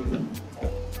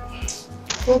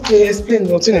 Okay, explain.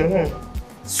 Continue.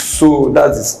 So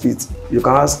that is it. You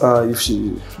can ask her if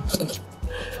she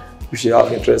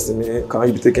have interest in me. Can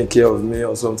you be taking care of me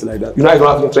or something like that? You know, I don't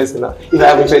have interest in her. If I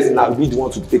have interest in her, I really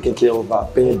want to be taking care of her,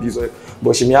 paying bills.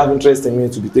 But she may have interest in me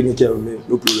to be taking care of me.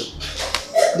 No problem.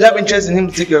 Do you have interest in him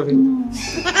to take care of you?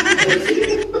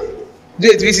 Do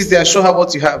it, sister, and show her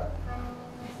what you have.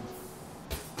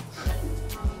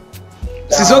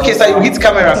 It's okay, sir. You hit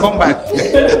camera. Come back.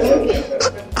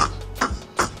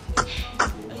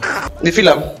 You feel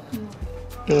him?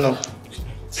 No.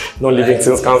 Non-living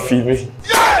things can't feed me.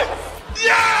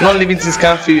 Non-living things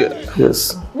can't feel you.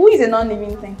 Yes. Who is a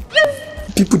non-living thing?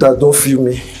 People that don't feel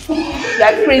me. You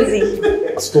are crazy.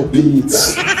 Stop it.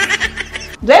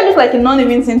 Do I look like a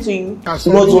non-living thing to you? Not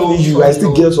only you, I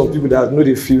still get some people that know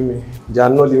they feel me. They are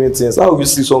not living things. How will you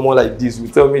see someone like this? You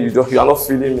tell me you are not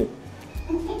feeling me.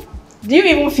 Do you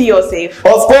even feel yourself?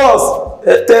 Of course.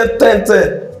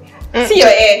 10. See your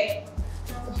hair.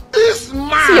 This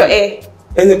man! See your hair.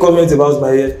 Any comment about my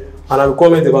hair, and I will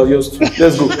comment about yours too.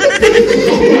 Let's go.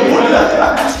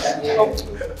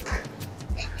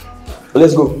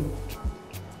 Let's go.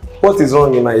 What is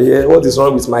wrong in my hair? What is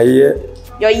wrong with my hair?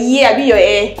 Your ear, be your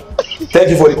hair. Thank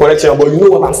you for the correction, but you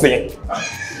know what I'm saying.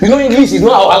 You know English is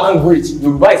not our language.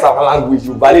 Yoruba is our language.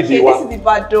 Okay, this is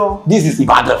Ibadan. This is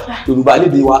Ibadan.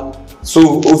 Yoruba.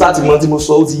 So, I don't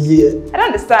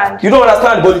understand. You don't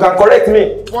understand, but you can correct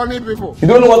me. Funny people. You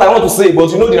don't know what I want to say, but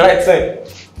you know the right thing.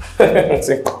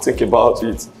 think about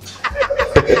it.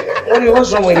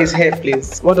 What's wrong with his hair,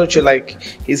 please? What don't you like?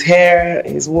 His hair,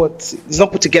 his what? It's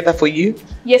not put together for you?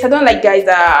 Yes, I don't like guys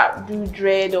that do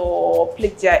dread or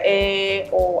plait their hair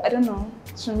or I don't know.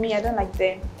 To me, I don't like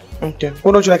them. Okay.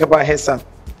 What don't you like about hair, Sam?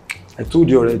 I told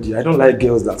you already, I don't like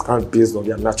girls that can't based on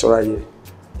their natural hair.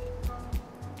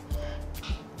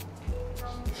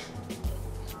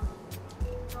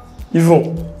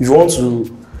 Even if you want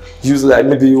to use like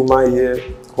maybe human hair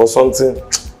or something,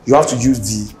 you have to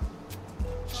use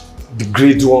the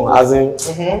grade one, as in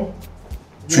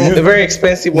to use a very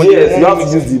expensive one. Yes, you have to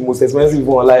use the most expensive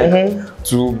one, like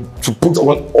to put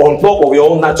on top of your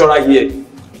own natural hair.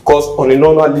 Because on a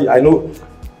normally, I know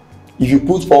if you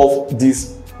put off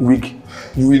this wig,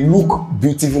 you will look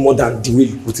beautiful more than the way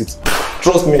you put it.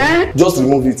 Trust me, just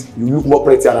remove it. You look more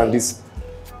prettier than this.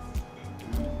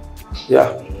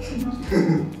 Yeah.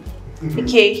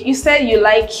 Okay, you said you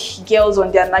like girls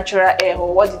on their natural hair,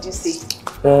 or what did you say?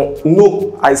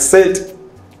 No, I said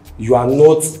you are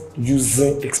not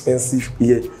using expensive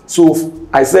hair. So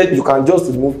I said you can just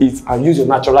remove it and use your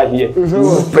natural hair. You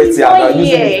look prettier than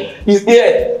using it. His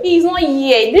hair. He's not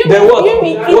here. Then what? You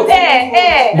mean his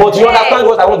hair? But you understand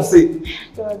what I want to say?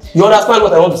 God. You understand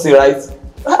what I want to say, right?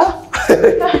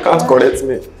 You can't correct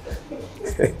me.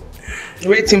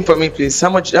 Rate him for me, please. How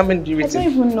many do you I rate him?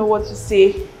 don't even know what to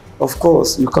say. Of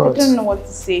course, you I can't. don't know what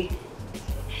to say.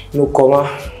 No comma.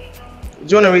 Do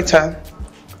you want to rate her?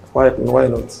 Why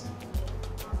not?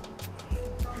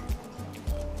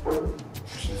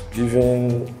 She's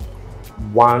giving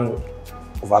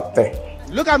 1/10.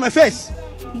 Look at my face.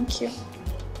 Thank you.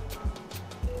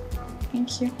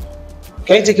 Thank you.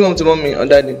 Can you take him home to mommy or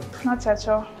daddy? Not at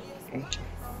all.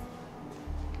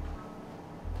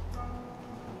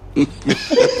 We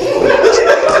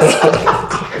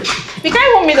can't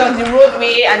even meet on the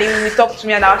roadway and he will talk to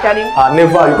me and I'll tell him.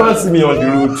 Never. You can't see me on the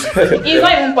road. It's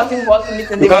not even possible for us to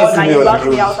meet in the morning and you ask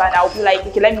me out and I'll be like,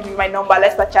 okay, let me give you my number,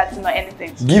 let's start chatting or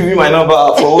anything. Give me my number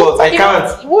for what? I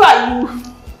can't. Who are you?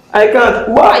 I can't.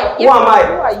 Who am I? Who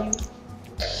are you?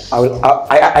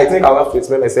 I think I'll have to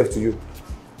explain myself to you.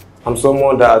 I'm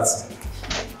someone that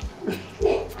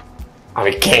I'm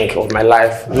a king of my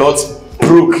life. Not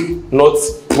broke, not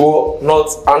poor, not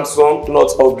handsome,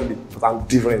 not ugly, but I'm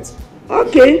different.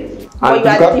 Okay.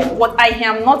 But what I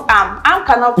am not am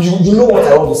cannot. You know what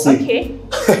I want to say. Okay.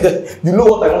 You know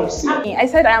what I want to say. I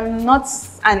said I'm not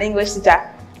an English teacher,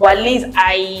 but at least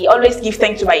I always give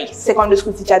thanks to my secondary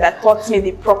school teacher that taught me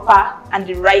the proper and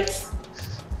the right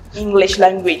English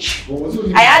language.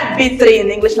 I had B3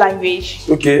 in English language.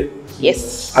 Okay.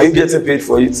 Yes. Are you getting paid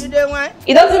for it? It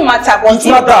doesn't matter. But it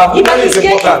matters. Money is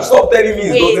getting, important. Stop telling me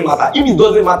it doesn't matter. If it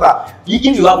doesn't matter,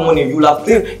 if you have money, you will have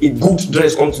seen a good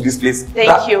dress come to this place.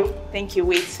 Thank you. Thank you.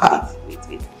 Wait. If I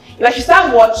should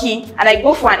start working and I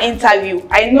go for an interview,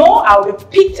 I know I'll be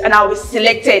picked and I'll be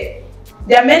selected.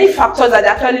 There are many factors that I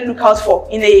actually look out for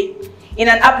in an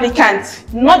applicant,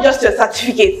 not just your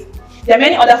certificate. There are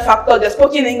many other factors. Your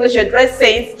spoken English, your dress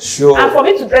sense. Sure. And for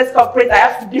me to dress corporate, I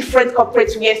have different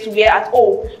corporate wears to wear at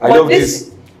home. I love this.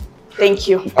 Thank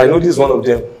you. I know this is one of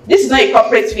them. This is not a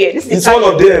corporate wear. This is one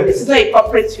of them. This is not a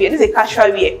corporate wear. This is a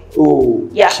casual wear. Oh.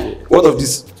 Yeah. What of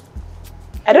this?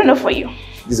 I don't know for you.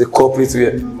 This is a corporate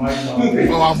wear.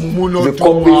 The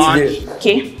corporate wear.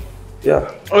 Okay.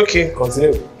 Yeah. Okay.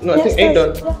 Continue. No, I think ain't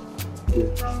done.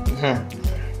 Yeah.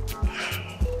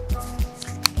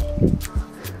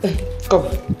 Come.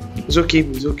 It's okay,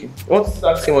 it's okay. What is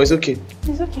asking? It's okay.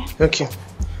 It's okay. Okay.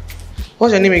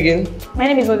 What's your name again? My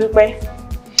name is Modupe.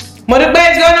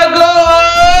 Modupe is gonna go.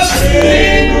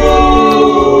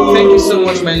 Thank you so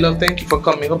much, my love. Thank you for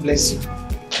coming. God bless you.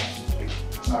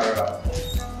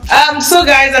 So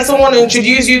guys, I also want to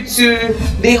introduce you to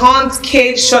the Hunt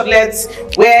Cage Shortlets,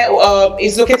 where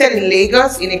it's located in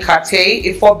Lagos in Ikate,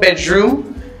 a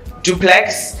 4-bedroom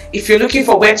duplex. If you're looking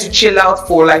for where to chill out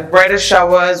for like bridal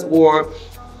showers or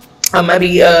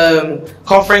maybe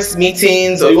conference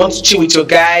meetings, or you want to chill with your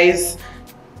guys,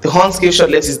 the Hunt Cage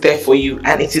Shortlets is there for you,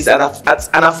 and it is at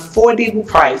an affordable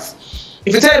price.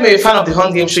 If you tell me you're a fan of the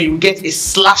Hunt Game Show, you will get a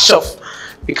slash off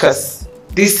because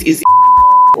this is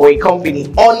or a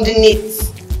company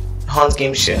underneath the Hunt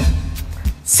Game Show.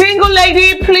 Single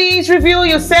lady, please reveal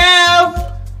yourself.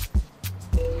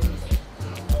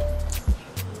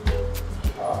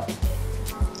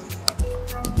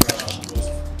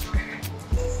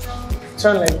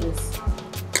 Turn like this.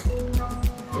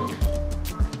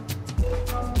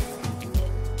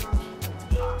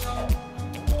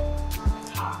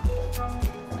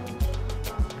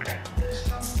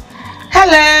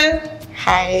 Hello.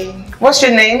 Hi. What's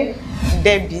your name?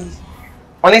 Debbie.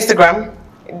 On Instagram?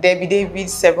 Debbie David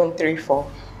 734.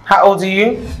 How old are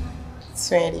you?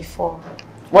 24.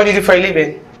 What do you do for a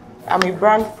living? I'm a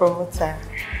brand promoter.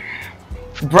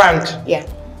 Brand? Yeah.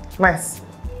 Nice.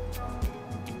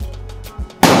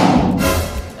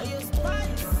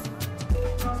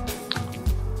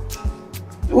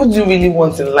 What do you really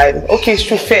want in life? Okay, it's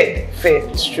true. Fair.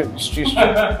 It's true. It's true.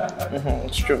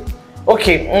 It's true.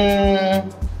 Okay.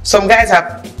 Some guys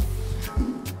have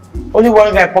only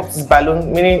one guy popped his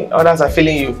balloon, meaning others are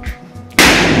feeling you.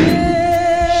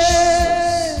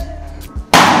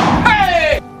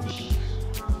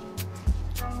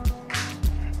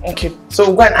 Okay, so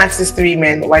we'll go and ask these 3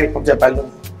 men why they pop their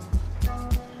balloon.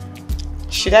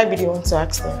 Should I be the one to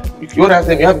ask them? If you want to ask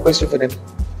them, you have a question for them.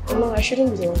 No, I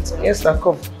shouldn't be the one to ask. Yes, now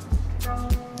come.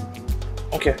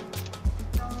 Okay.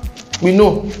 We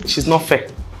know she's not fair.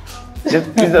 Is there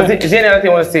any other thing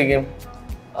you want to say again?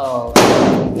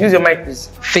 Use your mic, please.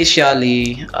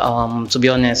 Facially, to be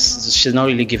honest, she's not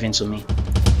really giving to me.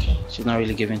 She's not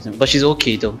really giving to me, but she's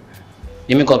okay though.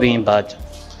 You make her being bad,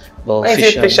 but when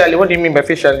you say facially, what do you mean by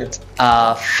facially?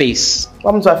 Face.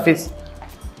 What happens to her face?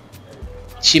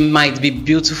 She might be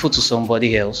beautiful to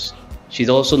somebody else. She's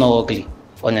also not ugly,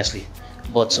 honestly.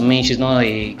 But to me, she's not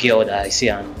a girl that I see,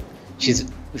 and she's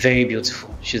very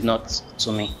beautiful. She's not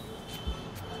to me.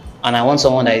 And I want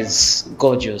someone that is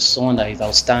gorgeous, someone that is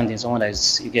outstanding, someone that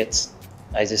is,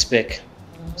 that is a spec.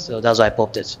 So that's why I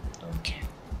popped it. Okay.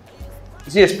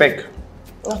 Is he a spec?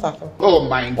 Not at all. Oh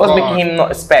my God. What's making him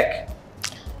not a spec?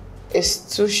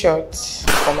 It's too short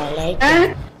for my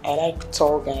liking. I like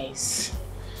tall guys.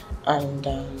 And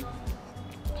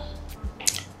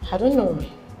I don't know.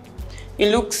 He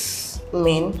looks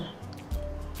mean.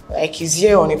 Like he's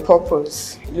here on a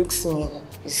purpose. He looks mean.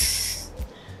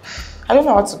 I don't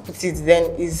know how to put it.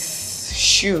 Then his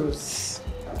shoes.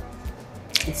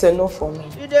 It's a no for me.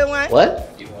 What?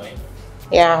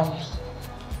 Yeah.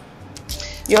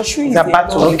 Your shoe is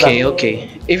okay.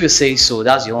 If you say so,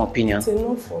 that's your own opinion. It's a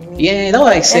no for me. Yeah, that's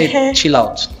why I said chill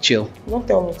out, chill. Don't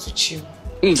tell me to chill.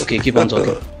 Okay, keep on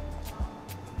talking.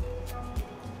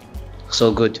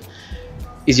 So good.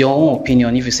 It's your own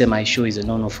opinion if you say my shoe is a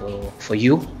no-no for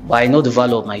you, but I know the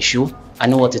value of my shoe. I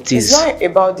know what it is. It's not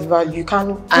about the value. You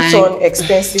can put on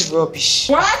expensive rubbish.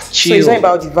 What? So it's not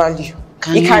about the value.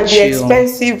 It can be chill?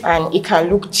 expensive and it can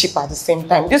look cheap at the same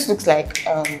time. This looks like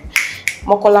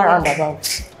Mokola roundabout.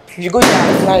 If you go there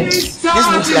at night, this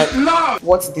looks like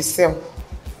what they sell.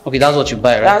 Okay, that's what you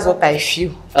buy, right? That's what I feel.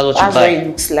 That's what you That's buy. what it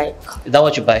looks like. Is that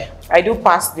what you buy? I do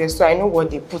pass there, so I know what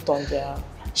they put on their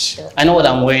shirt. I know what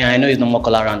I'm wearing. I know it's no more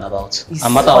color roundabout. It's A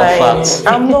matter of fine. fact.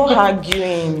 I'm not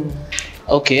arguing.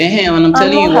 Okay, and I'm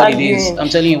telling you what it is. I'm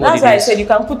telling you what it is. That's why I said you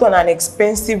can put on an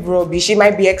expensive rubbish. It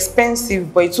might be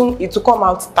expensive, but it will come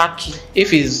out tacky.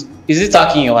 If is it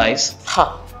tacky in your eyes?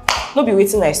 Ha. Don't be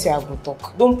waiting I say I will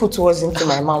talk. Don't put words into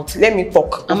my mouth. Let me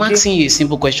talk. I'm asking you a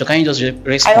simple question. Can you just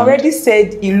respond? I already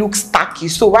said it looks tacky.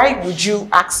 So why would you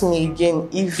ask me again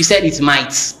if... You said it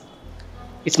might.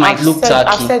 It might look tacky.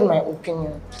 I've said my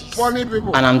opinion, please. Funny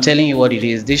people. And I'm telling you what it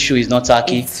is. This shoe is not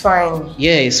tacky. It's fine.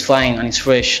 Yeah, it's fine and it's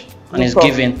fresh. And No it's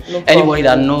problem. given. No Anybody that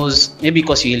problem. knows, maybe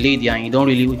because you're a lady and you don't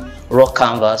really rock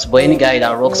canvas, but any guy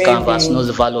that rocks Maybe. canvas knows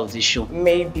the value of this shoe.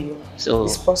 Maybe. So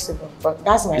It's possible, but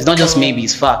that's my it's not just opinion. maybe,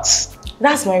 it's facts.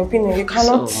 That's my opinion. You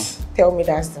cannot So- tell me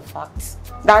that's the fact.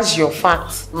 That's your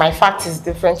fact. My fact is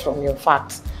different from your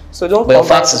fact. So don't But your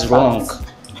combine facts the is wrong.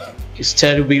 It's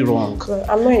terribly wrong. So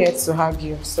I'm not here to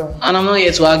argue, so... And I'm not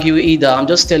here to argue either. I'm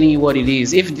just telling you what it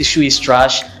is. If the shoe is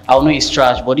trash, I'll know it's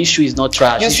trash. But this shoe is not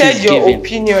trash. You This shoe said is your given.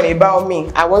 opinion about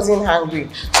me. I wasn't hungry.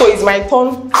 So it's my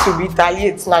turn to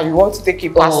retaliate now. You want to take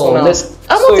it personal. I'm So-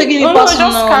 not taking it no,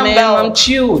 personal, just calm man. down. I'm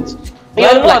chilled. You're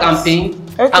You look like not. I'm paying.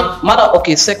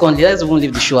 Okay. Secondly, let's even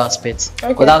leave the shoe aspect.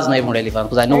 Because Okay. that's not even relevant.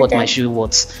 Because I know what Okay. my shoe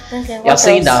was. Okay, You're what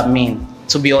saying else? that I'm mean.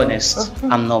 To be honest,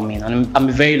 I'm not mean. I'm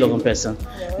a very loving person.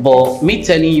 But me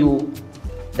telling you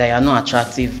that you're not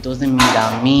attractive doesn't mean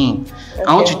that I'm mean.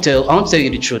 I want to tell you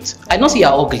the truth. I don't say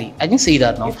you're ugly. I didn't say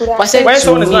that now. could But have I said When to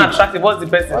someone is me, not attractive, what's the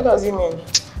person? What does it mean?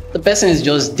 the person is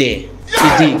just there.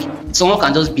 You dig? Someone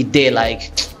can just be there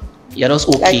like you're just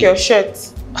okay. Like your shirt.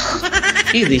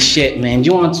 It's the shirt, man. Do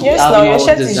you want to Yes, have now your your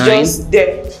shirt is design? just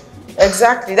there.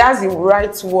 Exactly. That's the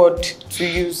right word to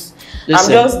use.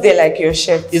 Listen, I'm just there like your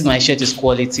shirt. This my shirt is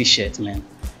quality shirt, man.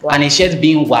 And a shirt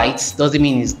being white doesn't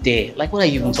mean it's there. Like, what are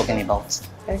you even talking about?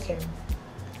 Okay.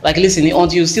 Like, listen,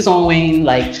 until you see someone wearing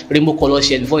like rainbow color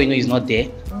shirt before you know it's not there.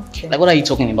 Okay. Like, what are you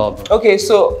talking about, bro? Okay,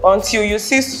 so until you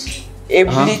see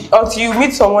until you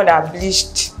meet someone that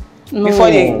bleached before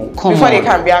they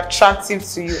can be attractive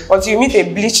to you. Until you meet a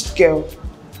bleached girl.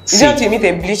 Is it until you meet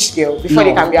a bleached girl before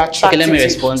they can be attractive? Okay, let me to you?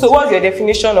 respond. So what's your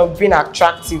definition of being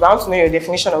attractive? I want to know your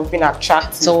definition of being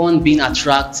attractive. Someone being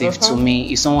attractive to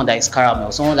me is someone that is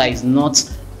caramel, someone that is not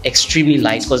extremely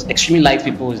light, because extremely light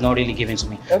people is not really given to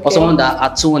me. Okay. Or someone that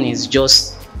at tone is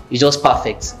just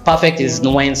perfect. Perfect is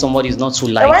when somebody is not too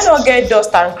light. And why not get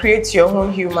dust and create your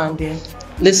own human then?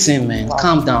 Listen, man,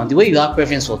 calm down. The way you have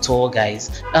preference for tall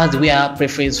guys, that's the way I have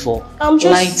preference for I'm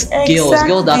just- light girls that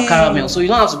exactly. caramel. So you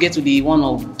don't have to get to the one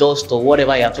of dust or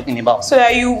whatever you're talking about. So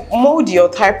that you mold your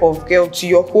type of girl to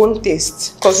your own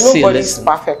taste. Because See, nobody is listen.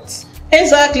 perfect.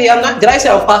 Exactly. I'm not. Did I say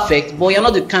I'm perfect? But you're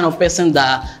not the kind of person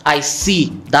that I see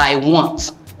that I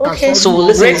want. Okay. So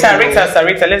listen. Rate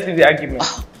her. Let's do the argument.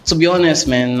 To be honest,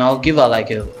 man, I'll give her like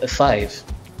a 5.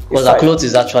 Because her 5. clothes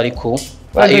is actually cool.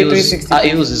 Her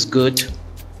heels is good.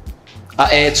 Her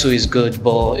hair too is good,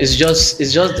 but it's just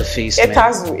the face, man. 8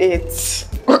 has to 8.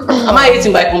 Am I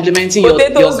hating by complimenting your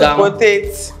gown?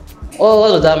 Potatoes. What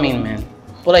does that mean, man?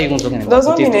 What are you even talking about?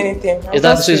 Doesn't mean anything. Is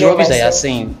that so? It's rubbish that you're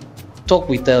saying. Talk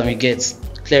with them, you get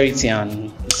clarity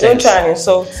and sense. Don't try and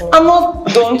insult me. I'm not.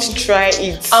 Don't try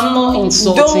it. I'm not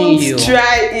insulting you. Don't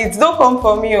try it. Don't come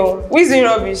for me. Oh. Who is doing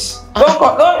rubbish? Don't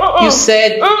come. Don't. You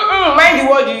said. Mind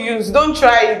the word you use. Don't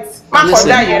try it. Listen,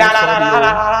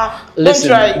 don't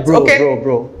try it. Bro, okay?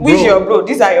 Bro. Who's your bro?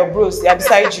 These are your bros. They are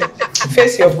beside you.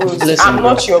 Face your bros. Listen, I'm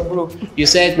not your bro. You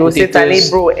said potatoes.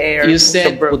 You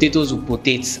said potatoes with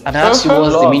potatoes, and I asked you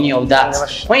what's the meaning of that.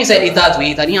 When you said it that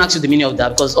way, I didn't ask you the meaning of that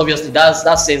because obviously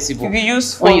that's sensible. If you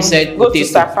use when you said go to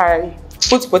Safari,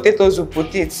 put potatoes with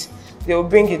potatoes, they will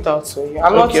bring it out to you.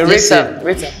 I'm not rate her.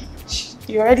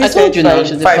 You already I said told you now.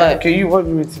 She's 5. Okay, you what do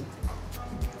you rate?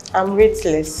 I'm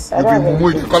rateless. I don't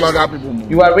have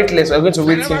You are rateless. We're going to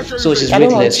rate him. So she's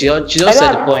rateless. She just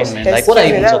said the point, man. Like, what are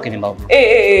you even talking about, bro?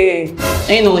 Hey.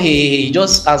 Ain't no hey.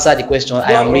 Just answer the question.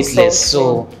 I am rateless.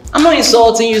 So I'm not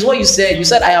insulting you. It's what you said. You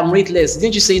said I am rateless.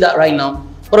 Didn't you say that right now?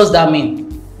 What does that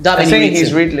mean? I'm saying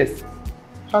he's rateless.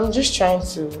 I'm just trying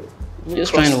to.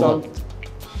 Just trying to what?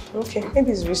 Okay,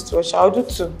 maybe his wristwatch. I'll do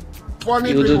 2.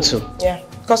 You will do 2. Yeah,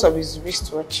 because of his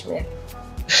wristwatch. Yeah,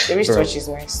 the wristwatch is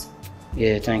nice.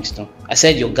 Yeah, thanks, though. I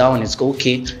said your gown is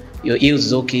okay, your heels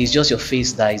is okay. It's just your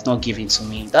face that is not giving to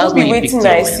me. That's not a big deal.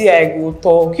 I see I go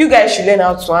talk. You guys should learn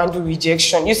how to handle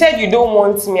rejection. You said you don't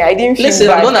want me. I didn't feel Listen,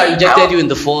 bad. I'm the one that rejected you in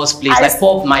the first place. I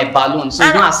popped my balloon, so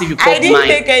it's not as if you popped mine. I didn't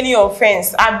take any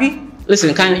offense, Abi. Listen,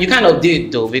 you kind of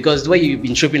did though, because the way you've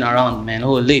been tripping around, man,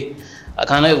 holy, I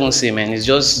cannot even say, man. It's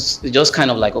just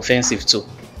kind of like offensive too.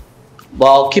 But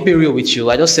I'll keep it real with you.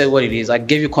 I just said what it is. I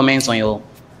gave you comments on your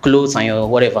clothes and your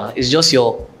whatever. It's just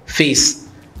your face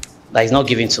that is not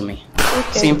given to me.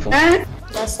 Okay. Simple.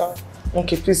 That's all.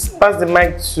 Okay, please pass the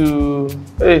mic to.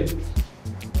 Hey.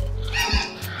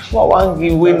 Who I want to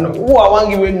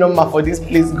give away number for this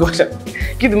place? God,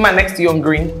 give the man next to you on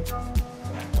green.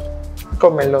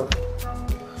 Come, my love.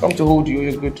 Come to hold you.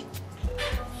 You're good.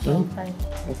 Fine.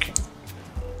 Okay.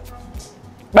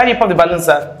 Why do you pop the balloon,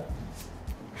 sir?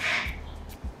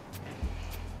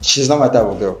 She's not my type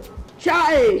of girl.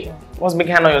 Chai! What's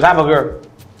making her noise? I have a girl.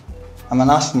 I'm an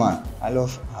ass man. I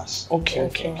love ass.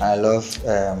 Okay. I love,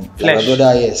 like my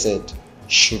brother here said,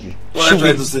 chubby. What are you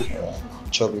trying to say?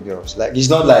 Chubby girls. Like, it's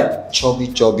not like chubby.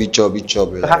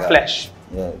 Like have flesh.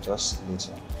 Yeah, just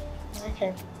little.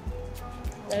 Okay.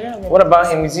 What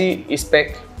about him? Is he a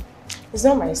spec? It's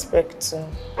not my spec, too.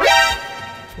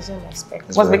 It's not my spec.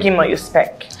 What's making him your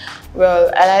spec?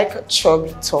 Well, I like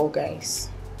chubby, tall guys.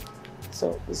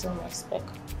 So it's not my spec.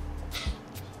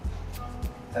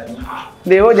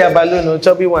 They hold their balloon or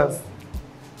chubby ones.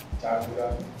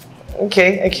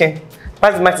 Okay.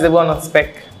 Pass the mic to the one on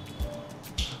spec.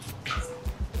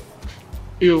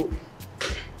 You.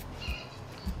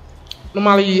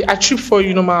 Normally, I trip for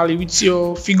you normally with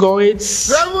your figure eights.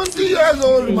 70 years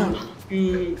old man.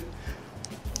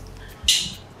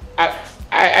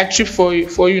 I trip for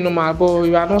you normal, but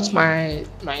you are not my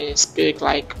spec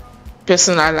like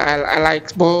person I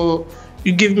like. But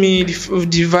you give me the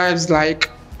vibes like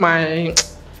my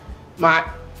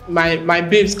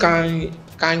babes can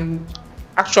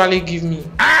actually give me.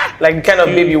 Like the kind of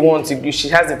baby you want. She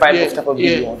has the vibe of type of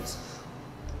baby you want.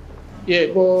 Yeah,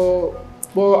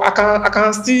 but I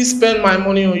can still spend my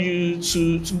money on you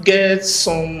to get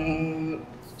somebody.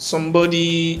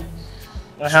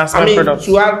 I mean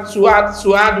to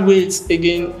add weight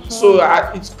again, so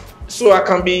I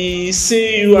can be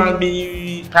seeing you and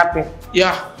be happy.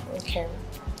 Yeah. Okay.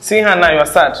 Seeing her now, you're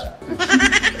sad.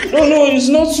 No, it's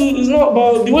not.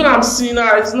 But the way I'm seeing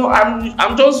her, it's not.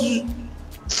 I'm just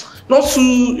not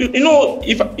too. You know,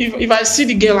 if I see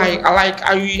the girl I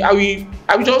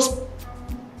will just.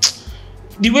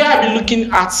 The way I be looking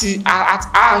at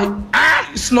her,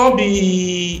 it's not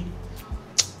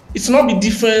be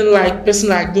different like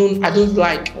person I don't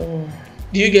like.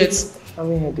 Do you get?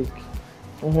 I'm having headache.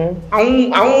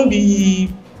 I won't be.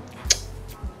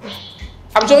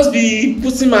 I'll just be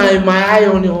putting my eye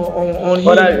on him.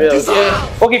 Yeah.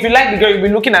 Okay, if you like the girl, you'll be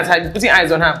looking at her, you're putting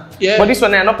eyes on her. Yeah. But this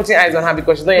one, you're not putting eyes on her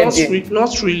because she's not yet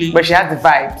not really. But she has the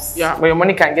vibes. Yeah. But your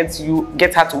money can get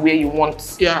her to where you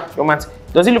want. Yeah. Your man.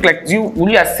 Does it look like will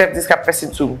you accept this kind of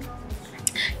person to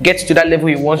get to that level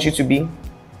he wants you to be?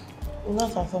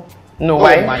 Not at all. No,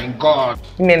 why? Oh my God.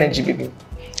 Give me energy, baby.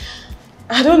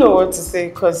 I don't know what to say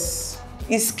because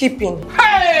he's skipping.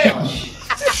 Hey!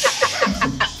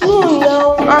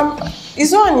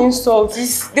 it's not an insult.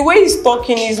 It's the way he's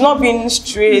talking. He's not being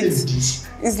straight.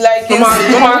 It's like he's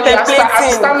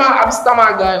I'm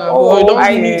stammer guy now. Oh,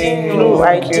 I didn't know.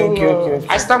 I didn't know.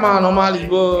 I stammer normally,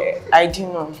 but I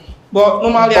didn't know. But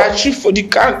normally, I cheat for the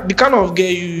kind of girl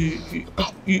you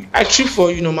I cheat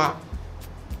for you, normal.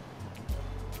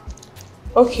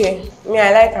 Okay, me,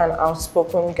 I like an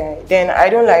outspoken guy. Then I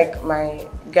don't like my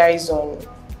guys on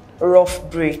rough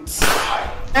braids.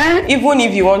 Even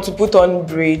if you want to put on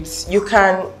braids, you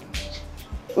can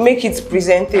make it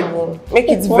presentable, make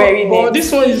it very neat. But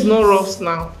this one is not rough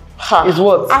now. Is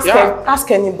what? Ask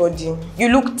anybody. You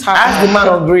look tattered. Ask the man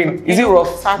on green. Is it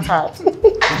rough? Tattered.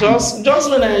 just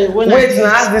when Wait,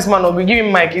 now ask this man on green. Give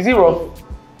him mic. Is he rough?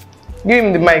 Give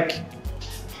him the mic.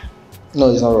 No,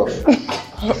 it's not rough.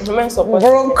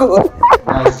 Bronco.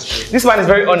 This man is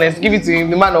very honest. Give it to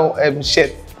him. The man on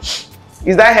shirt.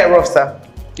 Is that hair rough, sir?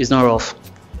 It's not rough.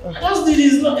 Just did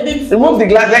this. Remove the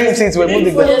glass. Let him see it. Remove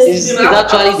the glass. It's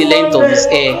actually the length of his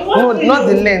hair. No, not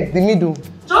the length. The middle.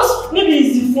 Just maybe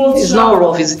it's the front. It's not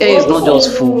rough. His hair is not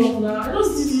just full. I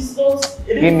just did this.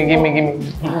 Give me.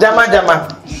 Jama.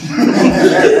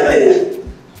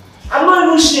 I'm not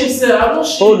even shaved, sir. I'm not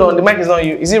shaved. Hold on. The mic is not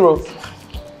you. Is it rough?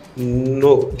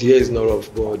 No, the hair is not rough,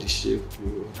 but the shape,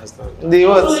 you understand. The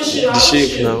what? The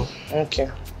shape now. Okay.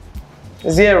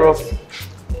 Is it rough?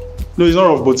 No, it's not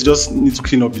rough, but you just need to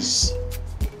clean up his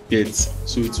beard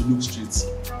so it will look straight.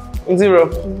 Is it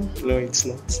rough? No, it's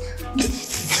not.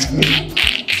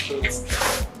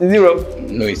 Is it rough?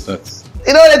 No, it's not.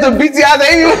 You don't let to beat you out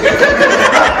of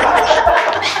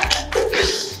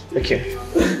you. Okay.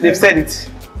 They've said it.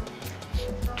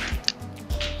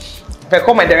 If I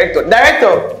call my director.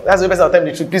 Director! That's the best I'll tell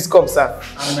you the truth. Please come, sir.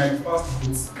 And my first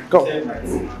boots. Come.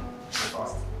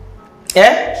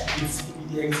 Yeah?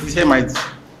 His hair might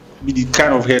be the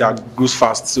kind of hair that grows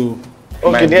fast, so.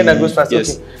 Okay, the hair that grows fast.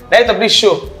 Yes. Okay. Director, please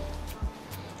show.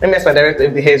 Let me ask my director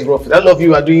if the hair is rough. I don't know if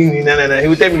you are doing no. He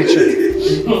will tell me the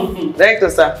truth. Director,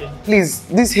 sir, please,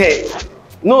 this hair.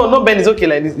 No, Ben is okay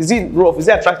like this. Is it rough? Is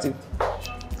it attractive?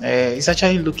 It's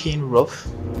actually looking rough,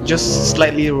 just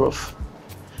slightly rough.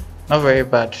 Not very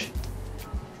bad.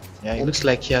 Yeah, it looks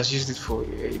like he has used it for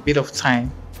a bit of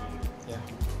time.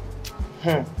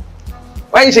 Yeah.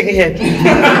 Why are you shaking your head?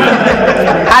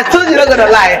 I told you you're not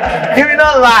gonna lie. You will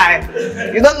not lie.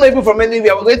 You don't know people from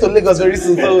anywhere. We're going to Lagos very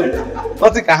soon, so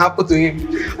nothing can happen to him.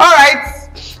 All right.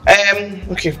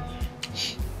 Okay.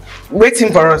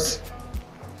 Waiting for us.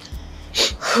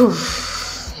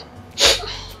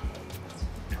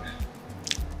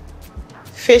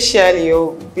 Facially,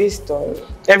 or based on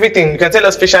everything. You can tell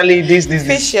us facially this.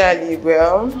 Facially,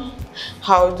 well,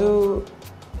 how do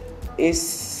a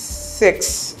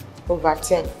 6 over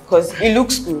 10? Because it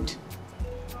looks good.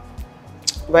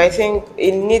 But I think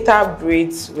a neater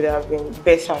braids would have been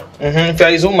better. If you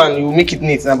are his woman, you make it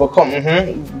neat. Now, but come.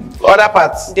 Other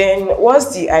parts. Then,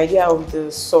 what's the idea of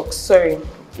the socks? Sorry.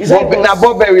 Now,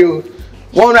 Burberry,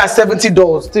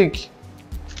 $170. Take.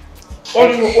 What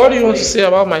do you want to say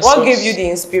about my socks? What gave you the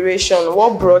inspiration?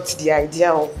 What brought the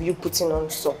idea of you putting on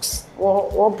socks?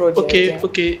 What brought the idea?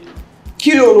 Okay.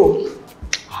 Kilo.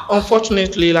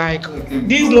 Unfortunately, like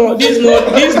this not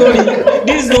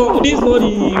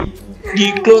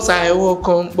the clothes I work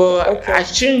on, but okay. I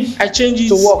change it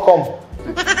to work on.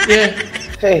 Yeah.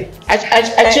 Hey. I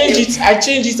change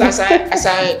it as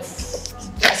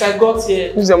I got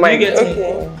here. Use your mind.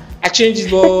 Okay. I change it,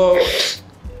 but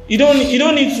you don't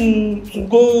need to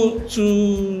go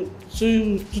to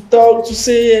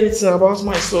say anything about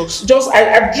my socks. Just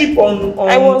I drip on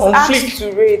I was on asked flick.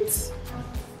 to rate.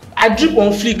 I drip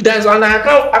on flick. That's and I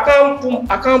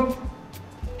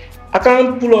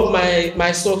can't pull up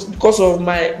my socks because of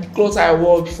the clothes I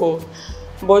wore before.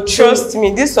 But trust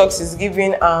me, this socks is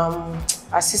giving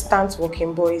assistant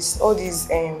working boys, all these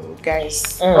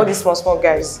guys, all these small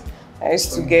guys. I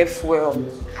used to get fuel.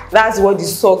 That's what the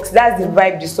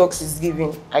vibe the socks is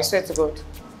giving. I swear to God.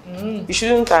 You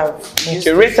shouldn't have.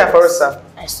 Okay, rate her for us, sir.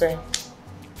 I swear.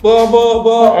 But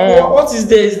what is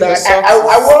there is that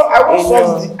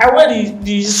I wear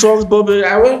the socks Burberry,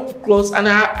 I wear clothes, and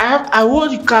I wore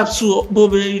the cap to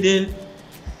Burberry. Then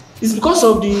it's because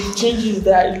of the changes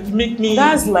that make me.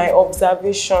 That's my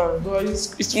observation. But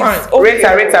it's fine. Okay.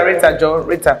 Rate her, Joe.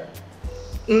 Rate her.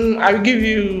 I will give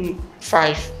you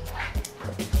 5.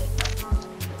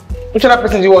 Which other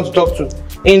person do you want to talk to?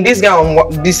 In this guy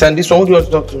on this and this one, who do you want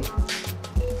to talk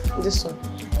to? This one.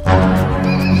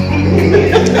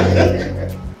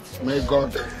 May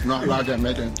God not allow them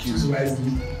make them kiss.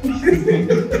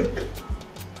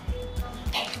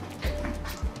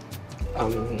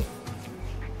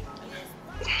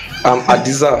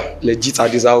 Adiza, legit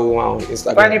Adiza on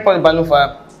Instagram. Why do you put the balloon for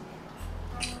her?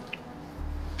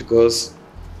 Because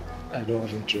I don't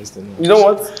have interest in her. You know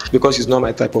what? Because she's not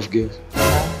my type of girl.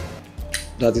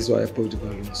 That is why I popped the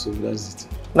balloon. So that's it.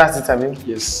 That's it, I mean.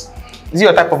 Yes. Is he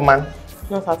your type of man?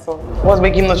 Not at all. What's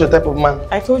making him not your type of man?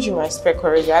 I told you my spec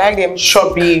already. I like them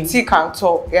choppy, thick and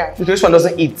tall. Yeah. This one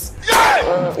doesn't eat.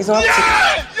 It's not thick.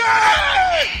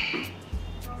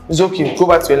 It's okay. Go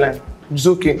back to your line. It's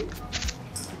okay.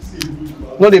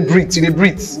 No, they breathe. They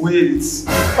breathe. Wait.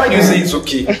 Why do you say it's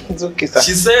okay? It's okay, sir.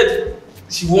 She said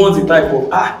she wants the type of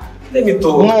let me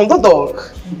talk. No, don't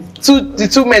talk. The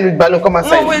two men with balloon come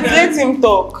aside. No, wait, let him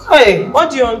talk. Hey.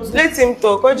 What do you want? Let him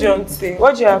talk. What do you want to say?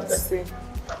 What do you have to say?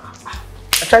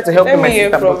 I tried to help Let him, me my hear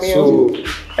sister, from but you. so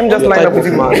let me just line up with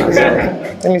him.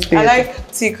 Let me stay. I like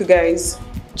thick guys,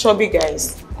 chubby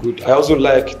guys. Good. I also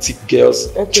like thick girls,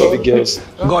 chubby girls.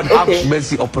 God have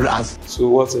mercy upon us. So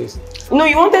what else? No,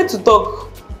 you wanted to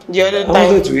talk the other time. I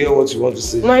wanted to hear what you want to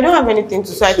say. No, I don't have anything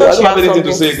to say. I So thought I don't have anything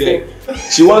to say again.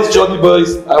 She wants chubby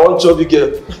boys, I want chubby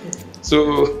girl.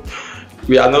 So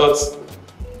we are not.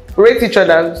 Rate each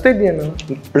other. Stay there now.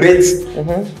 Rate.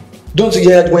 Don't you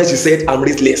hear when she said I'm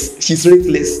rateless? She's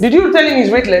rateless. Did you tell him he's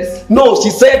rateless? No, she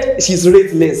said she's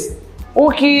rateless.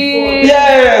 Okay.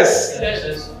 Yes.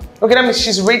 Okay, that means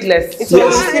she's rateless. It's on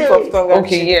the slip of tongue.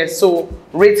 Okay, yes. So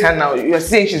rate her now. You are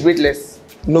saying she's rateless.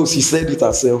 No, she said it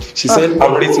herself. She said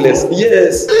I'm rateless.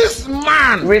 Yes. This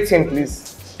man. Rate him,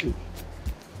 please. Okay.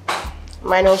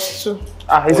 -2.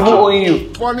 He's even owing you.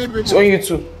 Funny people. He's owing you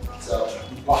 2.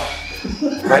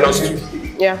 -2.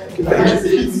 Yeah.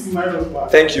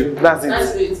 Thank you. That's it.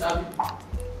 -8.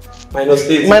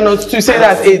 -2. Say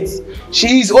that's 8.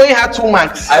 She is owing her 2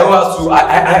 marks. I owe her 2.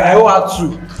 I owe her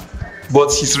 2.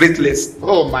 But she's rateless.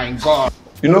 Oh my God.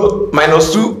 You know,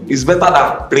 -2 is better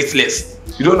than rateless.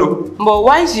 You don't know? But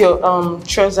why is your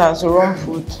trousers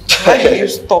rumpled? Why did you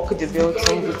stock the belt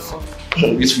in between?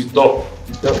 It's with top.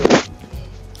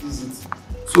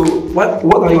 So what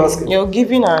are you asking? You're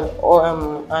giving an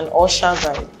usher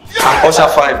vibe. An usher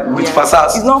vibe with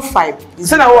facades. It's not vibe.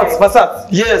 Say that what? Facade?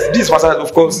 Yes, this facade,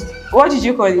 of course. What did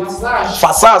you call it?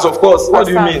 Facades, of course. What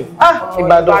do you mean?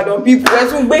 Ibadan people.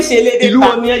 Ìlú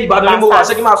wo ni Ibadan ni mo wà?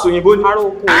 Ṣé kí n máa sọ òyìnbó ni?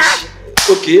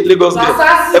 Okay, Lagos girl.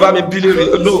 Ẹ bá mi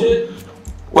bílíọ̀nù. No.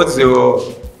 What's the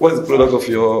product of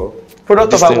your?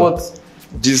 Product of what?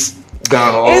 This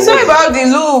gown. It's not about the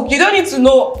look. You don't need to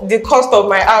know the cost of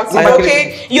my outfit.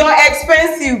 Okay, you're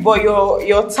expensive, but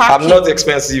you're tacky. I'm not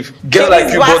expensive. Girl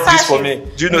like you bought this for me.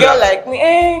 Do you know Girl that? like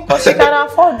me, she can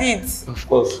afford it. Of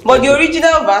course. But the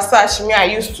original Versace me I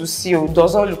used to see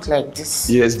doesn't look like this.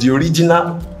 Yes, the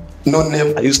original no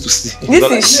name I used to see. This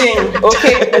is Shane,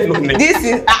 okay? No name. This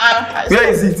is Where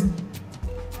is it?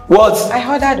 What? I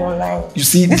ordered online. You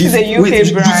see this is a UK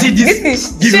brand. You see this?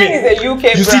 Shane is a UK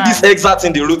brand. You see this exact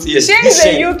in the road here. Shane is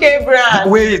a UK brand.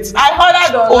 Wait. I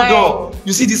ordered online. Hold on.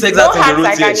 You see this exact in the road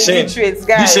here. Shane.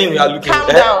 This Shane we are looking at.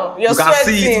 Calm down. You're you can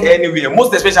see it anywhere.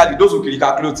 Most especially those who carry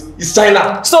clothes. It's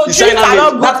China. So it's these are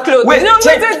not good clothes. Wait, no,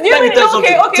 let me tell you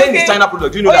something. Chain is China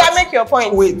product. Do you know that? Make your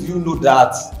point. Wait, do you know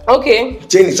that? Okay.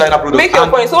 Chain is China product. Make your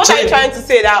point. So what are you trying to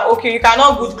say that okay, you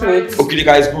cannot good clothes?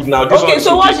 Okirika is good now. This okay,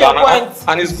 so what's your point?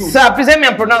 And it's good. Sir, present me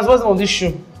and pronounce what's on this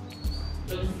shoe.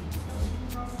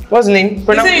 What's the name?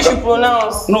 You say you should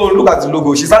pronounce. No, look at the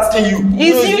logo. She's asking you.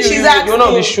 It's you. She's asking. You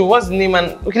know the shoe. What's the name?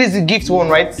 And okay, this is the gift one,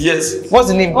 right? Yes. What's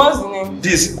the name? What's the name?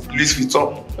 This Louis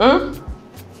Vuitton.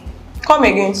 Come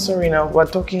again. Sorry, now we're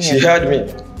talking. She heard me.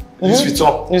 Louis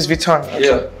Vuitton. Louis Vuitton. Okay.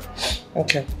 Yeah.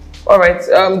 Okay. All right.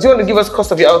 Do you want to give us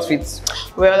cost of your outfits?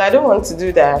 Well, I don't want to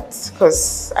do that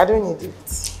because I don't need it.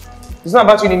 It's not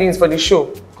about you needing it for the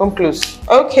show. Come close.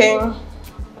 Okay.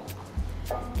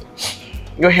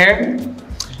 Your hair?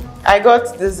 I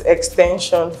got this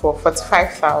extension for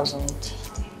 45,000.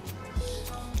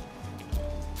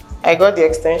 I got the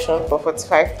extension for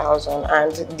 45,000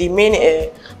 and the main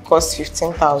hair cost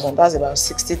 15,000. That's about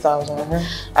 60,000.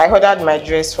 I ordered my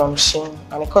dress from Shein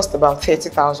and it cost about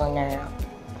 30,000 naira.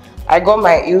 I got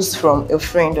my heels from a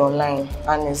friend online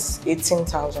and it's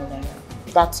 18,000 naira.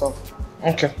 That's all.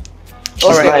 Okay.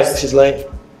 She's lying. She's lying.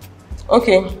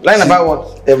 Okay. Lying about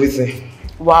what? Everything.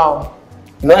 Wow.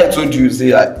 Now I told you,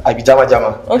 say I be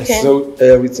jama. Okay. I sold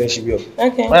everything she will.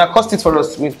 Okay. Well, cost it for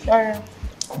us with. Alright.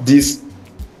 This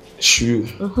shoe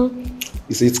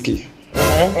is 8K.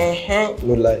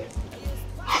 No lie.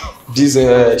 This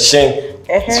Shein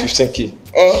is 15K.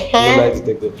 No lie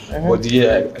detected. But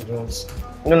yeah, I don't.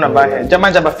 No, but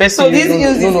jama first. So this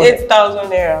is 8,000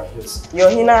 naira. Yes.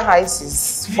 Your inner eyes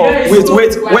is 4.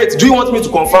 Wait. Do you want me to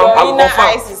confirm? Your I'm inner confirm.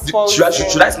 eyes is 4.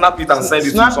 Should I snap it and send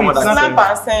it to someone that can send it? Snap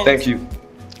and send. Thank you.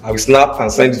 I will snap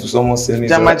and send it to someone selling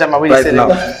Jama, where you right selling?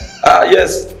 now.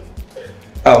 Yes.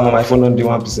 I'm on my phone on the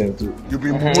 1% too. You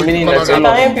be meaning that I can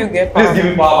help you get Please give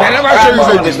me power.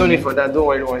 There's no need for that. Don't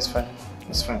worry, it's fine.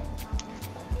 It's fine.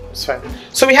 It's fine.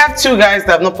 So we have two guys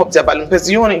that have not popped their balloon.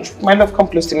 Do you want to, my love, come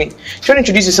close to me? Do you want to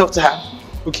introduce yourself to her?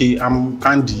 Okay, I'm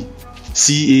Candy.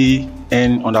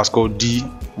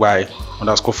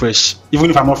 CAN_DY_fresh.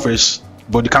 Even if I'm not fresh,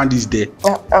 but the candy is there.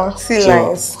 See, So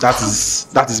nice.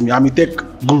 that is me. I'm a tech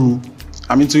guru.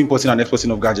 I'm into importing and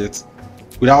exporting of gadgets.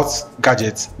 Without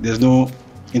gadgets, there's no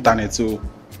internet. So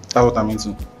that's what I'm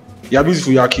into. You're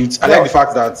beautiful. You're cute. I like the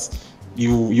fact that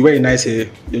you wear a nice hair.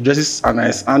 Your dresses are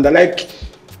nice, and I like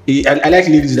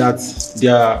ladies that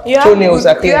their toenails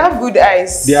are clear. You have good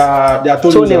eyes. Their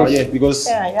toenails. Yeah, because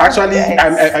you have actually good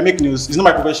eyes. I make nails. It's not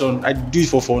my profession. I do it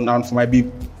for fun and for my babe.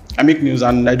 I make nails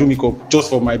and I do makeup just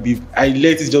for my babe. I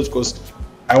let it just because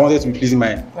I wanted to be pleasing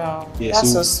my. Wow, yeah,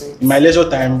 that's so sweet. In my leisure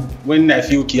time, when I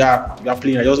feel okay, we are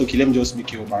playing, I just let me just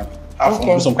make you up and have fun,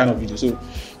 do some kind of video. So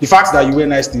the fact that you wear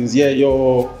nice things, yeah,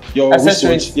 your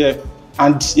wristwatch, yeah,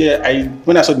 and yeah,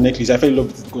 when I saw the necklace, I fell in love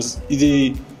with it because it's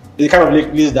a kind of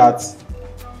necklace that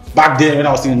back then when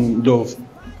I was in love,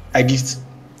 I gift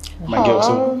my girl.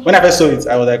 So when I first saw it,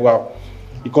 I was like, wow,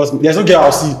 because there's no girl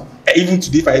I'll see. Even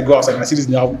today, if I go outside and I see this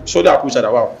now, surely I'll push her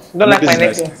that wow. Don't like my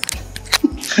necklace.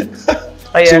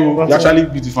 So you're actually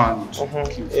beautiful and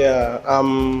cute. Yeah,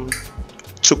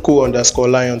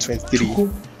 Choco_Lion23.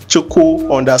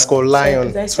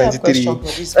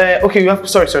 Choco_Lion23. Okay, you have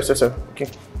sorry. Okay.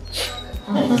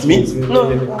 Me? No.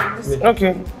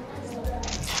 Okay.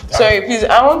 Sorry, please.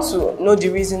 I want to know the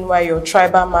reason why your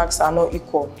tribal marks are not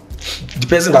equal. The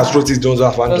person that wrote it doesn't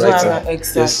have handwriting.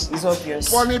 Exactly. Yes. It's obvious.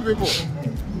 Funny people.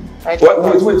 Wait.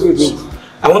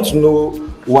 I want to know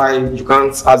why you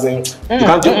can't, as in, you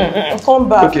can't do. Come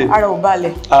back. Okay.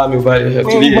 Arobale.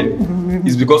 Actually,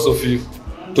 it's because of you.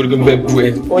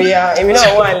 Oh yeah, I mean,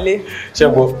 I want to leave. So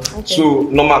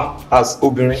normal as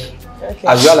Obirin. Okay.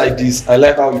 As you are like this, I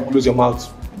like how you close your mouth.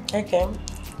 Okay.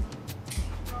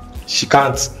 She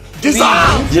can't.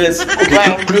 Yes.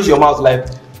 Okay. Close your mouth like.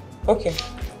 Okay.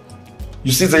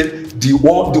 You see that the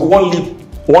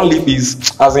one lip is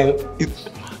as in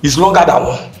it's longer than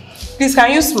one. Please,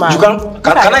 can you smile?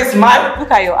 Can I smile? Look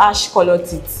at your ash colored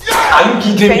teeth. Are you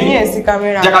kidding me?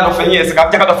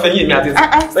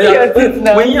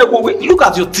 Look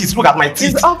at your teeth. Look at my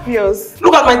teeth. It's obvious.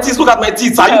 Look at my teeth. Look at my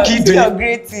teeth. Are you kidding? See your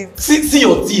great teeth. See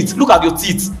your teeth. Look at your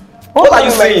teeth. What are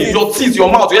you saying? Your teeth,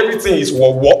 your mouth, everything is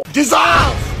what? Jesus!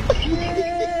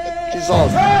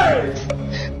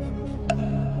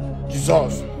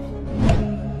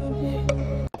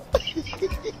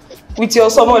 With your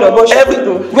someone about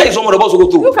where is someone about to go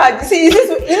to? Look at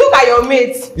look at your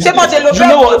mates. You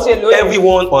know what?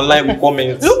 Everyone online will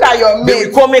comment. Look at your mates. They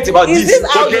will comment about this. Is this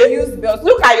how you use belts?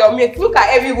 Look at your mates. Look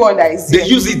at everyone that is here. They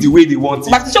use it the way they want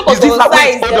it.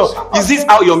 Is this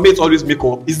how your mates always make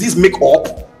up? Is this make up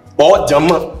or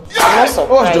Jama? What's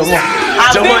Jama?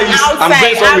 I'm going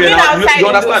somewhere now. You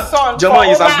understand? Jama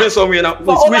is I'm going somewhere now.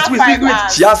 Wait.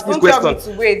 She asked me question.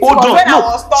 Hold on. No.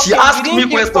 She asked me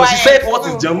question. She said, what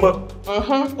is Jama?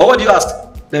 Or what do you ask?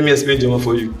 Let me explain Jama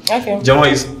for you. Okay. Jama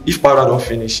is if powder don't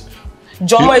finish.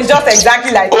 Jama is just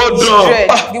exactly like his dread.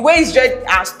 The way his dread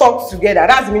are stuck together.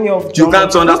 That's the meaning of Jama. You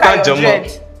can't understand Jama.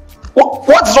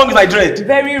 What is wrong with my dread?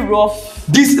 Very rough.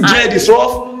 This dread is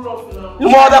rough.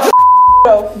 Mother.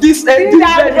 This dread is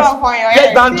dandruff on your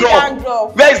head.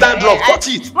 Where is dandruff? Touch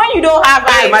it. When you don't have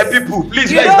eyes. Hey, my people, please.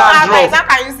 You where is dandruff? How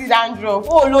can you see dandruff?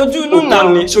 Oh, loju nu na.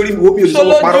 Sorry,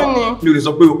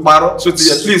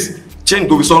 please change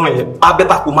go be sorry. I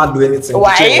better come and do anything.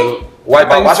 Why? Why?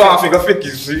 Why should I finger fake?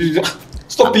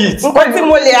 Stop it. Nǹkan tí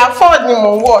mo lè afford ni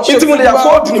mo wọ̀. Tí mo lè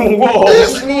afford ni mo wọ̀.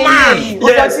 Man,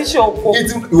 yes.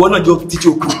 You wanna just teach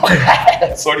your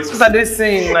sorry. What are they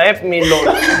saying? Help me, Lord.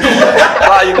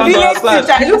 Wow, you can't understand.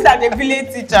 Teacher. He looks like a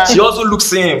village teacher. She also looks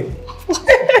same.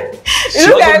 She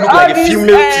look also like look like a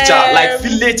female teacher, like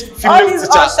village female all these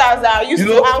teacher. ushers are used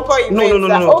to anchor events.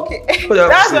 No. Okay,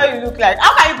 that's what you look like.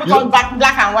 How can you put on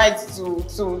black and white to?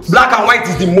 Black and white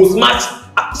is the most match.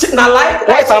 Now, like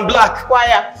white and black.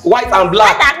 Quiet. White and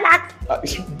black. White and black.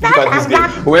 Look at this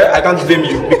game. Well, I can't blame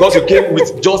you because you came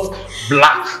with just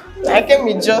black. I came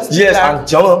with just yes, black. and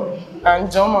Jama.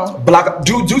 And Jama. Black.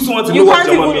 Do you want to know what Jama means? You can't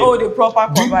even hold the proper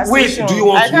conversation. Wait, do you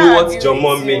want to know what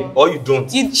Jama means or you don't?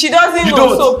 She doesn't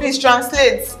know, so please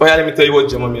translate. Oh yeah, let me tell you what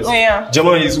Jama means. Oh yeah.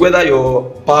 Jama is whether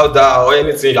your powder or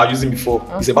anything you are using before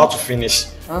is about to finish.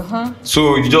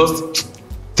 So you just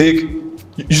take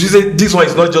You should say this one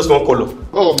is not just one color.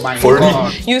 Oh my For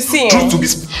God. real. You see, Truth to be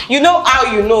you know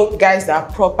how you know guys that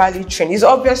are properly trained. It's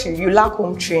obvious you lack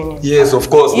home training. Yes, of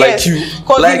course, Yes, like you.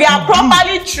 because Like if you are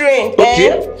properly trained,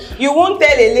 you won't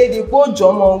tell a lady go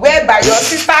Jomo whereby your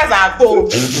sisters are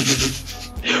told.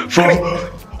 From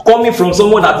coming from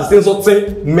someone that is saying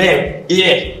something, man,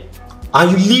 yeah,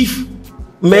 and you leave,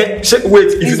 man. Wait, if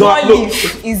you It's don't not know,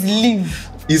 leave, it's leave.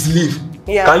 it's leave.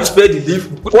 Yeah. Can you spell the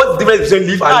leave? What's the difference between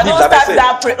leave and leave? Don't Like I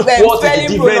start said, that what is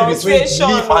the difference between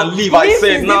leave and leave? I said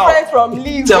is now. different from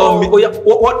leave. Tell me. Oh yeah.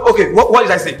 What? Okay. What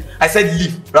did I say? I said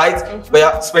leave, right? But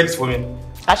yeah, spell it for me.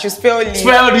 I should spell leave.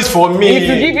 Spell this for me. If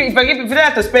you don't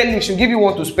have to spell leave, she'll give you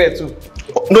one to spell too.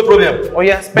 No problem. Oh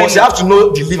yeah, spell. But you have to know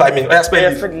the leave. I mean, oh yeah,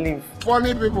 spell spell leave. leave.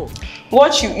 Funny people.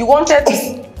 What you wanted to?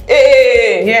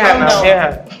 Hey, Yeah, calm down.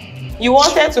 yeah. You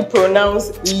wanted to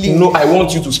pronounce leave. No, I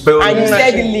want you to spell. And you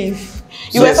said leave.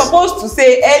 You were supposed to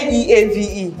say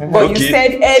L-E-A-V-E, but you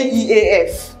said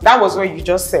L-E-A-F. That was what you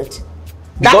just said.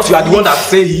 Because you are the one that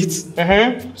say it.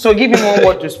 So give me one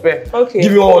word to spell. Okay.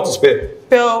 Give me one word to spell.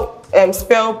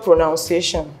 Spell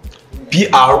pronunciation.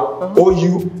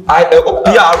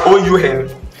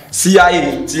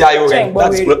 P-R-O-U-N-C-I-A-T-I-O-N.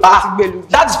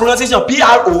 That is pronunciation.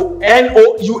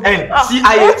 P-R-O-N-O-U-N.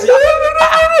 C-I-A-T-I-O-N.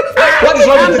 What is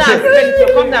wrong with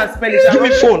this? Come down, spell it. Give me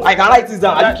phone. I can write this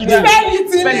down. Are you kidding me?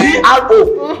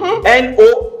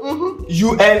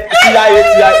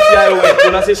 P-R-O-N-O-U-N-C-I-A-T-I-O-N.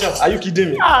 Pronunciation. Are you kidding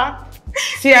me?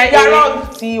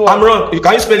 C-I-A-T-O-N. I'm wrong.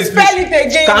 Can you spell it, please? Spell it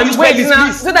again. Can you spell Wait it, now,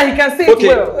 please? so that he can say it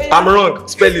well. Okay, I'm wrong.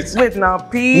 Spell it. Wait now,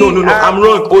 P. No, I'm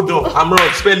wrong. Hold on. I'm wrong.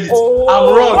 Spell it.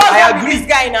 I'm wrong. What's I wrong with agree. this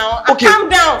guy now? Okay. Calm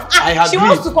down. I She agree.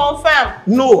 wants to confirm.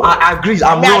 No, I agree.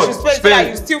 I'm Maybe I wrong. should spell it so Spell that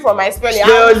you it. steal from my spelling.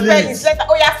 Spell I will spell it. it.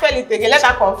 Spell it again. Let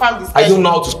her confirm the I spelling. don't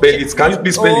know how to spell it. Can you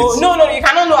please spell it? No, you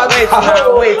cannot know how to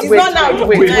spell it. It's not now.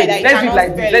 Wait. Let's Let's do it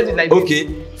like this. Let's do it like this. Okay.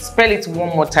 Spell it one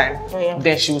more time.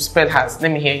 Then she will spell hers.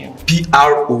 Let me hear you.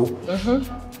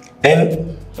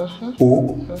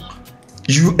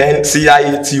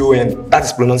 P-R-O-N-O-U-N-C-I-A-T-O-n. That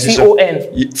is pronunciation.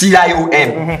 T-O-N.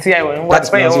 T-I-O-N. T-I-O-N. That is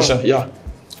pronunciation. Yeah.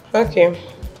 Okay.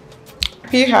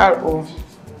 P-R-O.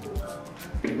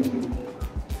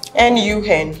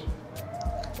 N-U-N.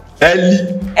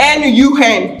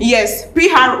 N-U-N. Yes.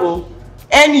 P-R-O.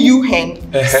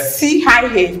 N-U-N.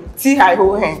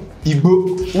 C-I-A-T-I-O-N.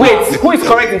 Igbo. Wait, who is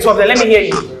correct in 12? Let me hear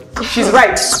you. She's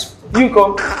right. You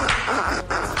come.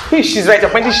 She's right.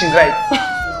 Apparently she's right.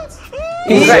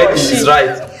 He's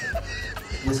right.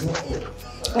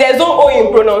 There's no O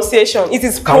in pronunciation. It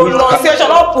is pronunciation,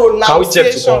 not pronunciation. Can we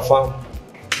check to confirm?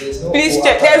 Please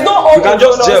check. There's no O in can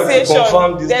just check to pronunciation.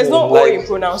 confirm this There's no thing, O like- in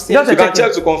pronunciation. You can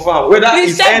check to confirm whether Please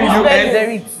it's check the N-U-N.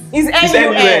 spelling. It's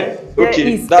N-U-N.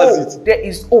 Okay, There that's is it. There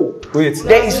is O. Wait.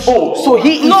 There is O. So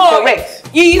he is correct.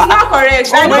 He is not correct.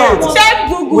 Wait. Check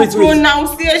Google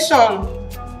pronunciation.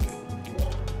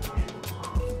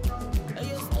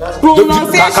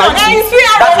 Pronunciation.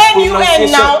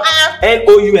 N-U-N now.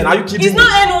 N-O-U-N. Are you kidding It's me?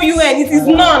 not N-O-U-N. It is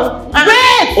none.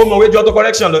 Wait. Oh no, wait, your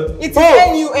autocorrection though. It is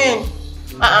N-U-N.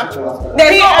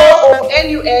 There's no O.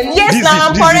 N-U-N. Yes, This now is-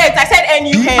 I'm this correct. I said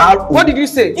N-U-N. What did you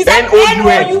say? You said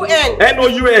N-O-U-N.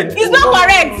 N-O-U-n. It's not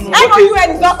correct. N-O-U-N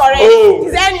is not correct. Oh.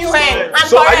 It's N-U-N. I'm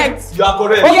So correct. you are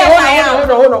correct. Okay, Yes, I am.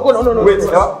 hold on. Wait.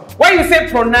 When you say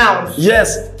pronounce,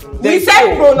 Yes. We said There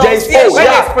is O. pronunciation. when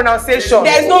there's pronunciation,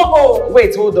 There's no O.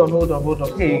 wait, hold on.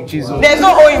 Hey, Jesus. There's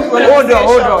no O in pronunciation.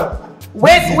 Hold on.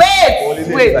 Wait.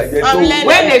 I'm learning.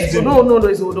 When there's no, hold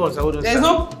on, sir, hold on. There's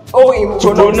no O in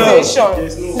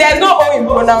pronunciation. There's no O in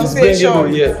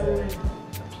pronunciation.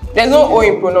 There's no O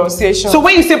in pronunciation. So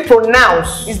when you say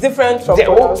pronounce, It's different from the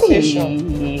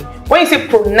pronunciation. When you say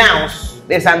pronounce,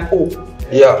 there's an O.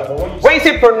 Yeah. When you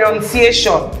say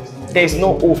pronunciation, there's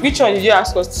no O. Which one did you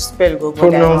ask us to spell, Gogo?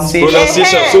 Pronunciation.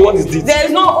 So what is this?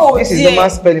 There's no O. This is there. normal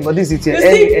spelling, but this is You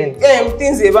N-U-N. see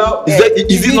things about Is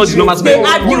this not the normal They spelling?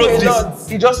 Who argue wrote a this? lot.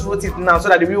 He just wrote it now so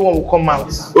that the real one will come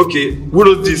out. Okay, who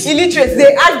wrote this? Illiterates,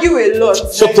 they argue a lot.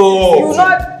 Shut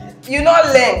up. You not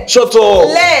learn. Shut up.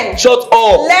 Learn. Shut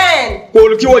up. Learn. Well,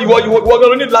 look, you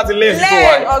gonna need Latin learn.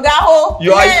 Learn, Ogaho.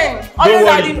 You are- Learn. don't Always worry.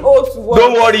 adding O to word.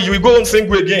 Don't worry, you will go on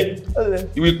single again.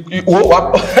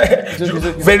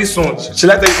 Very soon.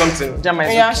 Shall I tell you something?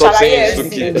 Yeah, Stop shall I? saying Yes. it's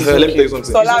okay. Let me tell you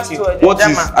something. So last word. What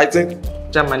is? I think.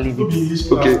 Jama, leave it.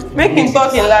 Okay. Make him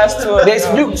talk in last word.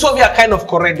 So we are kind of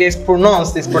correct. There's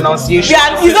pronunciation.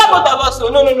 Yeah, it's not both of us. So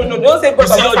no. Don't say both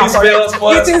You see all of us these are correct.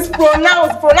 spells, It is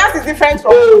pronounced. Pronounce is different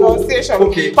from pronunciation.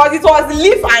 Okay. Because it was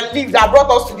live and live that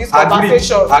brought us to this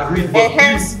conversation. Agreed. But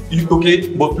please,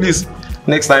 but please,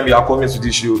 next time you are coming to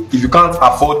this show, if you can't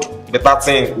afford better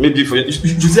thing. Maybe for you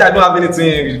see, I don't have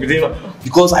anything within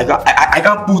because I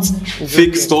can't put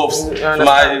fake stuff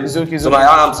to my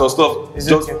arms or stuff.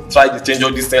 Just try to change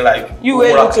all this thing like. You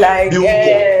will look like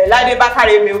Lade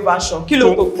Bakare male version.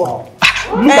 Kilo Tokpo.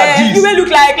 Look at this. You will look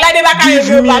like Lade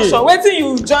Bakare male version. Wait till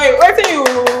you join. Wait till you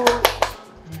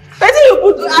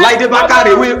put like the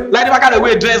Bakare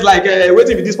way dressed like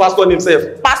waiting with this pastor himself.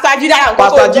 Pastor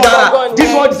Jidara.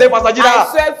 This one is say Pastor Jidara. I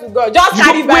swear to God. Just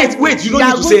carry wait, you don't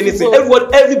need to say anything.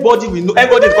 Everybody will know,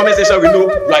 everybody in the comment section will know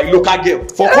you are a local girl.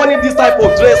 For calling this type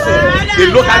of dressing, the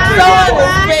local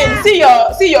dress. See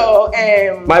your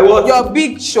my what? Your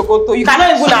big shokoto. You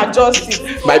cannot even adjust it.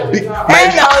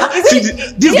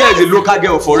 This girl is a local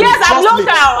girl for real. Yes, I'm local.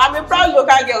 I'm a proud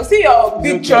local girl. See your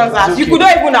big trousers. You could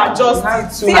not even adjust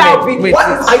it. See how big. You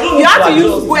have to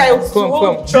use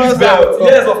trousers.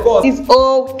 Yes, of course. It's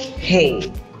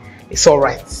okay. It's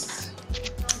alright.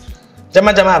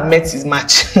 Jama have met his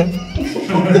match.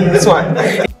 This one.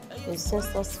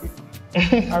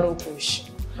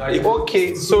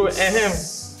 Okay, so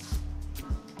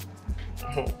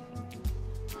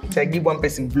I give one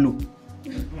person blue.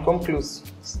 Come close.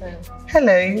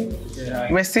 Hello. You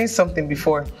were saying something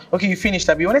before. Okay, you finished,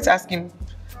 Abby. You wanted to ask him, do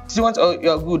you want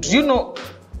your good? Do you know?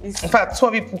 In fact,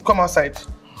 2 people come outside.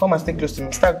 Come and stay close to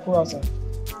me. Start, go outside.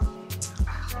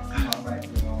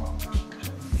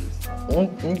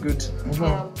 Good.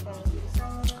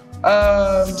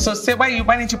 So say why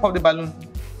didn't you pop the balloon?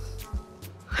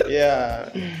 Yeah,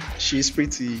 she's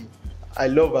pretty. I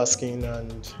love her skin,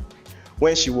 and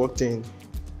when she walked in,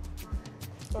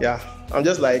 yeah, I'm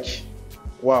just like,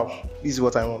 wow, this is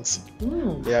what I want.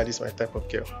 Yeah, this is my type of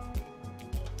girl.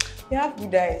 You have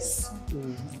good eyes.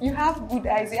 You have good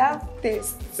eyes. You have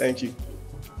taste. Thank you.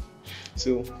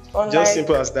 So, just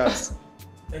simple as that.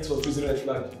 Thanks for choosing red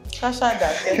flag. Kasha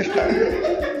that.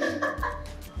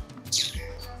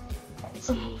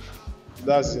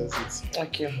 That's just it.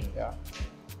 Okay. Yeah.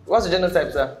 What's the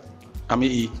genotype, sir? I'm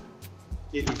AE.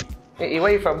 AE. AE,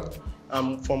 where are you from?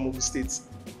 I'm from Ogun State.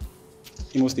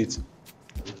 Imo State.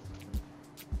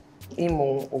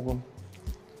 Imo, Ogun.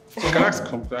 So can I ask,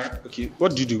 okay,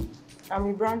 what do you do? I'm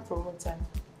a brand promoter.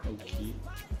 Okay.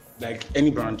 Like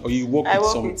any brand, or you work with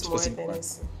some specific brand?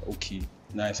 Okay,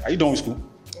 nice. Are you done with school?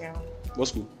 Yeah. What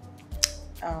school?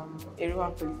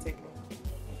 Everyone Polytechnic.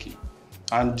 Okay.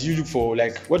 And do you look for,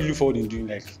 like, what do you look forward in doing?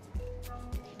 Like,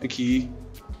 okay,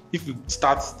 if we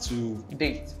start to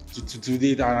date, to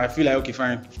date, and I feel like, okay,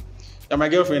 fine. And my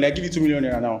girlfriend, I give you 2 million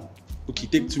naira now. Okay,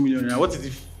 take 2 million naira. What is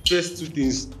the first 2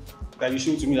 things that you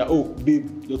show to me that, oh, babe,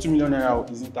 your 2 million naira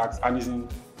is intact and is in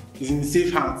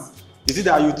safe hands? Is it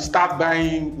that you start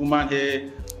buying woman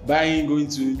hair, going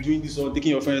to doing this or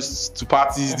taking your friends to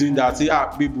parties, doing that? Say,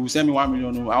 babe, send me 1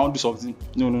 million. No, I want to do something.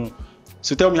 No.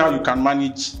 So tell me how you can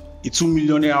manage a 2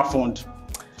 million naira fund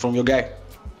from your guy.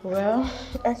 Well,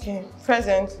 okay.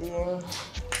 Presently,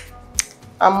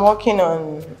 I'm working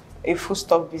on a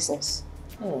foodstuff business.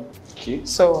 Okay.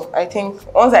 So I think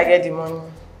once I get the money,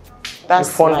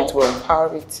 that's my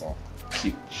priority.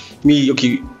 Okay. Me,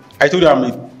 okay. I told you I'm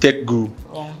a tech guru.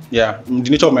 Yeah. The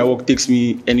nature of my work takes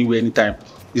me anywhere, anytime.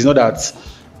 It's not that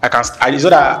I can. It's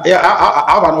not that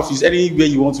I have an office. Anywhere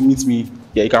you want to meet me,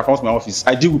 yeah, you can come to my office.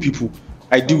 I deal with people.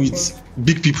 I deal with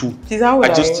big people.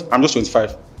 I'm just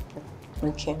 25.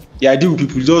 Okay. Yeah, I deal with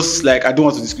people. Just like I don't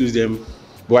want to disclose them,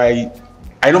 but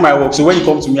I know my work. So when you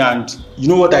come to me and you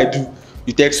know what I do,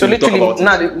 you text me, talk about it.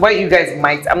 Now, why you guys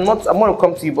might, I'm going to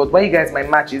come to you, but why you guys might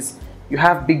match is you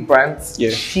have big brands.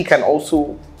 Yeah. She can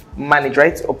also manage,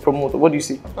 right, or promote. What do you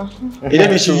see? She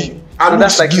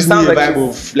sounds like a vibe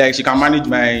of like she can manage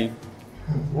my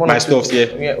stuff.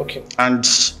 Yeah. Okay. And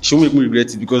she won't make me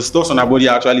regret it because stuff on her body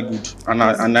are actually good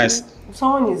and nice.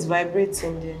 Someone is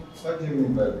vibrating there. What do you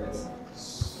mean vibrating?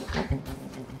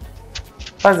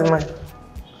 What's the man?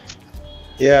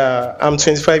 Yeah, I'm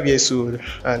 25 years old,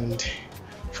 and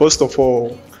first of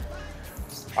all,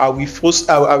 I will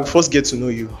first get to know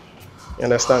you. You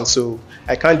understand? So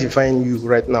I can't define you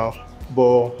right now,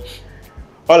 but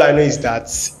all I know is that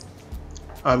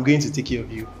I'm going to take care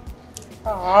of you.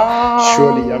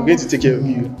 Surely, I'm going to take care of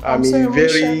you. I'm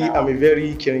a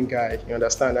very caring guy. You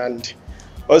understand? And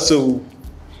also,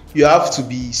 you have to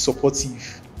be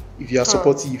supportive. If you are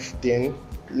supportive, then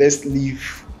let's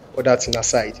leave all that thing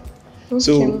aside. Okay.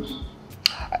 So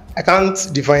I can't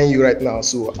define you right now,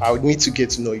 so I would need to get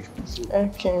to know you. So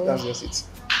okay. That's just it.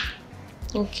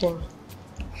 Okay.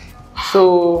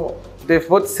 So they've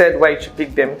both said why you should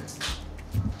pick them.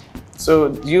 So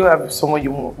do you have someone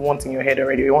you want in your head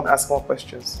already? You want to ask more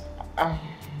questions?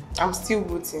 I'm still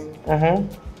voting. Do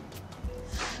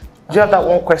you have that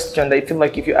one question that you feel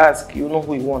like if you ask, you know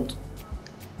who you want?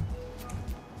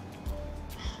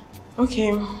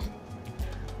 Okay.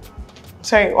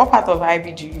 Sorry, what part of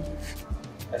IB do you live?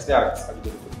 I stay at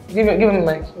Ajibode. Give me the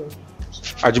mic.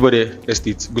 Ajibode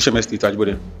Estate, Gushem Estate,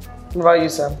 Ajibode. What about you,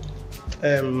 Sam?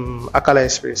 Akala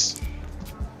Express.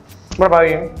 What about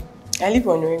you? I live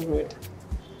on Ring Road.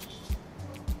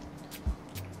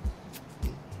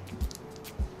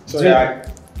 So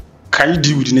can you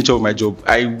deal with the nature of my job?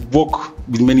 I work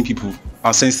with many people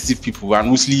and sensitive people and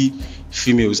mostly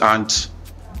females, and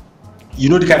you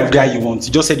know the kind of guy you want.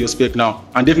 You just said your spec now,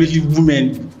 and definitely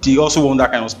women, they also want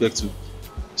that kind of spec too.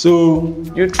 So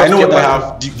I know what I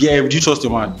have. Yeah, do you trust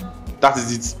your man? That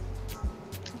is it.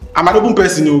 I'm an open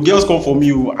person. Girls come for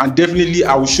me, and definitely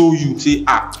I will show you. Say,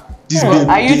 this babe.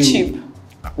 Are you cheap?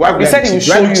 Why would I look cheap?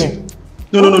 Do I look cheap?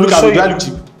 No. Look at me. Do I look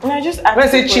cheap? No, I just when I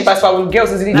say cheap, as far as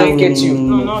girls easily don't get you.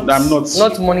 No, I'm not.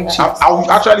 Not money cheap. I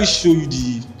will actually show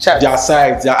you their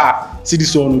sides. See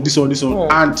this one, and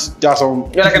there's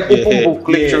some. You're like an open book,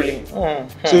 literally.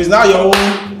 So it's now your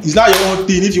own. It's now your own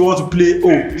thing. If you want to play,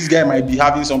 this guy might be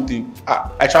having something.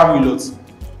 I travel a lot.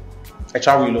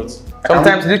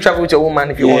 Sometimes you travel with your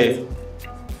woman if you want.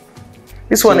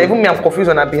 This one, even me, I'm confused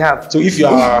on her behalf. So if you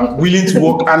are willing to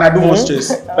work, and I don't want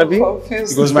stress,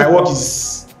 because my work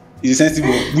is a sensitive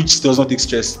work, which does not take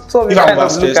stress. So if I'm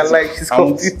overstressed,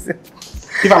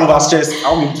 if I'm overstressed,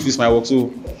 I won't be able to face my work.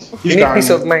 So if you need peace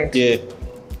of mind. Yeah.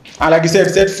 And like you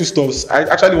said foodstuffs. I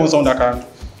actually want someone that can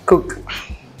cook.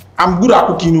 I'm good at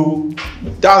cooking,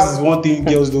 That's one thing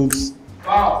girls don't.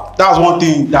 Wow. That's one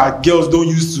thing that girls don't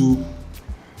use to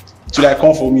like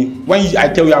come for me. When I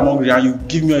tell you I'm hungry and you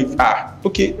give me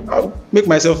okay, I'll make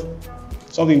myself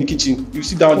something in the kitchen. You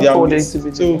sit down there.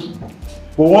 So,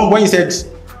 but when you said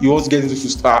you want to get into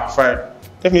food, fine.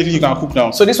 Definitely you can cook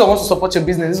now. So this one wants to support your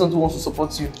business, this one wants to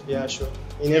support you. Yeah, sure.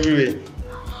 In every way.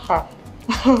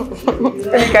 Let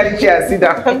me carry chair, sit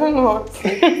down. I don't know what. So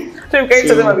you can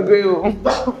tell them I'll be going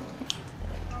home.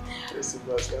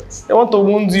 They want to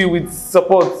wound you with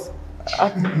support.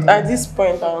 At this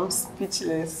point, I'm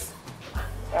speechless.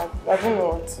 I don't know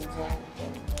what to do.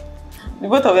 The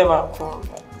both of them are cool.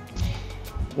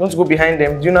 You want to go behind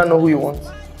them? Do you not know who you want?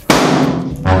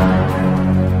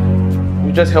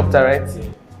 You just helped her, right?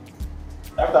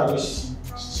 After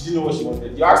she didn't know what she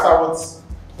wanted. You asked her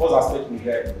what's her spec in the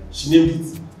guy. She named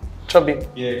it. Chubby.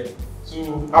 Yeah.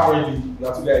 So apparently, you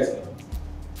are two guys.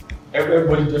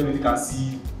 Everybody definitely can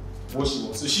see what she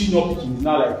wants. So she's not picking. It's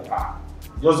not like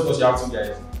just because you have two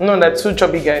guys. No, they're two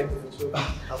chubby guys.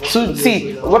 So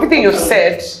see, everything you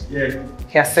said,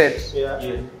 he has said.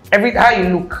 How you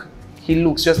look, he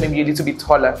looks just maybe a little bit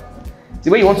taller. The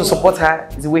way you want to support her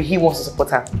is the way he wants to support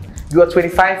her. You are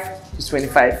 25, he's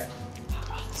 25.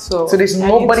 So there's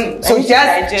nobody. So she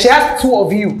has two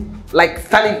of you like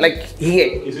standing like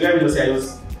here. So let me just say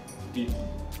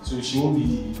so she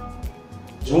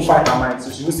won't fight her mind.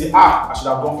 So she won't say, I should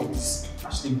have gone for this. I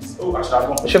should take this. I should have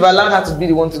gone for this. Should have allowed her to be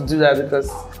the one to do that because.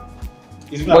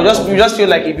 But you just feel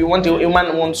like if you want a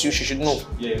woman wants you, she should know.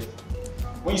 Yeah.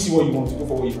 When you see what you want, you go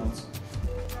for what you want.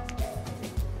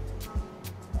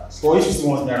 Or if she still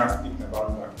wants me, I can speak about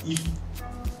her. If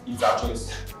it's her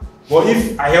choice. But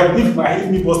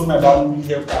if me busting my boundary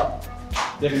really help her,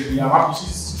 definitely I'm happy.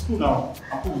 She's cool now.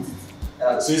 I'm cool with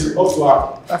it. So it's up to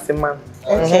her. That's a man.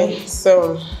 Okay,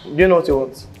 so do you know what you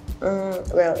want?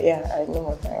 Well, yeah, I know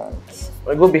what I want.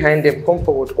 Well, go behind them. Come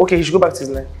forward. Okay, you should go back to his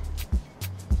line.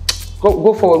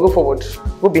 Go forward.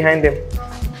 Go behind them.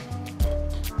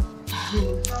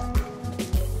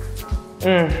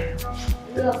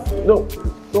 No,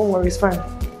 don't worry, it's fine.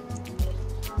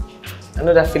 I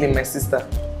know that feeling, my sister.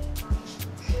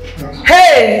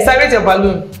 Hey, celebrate your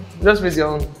balloon. Just raise your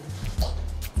own.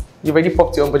 You already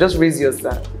popped your own, but just raise yours.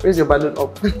 Raise your balloon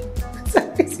up.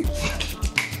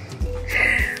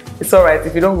 It's alright.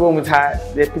 If you don't go home with her,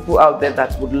 there are people out there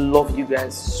that would love you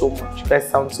guys so much. You guys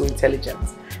sound so intelligent.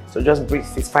 So just breathe,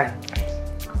 it's fine.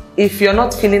 If you're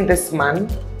not feeling this man,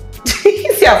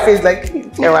 you see her face like,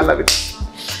 oh, I love it.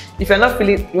 If you're not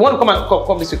feeling, you want to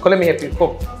come this way, let me help you.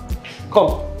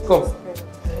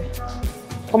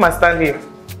 Come and stand here.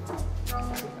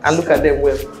 And look at them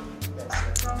well.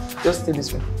 Just stay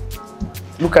this way.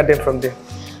 Look at them from there.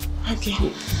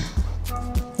 Okay.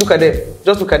 Look at them.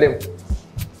 Just look at them.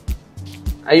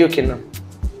 Are you okay now?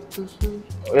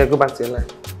 Yeah, go back to your line.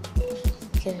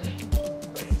 Okay.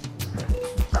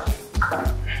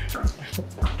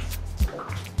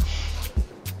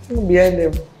 Go behind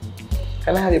them.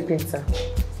 Can I have your printer?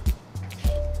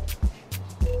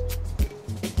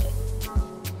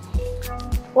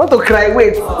 Want to cry?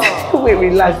 Wait. Wait,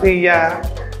 relax. Yeah.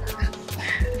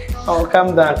 Oh,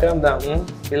 calm down.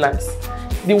 Relax.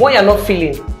 The one you're not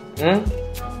feeling,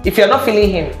 if you're not feeling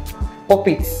him, pop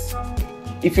it.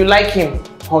 If you like him,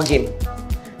 hug him.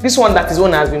 This one that his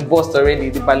own has been burst already,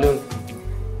 the balloon.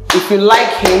 If you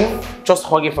like him, just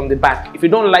hug him from the back. If you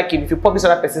don't like him, if you pop this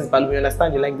other person's balloon, you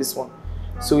understand you like this one.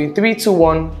 So in 3, 2,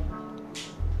 1,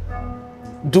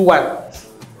 do one.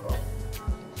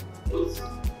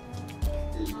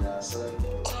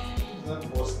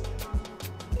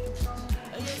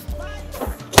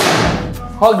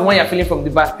 Hug the one you're feeling from the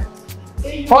back.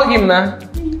 Hug him now.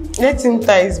 Let him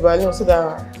tie his balloon so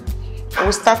that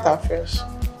we'll start afresh.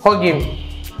 Hug him.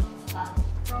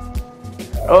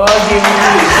 Hug him.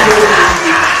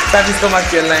 Start to come back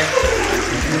to your line.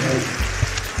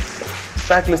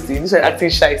 Start close to you. This is acting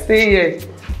shy. Stay here.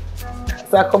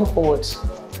 Sir, come forward.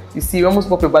 You see, you almost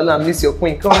pop your balloon and miss your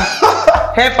queen. Come.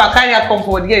 Help her, can you come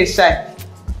forward? Yeah, he's shy.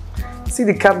 See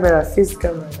the camera, face the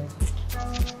camera.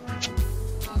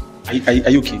 Are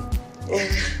you okay?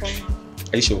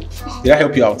 Are you sure? Did I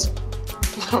help you out?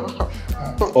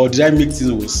 Or did I make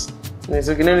things worse? No, it's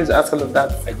okay. No need to ask all of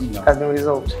that. I did now. Has been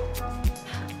resolved.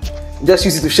 Just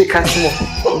use it to shake hands more.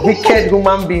 Wicked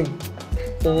human being.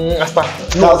 That's how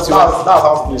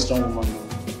to be a strong woman.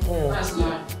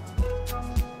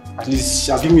 At least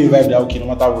she has given me a vibe that okay, no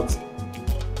matter what.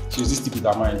 She was just stick with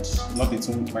her mind, not a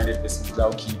two-minded person. She's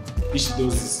like, okay, if she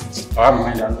does this, I have a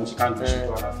mind that no, she can't do shit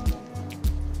to her.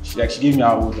 She gave me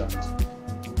her word.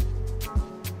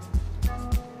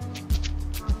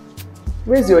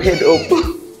 Raise your head up.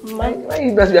 Why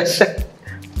you guys be shy?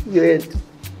 Your head.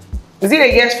 Is it a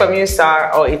yes from you,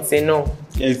 sir, or it's a no?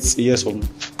 Yeah, it's a yes from me.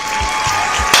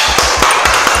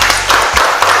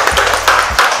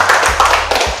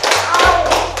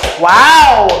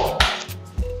 Wow!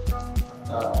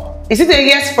 Is it a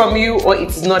yes from you or it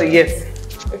is not a yes?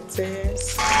 It's a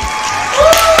yes.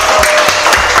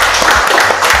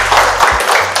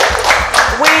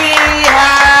 We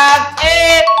have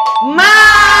a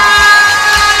match!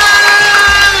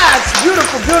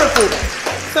 Beautiful, beautiful.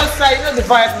 So, sir, you know the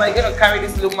vibe, now you're going to carry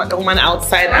this little woman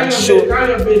outside and show.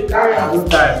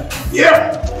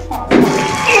 Yeah!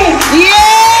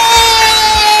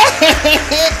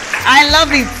 I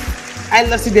love it. I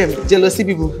love see them, jealousy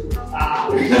people.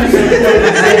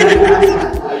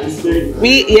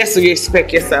 Yes, we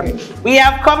expect, yes, sir. We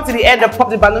have come to the end of Pop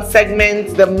the Balloon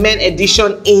segment, the men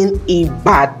edition in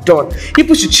Ibadan.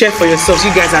 People should cheer for yourselves.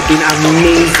 You guys have been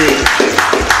amazing.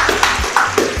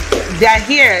 They are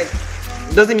here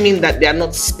doesn't mean that they are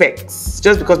not specs.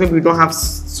 Just because maybe we don't have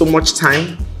so much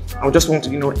time, I just want to,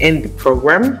 end the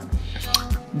program.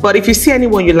 But if you see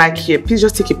anyone you like here, please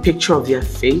just take a picture of their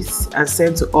face and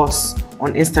send to us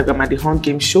on Instagram at The Hunt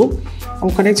Game Show. I'm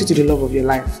connected to the love of your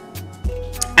life.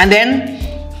 And then,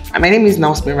 my name is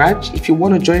now Miraj. If you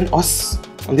want to join us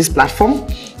on this platform,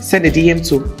 send a DM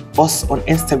to us on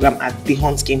Instagram at The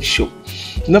Hunt Game Show.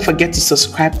 Do not forget to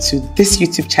subscribe to this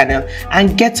YouTube channel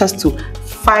and get us to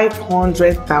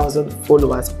 500,000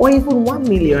 followers or even 1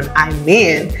 million. I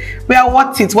mean, we are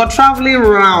worth it. We're traveling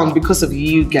around because of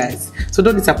you guys. So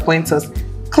don't disappoint us.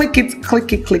 Click it,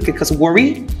 because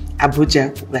worry,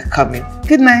 Abuja, we're coming.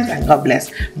 Good night and God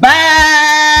bless.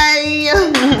 Bye.